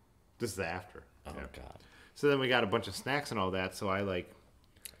 This is after. Oh Yeah. God. So then we got a bunch of snacks and all that. So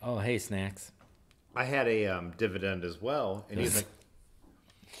Oh, hey, snacks. I had a dividend as well, and he's like,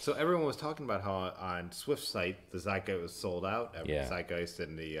 so everyone was talking about how on Swift's site the Zeitgeist was sold out. Yeah. Zeitgeist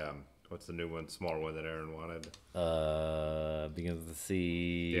and the what's the new one, smaller one that Aaron wanted? Begins with the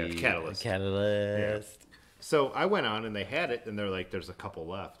C. Yeah, Catalyst. Catalyst. So I went on and they had it, and they're like, "There's a couple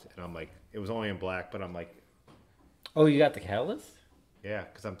left," and I'm like, "It was only in black," but I'm like, Oh, you got the Catalyst? "Yeah,"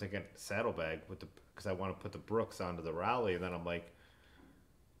 because I'm thinking saddlebag because I want to put the Brooks onto the Raleigh, and then I'm like.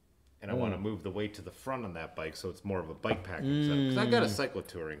 And I want to move the weight to the front on that bike, so it's more of a bike packing setup. Because I got a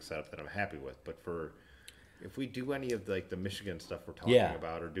cyclotouring setup that I'm happy with, but if we do any of the Michigan stuff we're talking Yeah.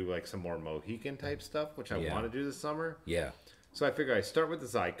 about, or do like some more Mohican type stuff, which I Yeah. want to do this summer, Yeah. so I figure I start with the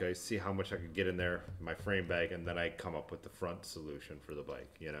Zeitgeist, see how much I could get in there, my frame bag, and then I come up with the front solution for the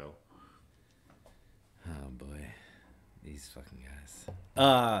bike. You know, Oh boy, these fucking guys.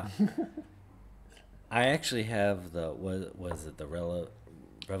 I actually have the was it the Revelate?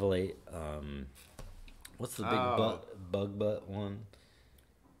 What's the big bug butt one?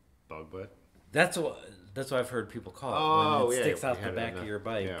 bug butt. That's what I've heard people call it. Oh, when it yeah, sticks we out the had it back in of the- your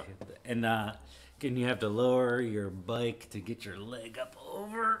bike, yeah. and you have to lower your bike to get your leg up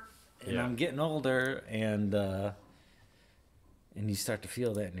over. And Yeah. I'm getting older, and you start to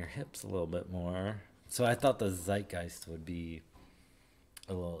feel that in your hips a little bit more. So I thought the Zeitgeist would be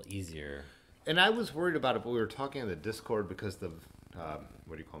a little easier. And I was worried about it, but we were talking on the Discord because the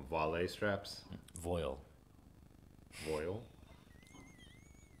what do you call them, valet straps, Voil. Voil.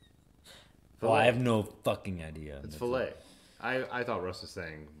 Well, I have no fucking idea. It's fillet. I thought Russ was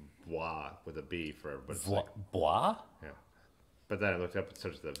saying bois with a B for everybody. Bois? Yeah. But then I looked up and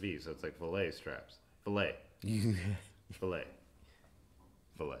searched the V, so it's like fillet straps. Fillet. Fillet.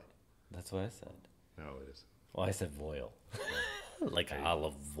 Fillet. That's what I said. No, it is. Well, I said Voil. Like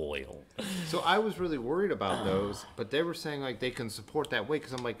olive oil. So I was really worried about those, but they were saying like they can support that weight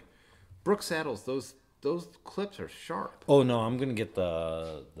because I'm like, Brooks saddles, those clips are sharp. Oh no, I'm gonna get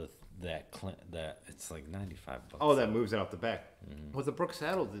that it's like $95. Oh, that moves it out the back. With the Brooks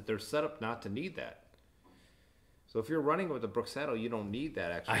saddle, they're set up not to need that. So if you're running with a Brooks saddle, you don't need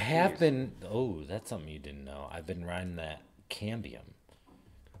that extra. I have piece. been. Oh, that's something you didn't know. I've been riding that Cambium.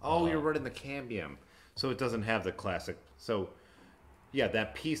 Oh, you're running the Cambium, so it doesn't have the classic. So, yeah,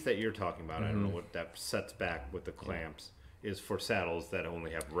 that piece that you're talking about, I don't know what that sets back with the clamps, is for saddles that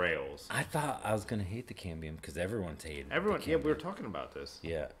only have rails. I thought I was gonna hate the Cambium because everyone's hated Everyone, the yeah, we were Cambium. talking about this.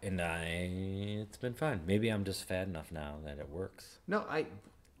 Yeah, and it's been fine. Maybe I'm just fat enough now that it works. No, I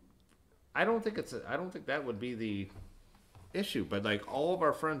don't think I don't think that would be the issue. But like all of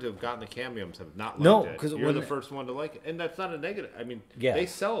our friends who have gotten the Cambiums have not liked No, it. 'cause You're when- the first one to like it, and that's not a negative. I mean, Yeah. they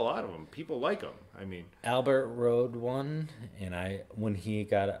sell a lot of them. People like them. I mean, Albert rode one, and when he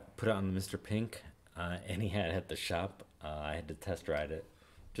got put it on the Mr. Pink, and he had it at the shop, I had to test ride it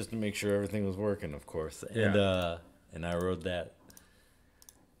just to make sure everything was working, of course. And and I rode that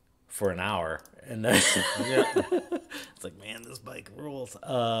for an hour, and then it's like, man, this bike rules.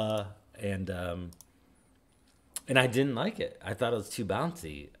 And I didn't like it. I thought it was too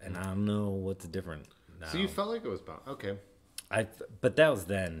bouncy, and I don't know what's different now. so you felt like it was bound. Okay. But that was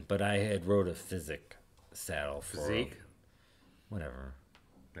then. But I had rode a Physic saddle for Physique? whatever.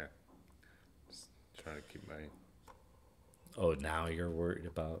 Yeah. Just trying to keep my. Oh, now you're worried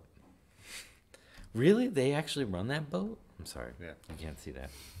about. Really? They actually run that boat? I'm sorry. Yeah. You can't see that.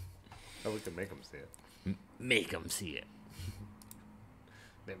 Oh, we can make them see it. Make them see it.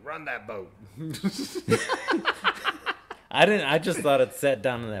 They run that boat. I didn't. I just thought it sat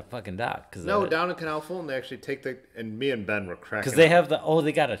down in that fucking dock. No, down in Canal Fulton, they actually take and me and Ben were cracking. Because they up. have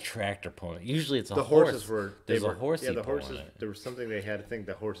they got a tractor pulling it. Usually it's a the horse. horses were. There's a horse. Yeah, the horses. There was something they had to think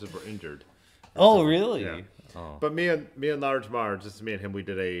the horses were injured. Oh, really? Yeah. Oh. But me and Large Marge, just me and him, we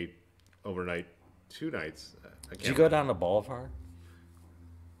did a overnight, 2 nights. Did you go down to Bolivar?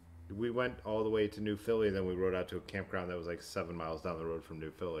 We went all the way to New Philly, then we rode out to a campground that was like 7 miles down the road from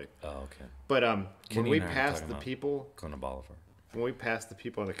New Philly. Oh, okay. But when Kenny we and I were passed talking the about people, Going to Bolivar. when we passed the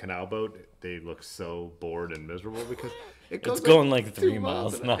people on the canal boat, they look so bored and miserable because it goes going like 2 3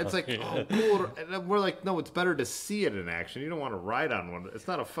 miles an hour. It's like, oh, cool. And we're like, no, it's better to see it in action. You don't want to ride on one. It's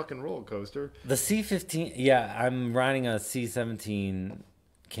not a fucking roller coaster. The C15, yeah, I'm riding a C17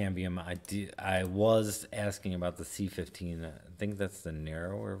 Cambium. I was asking about the C15. I think that's the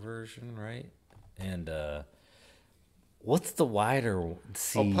narrower version, right? And what's the wider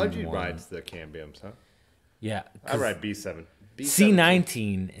C? Oh, Pudgy one? rides the Cambiums, huh? Yeah, I ride B7.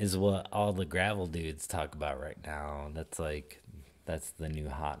 C19 is what all the gravel dudes talk about right now. That's the new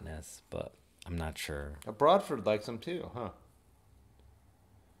hotness, but I'm not sure. Broadford likes them too, huh?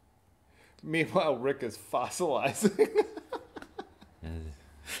 Meanwhile, Rick is fossilizing.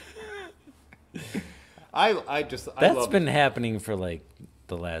 I That's love, been happening for like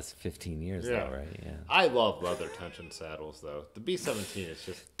the last 15 years, Yeah. though, right? Yeah. I love leather tension saddles though. The B17 is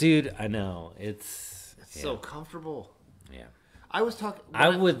just Dude, I know it's so comfortable. yeah. I was talking.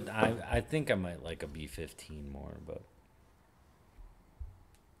 I think I might like a B15 more, but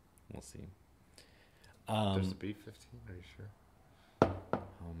we'll see. There's a B15. Are you sure?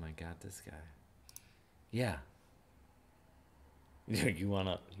 Oh my god, this guy. Yeah. You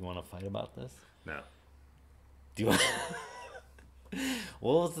wanna fight about this? No. Do you want?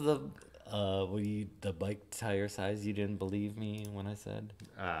 What was the bike tire size you didn't believe me when I said?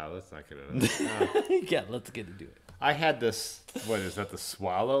 Let's not get into that. Yeah, let's get into it. I had this. What is that? The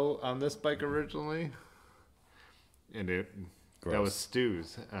Swallow on this bike originally, and that was Gross.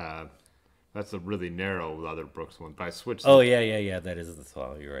 Stu's. That's a really narrow leather Brooks one. But I switched. Oh yeah. That is the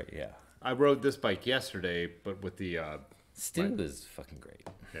swallow. You're right. Yeah. I rode this bike yesterday, but with the Stu is fucking great.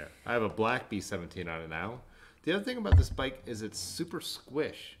 yeah. I have a black B17 on it now. The other thing about this bike is it's super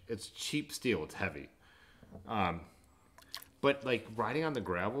squish. It's cheap steel. It's heavy. But like riding on the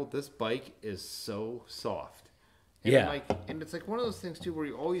gravel, this bike is so soft. And Yeah. and it's like one of those things too where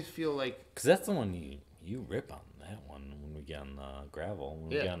you always feel like Cause that's the one you rip on that one when we get on the gravel, when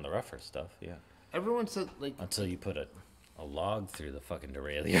we Yeah. get on the rougher stuff. Yeah. everyone said like Until you put a log through the fucking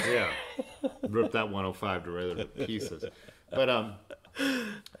derailleur. yeah, rip that 105 derailleur to pieces. But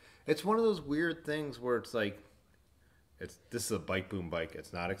it's one of those weird things where it's like this is a bike boom bike.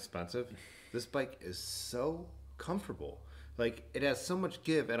 It's not expensive. This bike is so comfortable. Like it has so much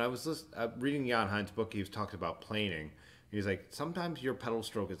give. And I was reading Jan Hein's book. He was talking about planing. He's like, sometimes your pedal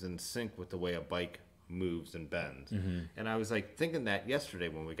stroke is in sync with the way a bike moves and bends. And I was like thinking that yesterday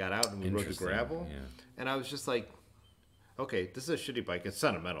when we got out and we rode the Interesting, gravel. yeah. And I was just like, okay, this is a shitty bike. It's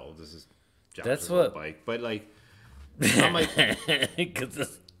sentimental. This is That's Josh's what- bike. But like, I'm like, Because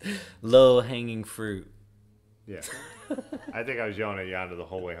it's low hanging fruit. yeah. I think I was yelling at Yonda the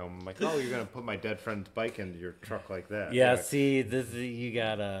whole way home. I'm like, oh, you're gonna put my dead friend's bike in your truck like that? Yeah, see,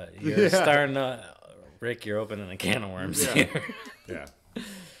 you're Yeah. starting to, Rick, you're opening a can of worms Yeah. here.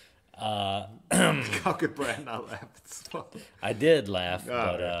 Yeah. How could Brad not laugh at small? I did laugh, Oh,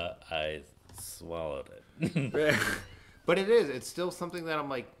 but yeah. I swallowed it. But it is. It's still something that I'm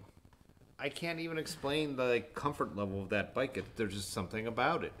like, I can't even explain the like, comfort level of that bike. There's just something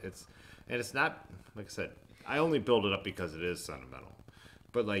about it. It's not like I said. I only build it up because it is sentimental.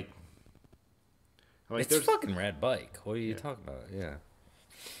 But like, I'm like It's a fucking rad bike. What are you talking about? Yeah.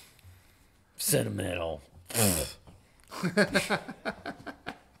 Sentimental.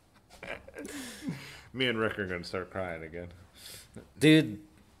 me and Rick are gonna start crying again. Dude.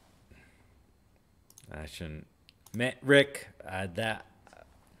 I shouldn't. Rick, that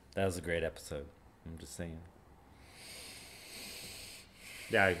was a great episode. I'm just saying.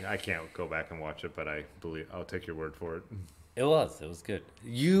 Yeah, I can't go back and watch it, but I'll take your word for it. It was good.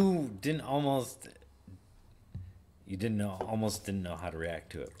 You almost didn't know how to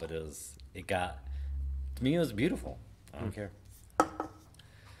react to it, but to me it was beautiful. I don't care.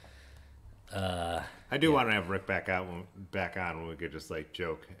 I do want to have Rick back on when we could just like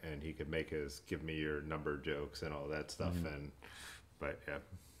joke and he could give me your number jokes and all that stuff. But yeah,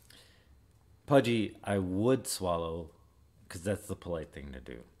 Pudgy, I would swallow because that's the polite thing to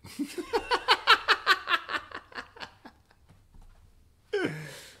do.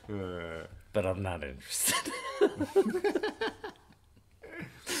 But I'm not interested.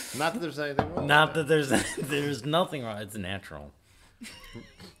 not that there's anything wrong. Not that there's nothing wrong. It's natural.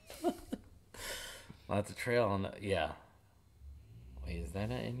 Lots of trail on the Wait, is that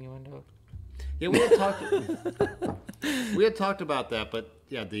an innuendo? Yeah, we had talked about that, but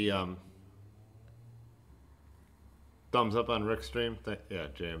yeah, the thumbs up on Rick's stream. Yeah,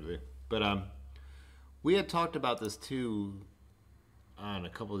 JMZ. But we had talked about this too on a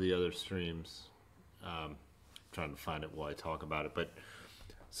couple of the other streams. Trying to find it while I talk about it. But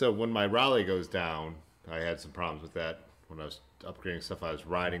so when my Raleigh goes down, I had some problems with that when I was upgrading stuff. I was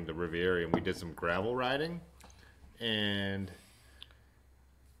riding the Riviera and we did some gravel riding, and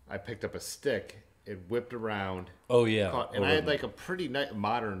I picked up a stick. It whipped around. Oh yeah. And I had like a pretty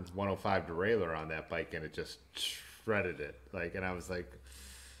modern 105 derailleur on that bike, and it just shredded it. Like, and I was like,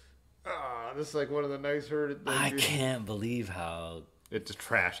 this is like one of the nicer. I can't believe how It just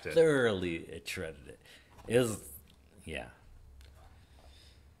trashed it. thoroughly it shredded it. It was, yeah.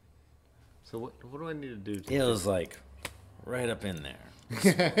 So what do I need to do? It was like right up in there,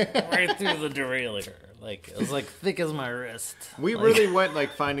 right through the derailleur. Like it was like thick as my wrist. We Like, really went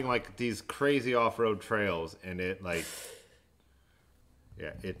like finding like these crazy off-road trails, and it like,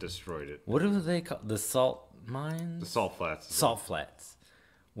 yeah, it destroyed it. What do they call the salt mines? The salt flats. Salt flats,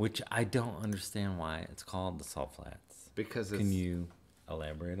 which I don't understand why it's called the salt flats. Because it's, Can you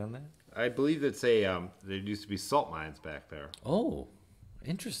elaborate on that? I believe it's a there used to be salt mines back there. Oh,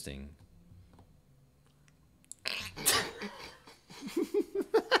 interesting.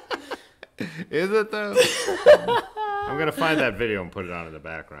 Is it though? I'm gonna find that video and put it on in the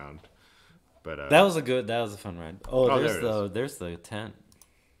background. But That was a fun ride. Oh, Oh, there's the tent.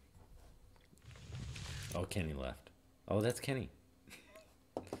 Oh, Kenny left. Oh, that's Kenny.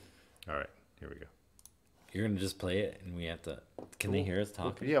 all right, here we go. You're gonna just play it, and we have to. Can they hear us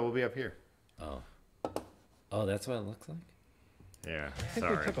talking? Yeah, we'll be up here. Oh. Oh, that's what it looks like. Yeah, I think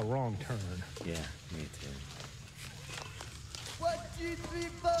sorry. we took a wrong turn. Yeah, me too.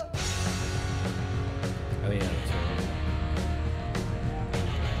 Oh yeah. That's right.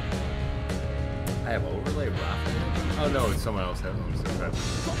 I have overlay rock. Oh no, it's someone else.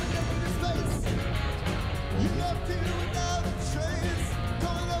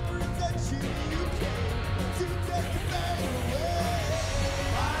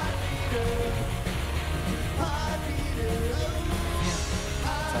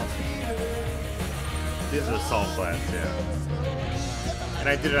 These are the salt flats, yeah. And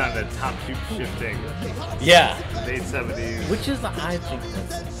I did it on the top tube shifting Yeah. 870s. Which is, I think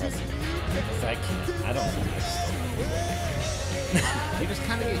that's impressive. 'Cause I don't know. You just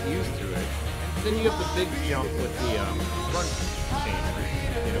kind of get used to it. Then you have the big jump with the front chain.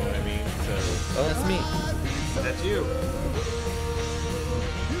 You know what I mean? So Oh, that's me. that's you.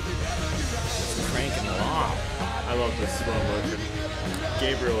 Just cranking along. I love this slow motion.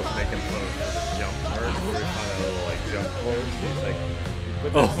 Gabriel was making fun of the jump part where we found that little like jump pose. He's like,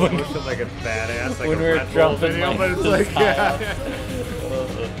 with the slow motion like a badass, like when a we were Red Bull jumping, video, like, but it's just like, high yeah. up.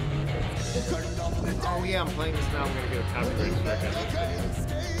 oh yeah, I'm playing this now. I'm gonna get a copyright strike on this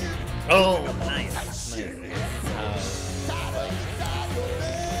video. Oh, nice. Nice. The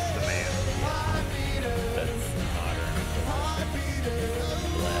man. That's modern.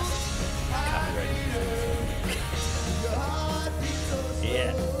 Blast. Copyright.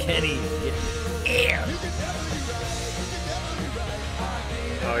 Yeah, Kenny. Yeah.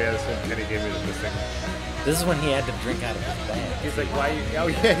 Oh yeah, this one Kenny gave me this thing. This is when he had to drink out of his bag. He's like, why you? Oh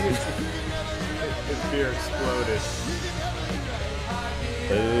yeah, his beer exploded.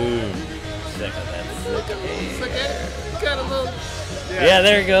 Boom. Check out that sick It's like hair. it got a little. Yeah,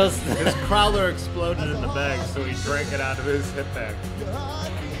 there it goes. His crowler exploded in the bag, so he drank it out of his hip bag. Oh,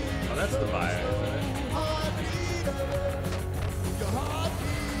 that's the vibe, isn't it?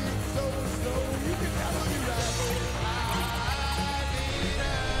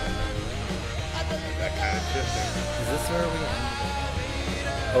 That kind of shifting. Is this where we ended?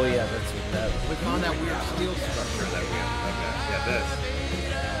 Oh yeah, that's what that was. We found that weird steel structure that we ended up at. Yeah, this.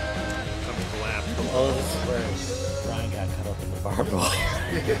 Some collapsed. Oh, this is where Brian got cut up in the barbed wire.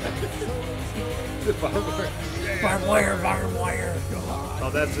 The barber. Barbed wire, barbed wire. Oh,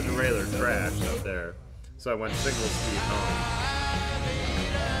 that's the derailleur trash up there. So I went single speed home.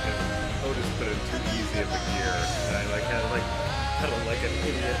 And Otis put in too easy of a gear, and I had pedaled like an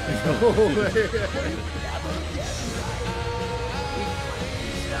idiot.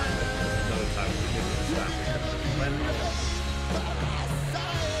 Another time we didn't stop because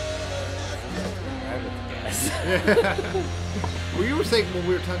well, you were saying when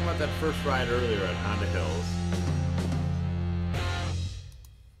we were talking about that first ride earlier at Honda Hills.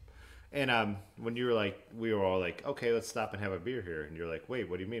 And when you were like, we were all like, okay, let's stop and have a beer here. And you're like, wait,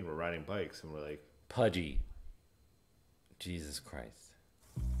 what do you mean? We're riding bikes. And we're like, Pudgy. Jesus Christ.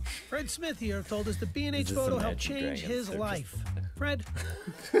 Fred Smith here told us the Is B&H this photo Imagine helped change Dragons? his They're life. Fred,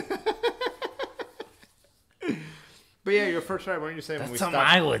 but yeah, your first ride, weren't you saying when we That's stopped?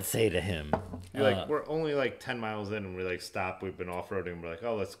 something I would say to him. You're like, we're only like 10 miles in and we like stop. We've been off-roading. And we're like,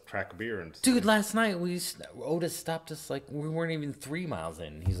 oh, let's crack a beer. And Dude, last night Otis stopped us like we weren't even 3 miles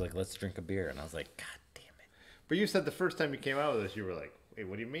in. He's like, let's drink a beer. And I was like, God damn it. But you said the first time you came out with us, you were like, hey,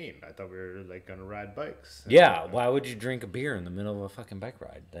 what do you mean? I thought we were like going to ride bikes. Yeah, why would you drink a beer in the middle of a fucking bike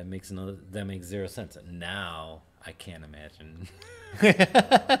ride? That makes zero sense. Now I can't imagine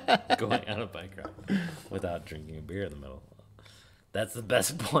going on a bike ride without drinking a beer in the middle. That's the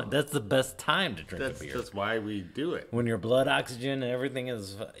best point. That's the best time to drink a beer. That's why we do it. When your blood oxygen and everything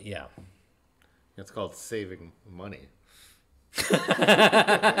is, yeah. It's called saving money.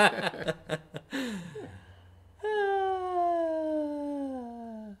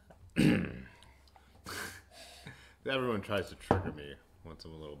 Everyone tries to trigger me once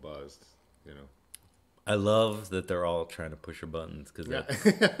I'm a little buzzed, you know. I love that they're all trying to push your buttons because Yeah.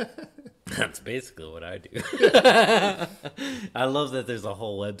 that's basically what I do. I love that there's a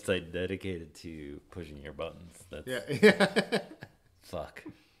whole website dedicated to pushing your buttons. That's Yeah. fuck.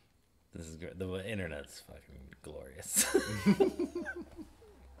 This is great. The internet's fucking glorious.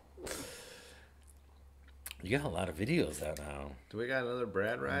 You got a lot of videos out now. Do we got another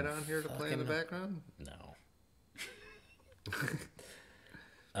Brad ride on here to play in the Fucking- background? No.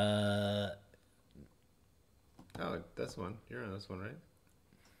 Oh, this one. You're on this one, right?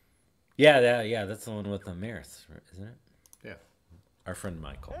 Yeah, that's the one with the Maris, isn't it? Yeah. Our friend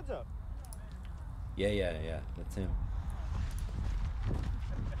Michael. Heads up. Yeah, that's him.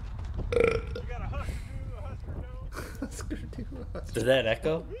 Does that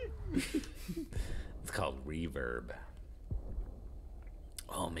echo? It's called reverb.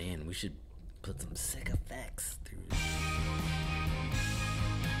 Oh man, we should put some sick effects through this.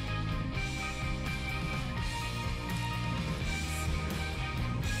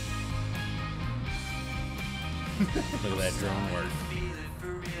 Look at that drone work.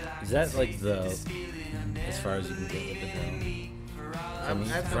 Is that like the as far as you can get with the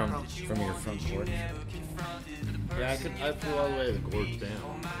drone? From your front porch? Yeah, I flew all the way to the gorge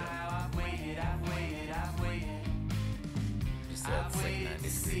down. Just that sick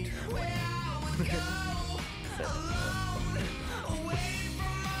 90-degree turn.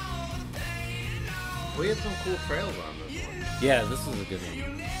 We had some cool trails on this one. Yeah, this was a good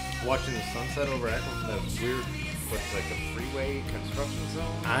one. Watching the sunset over Eccles, that weird, what's like a freeway construction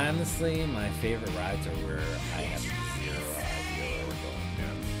zone. Honestly, my favorite rides are where I have zero idea where we're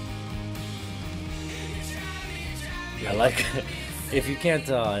going. I like, if you can't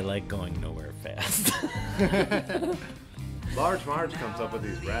tell, I like going nowhere fast. Large Marge comes up with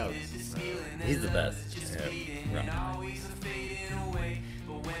these routes. He's the best. Yeah.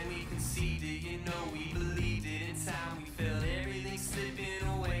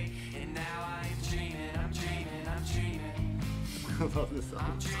 I love this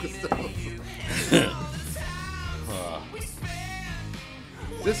song.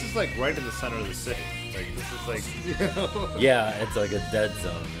 This is like right in the center of the city. Like this is like, you know, Yeah, it's like a dead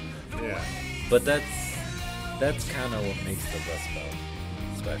zone. yeah, But that's kind of what makes the Rust Belt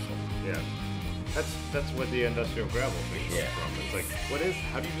special. yeah. That's what the industrial gravel thing comes Yeah. from. It's like, what is?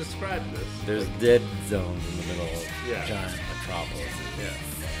 How do you describe this? There's dead zones in the middle of Yeah. giant metropolis. Yeah.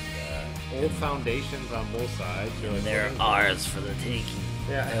 And, Old foundations on both sides. You're like, they're what is ours for the taking.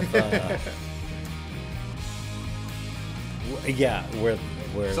 Yeah. Yeah, we're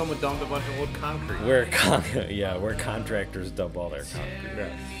Someone dumped a bunch of old concrete. where contractors dump all their concrete.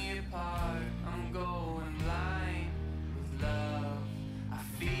 Yeah.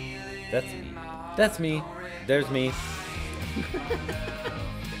 That's me. That's me. There's me.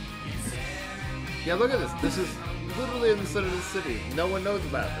 Yeah, look at this. This is literally in the center of the city. No one knows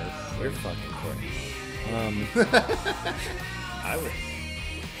about this. We're fucking Courtney. I would.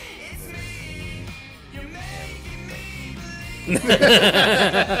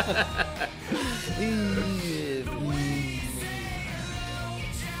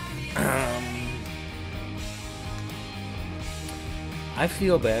 I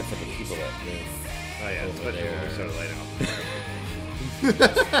feel bad for the people that live. Oh yeah, Over especially when we there. start lighting up.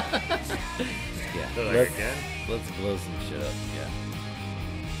 Yeah. They're like, let's, again? let's blow some shit up. Yeah.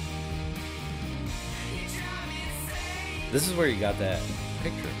 This is where you got that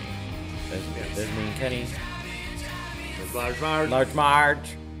picture of me. There's me and Kenny. There's large Mars. Large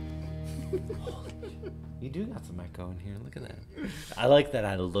Marge. You do got some echo in here. Look at that. I like that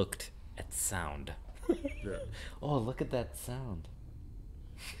I looked at sound. Yeah. Oh, look at that sound.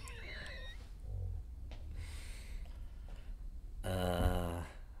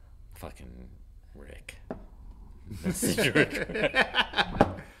 Fucking Rick. Message Rick.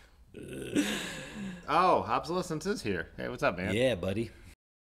 Oh, obsolescence is here. Hey, what's up, man? Yeah, buddy.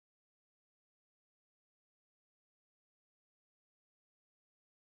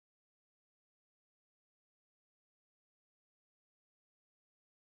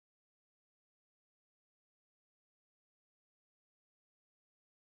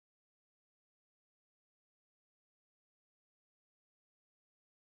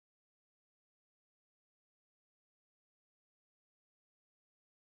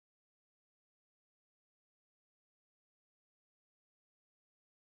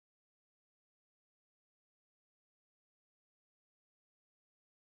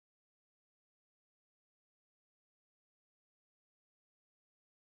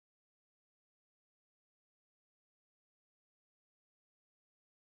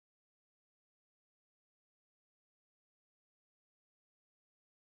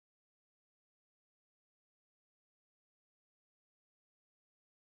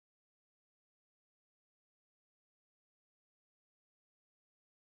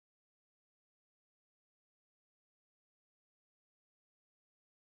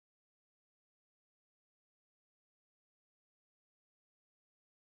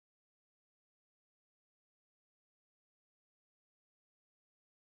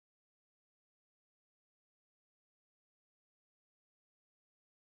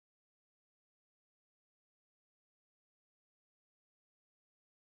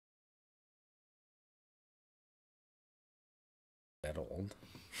 That old.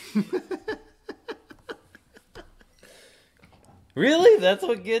 Really? That's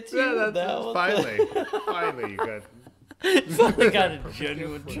what gets you? Yeah, that's That was finally. Finally, you got. Finally got a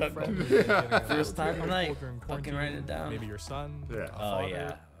genuine chuckle. First First time tonight. Fucking write it down. Maybe your son. Yeah. a Oh father.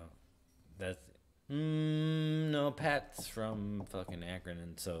 yeah. That's no, Pat's from fucking Akron,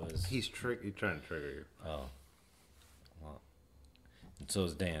 and so is He's trying to trigger you. oh, well, and so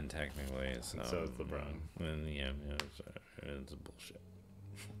is Dan technically. So, so is LeBron. And yeah, it's bullshit.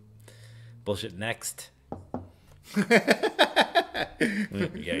 Bullshit. Next.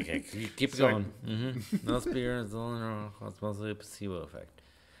 Yeah, keep going. No spear is only it's mostly a placebo effect.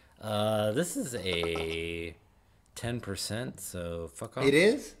 This is a 10%, so fuck off. It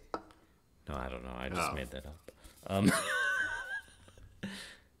is? No, I don't know. I just Oh. made that up.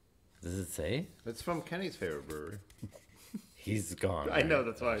 Does it say? It's from Kenny's favorite brewery. He's gone. I know, right?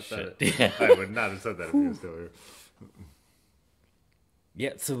 that's why I said Shit. it. Yeah. I would not have said that if he was still here.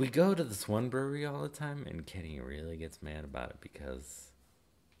 Yeah, so we go to this one brewery all the time, and Kenny really gets mad about it because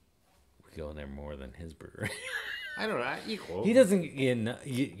we go there more than his brewery. I don't know. Equal. He doesn't.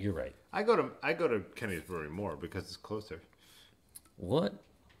 You're right. I go to Kenny's brewery more because it's closer. What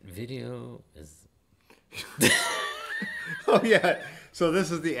video is? Oh yeah. So this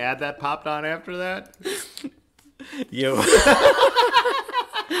is the ad that popped on after that. Yo.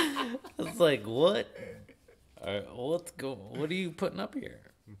 I was like, what? All right, well, let's go. What are you putting up here?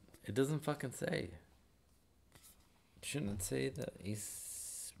 It doesn't fucking say. Shouldn't it say the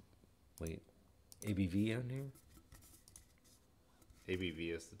ABV on here?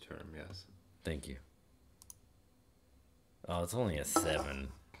 ABV is the term, yes. Thank you. Oh, it's only a 7.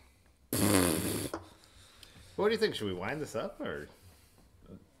 What do you think? Should we wind this up or?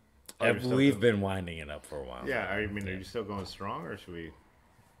 Oh, you're still We've going- been winding it up for a while. Yeah, are you still going strong or should we?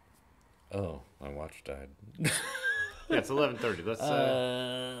 Oh, my watch died. Yeah, it's 11:30. Let's.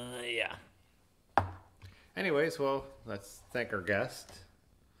 Yeah. Anyways, well, let's thank our guest.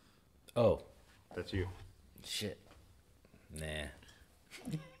 Oh, That's you. shit. Nah.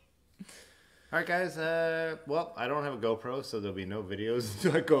 All right, guys. Well, I don't have a GoPro, so there'll be no videos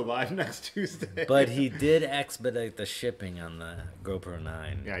until I go live next Tuesday. But he did expedite the shipping on the GoPro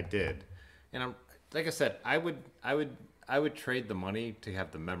 9. yeah, I did, and I'm like I said, I would trade the money to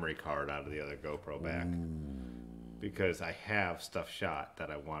have the memory card out of the other GoPro back because I have stuff shot that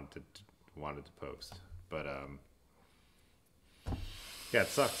I wanted to post, but yeah, it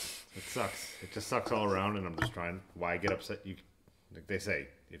sucks. It sucks. It just sucks all around, and I'm just trying. Why get upset? Like they say,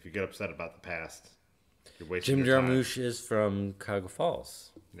 if you get upset about the past, you're wasting Jim your time. Jarmusch is from Cuyahoga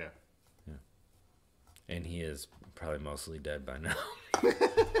Falls, Yeah. and he is probably mostly dead by now.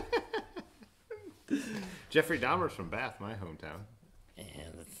 Jeffrey Dahmer's from Bath, my hometown. Yeah,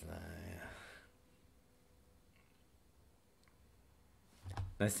 that's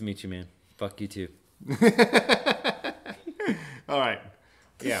nice to meet you, man. Fuck you too. All right.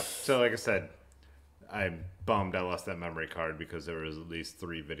 Yeah. So, like I said, I'm bummed I lost that memory card because there was at least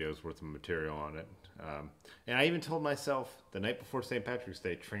 3 videos worth of material on it. And I even told myself the night before St. Patrick's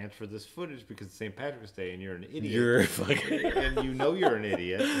Day, transfer this footage because it's St. Patrick's Day and you're an idiot. You're fucking. and you know you're an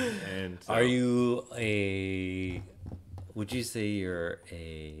idiot. And so, Are you would you say you're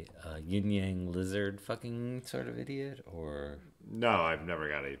a yin yang lizard fucking sort of idiot, or? No, I've never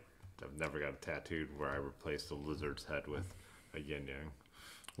got a tattooed where I replaced a lizard's head with a yin yang.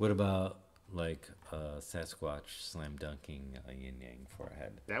 What about like Sasquatch slam dunking a yin yang for a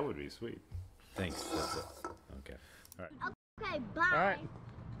head? That would be sweet. Thanks. That's it. Okay. Okay, bye. All right.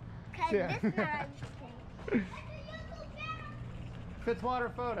 Okay, Yeah. this time.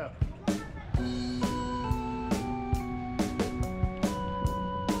 Fitzwater photo.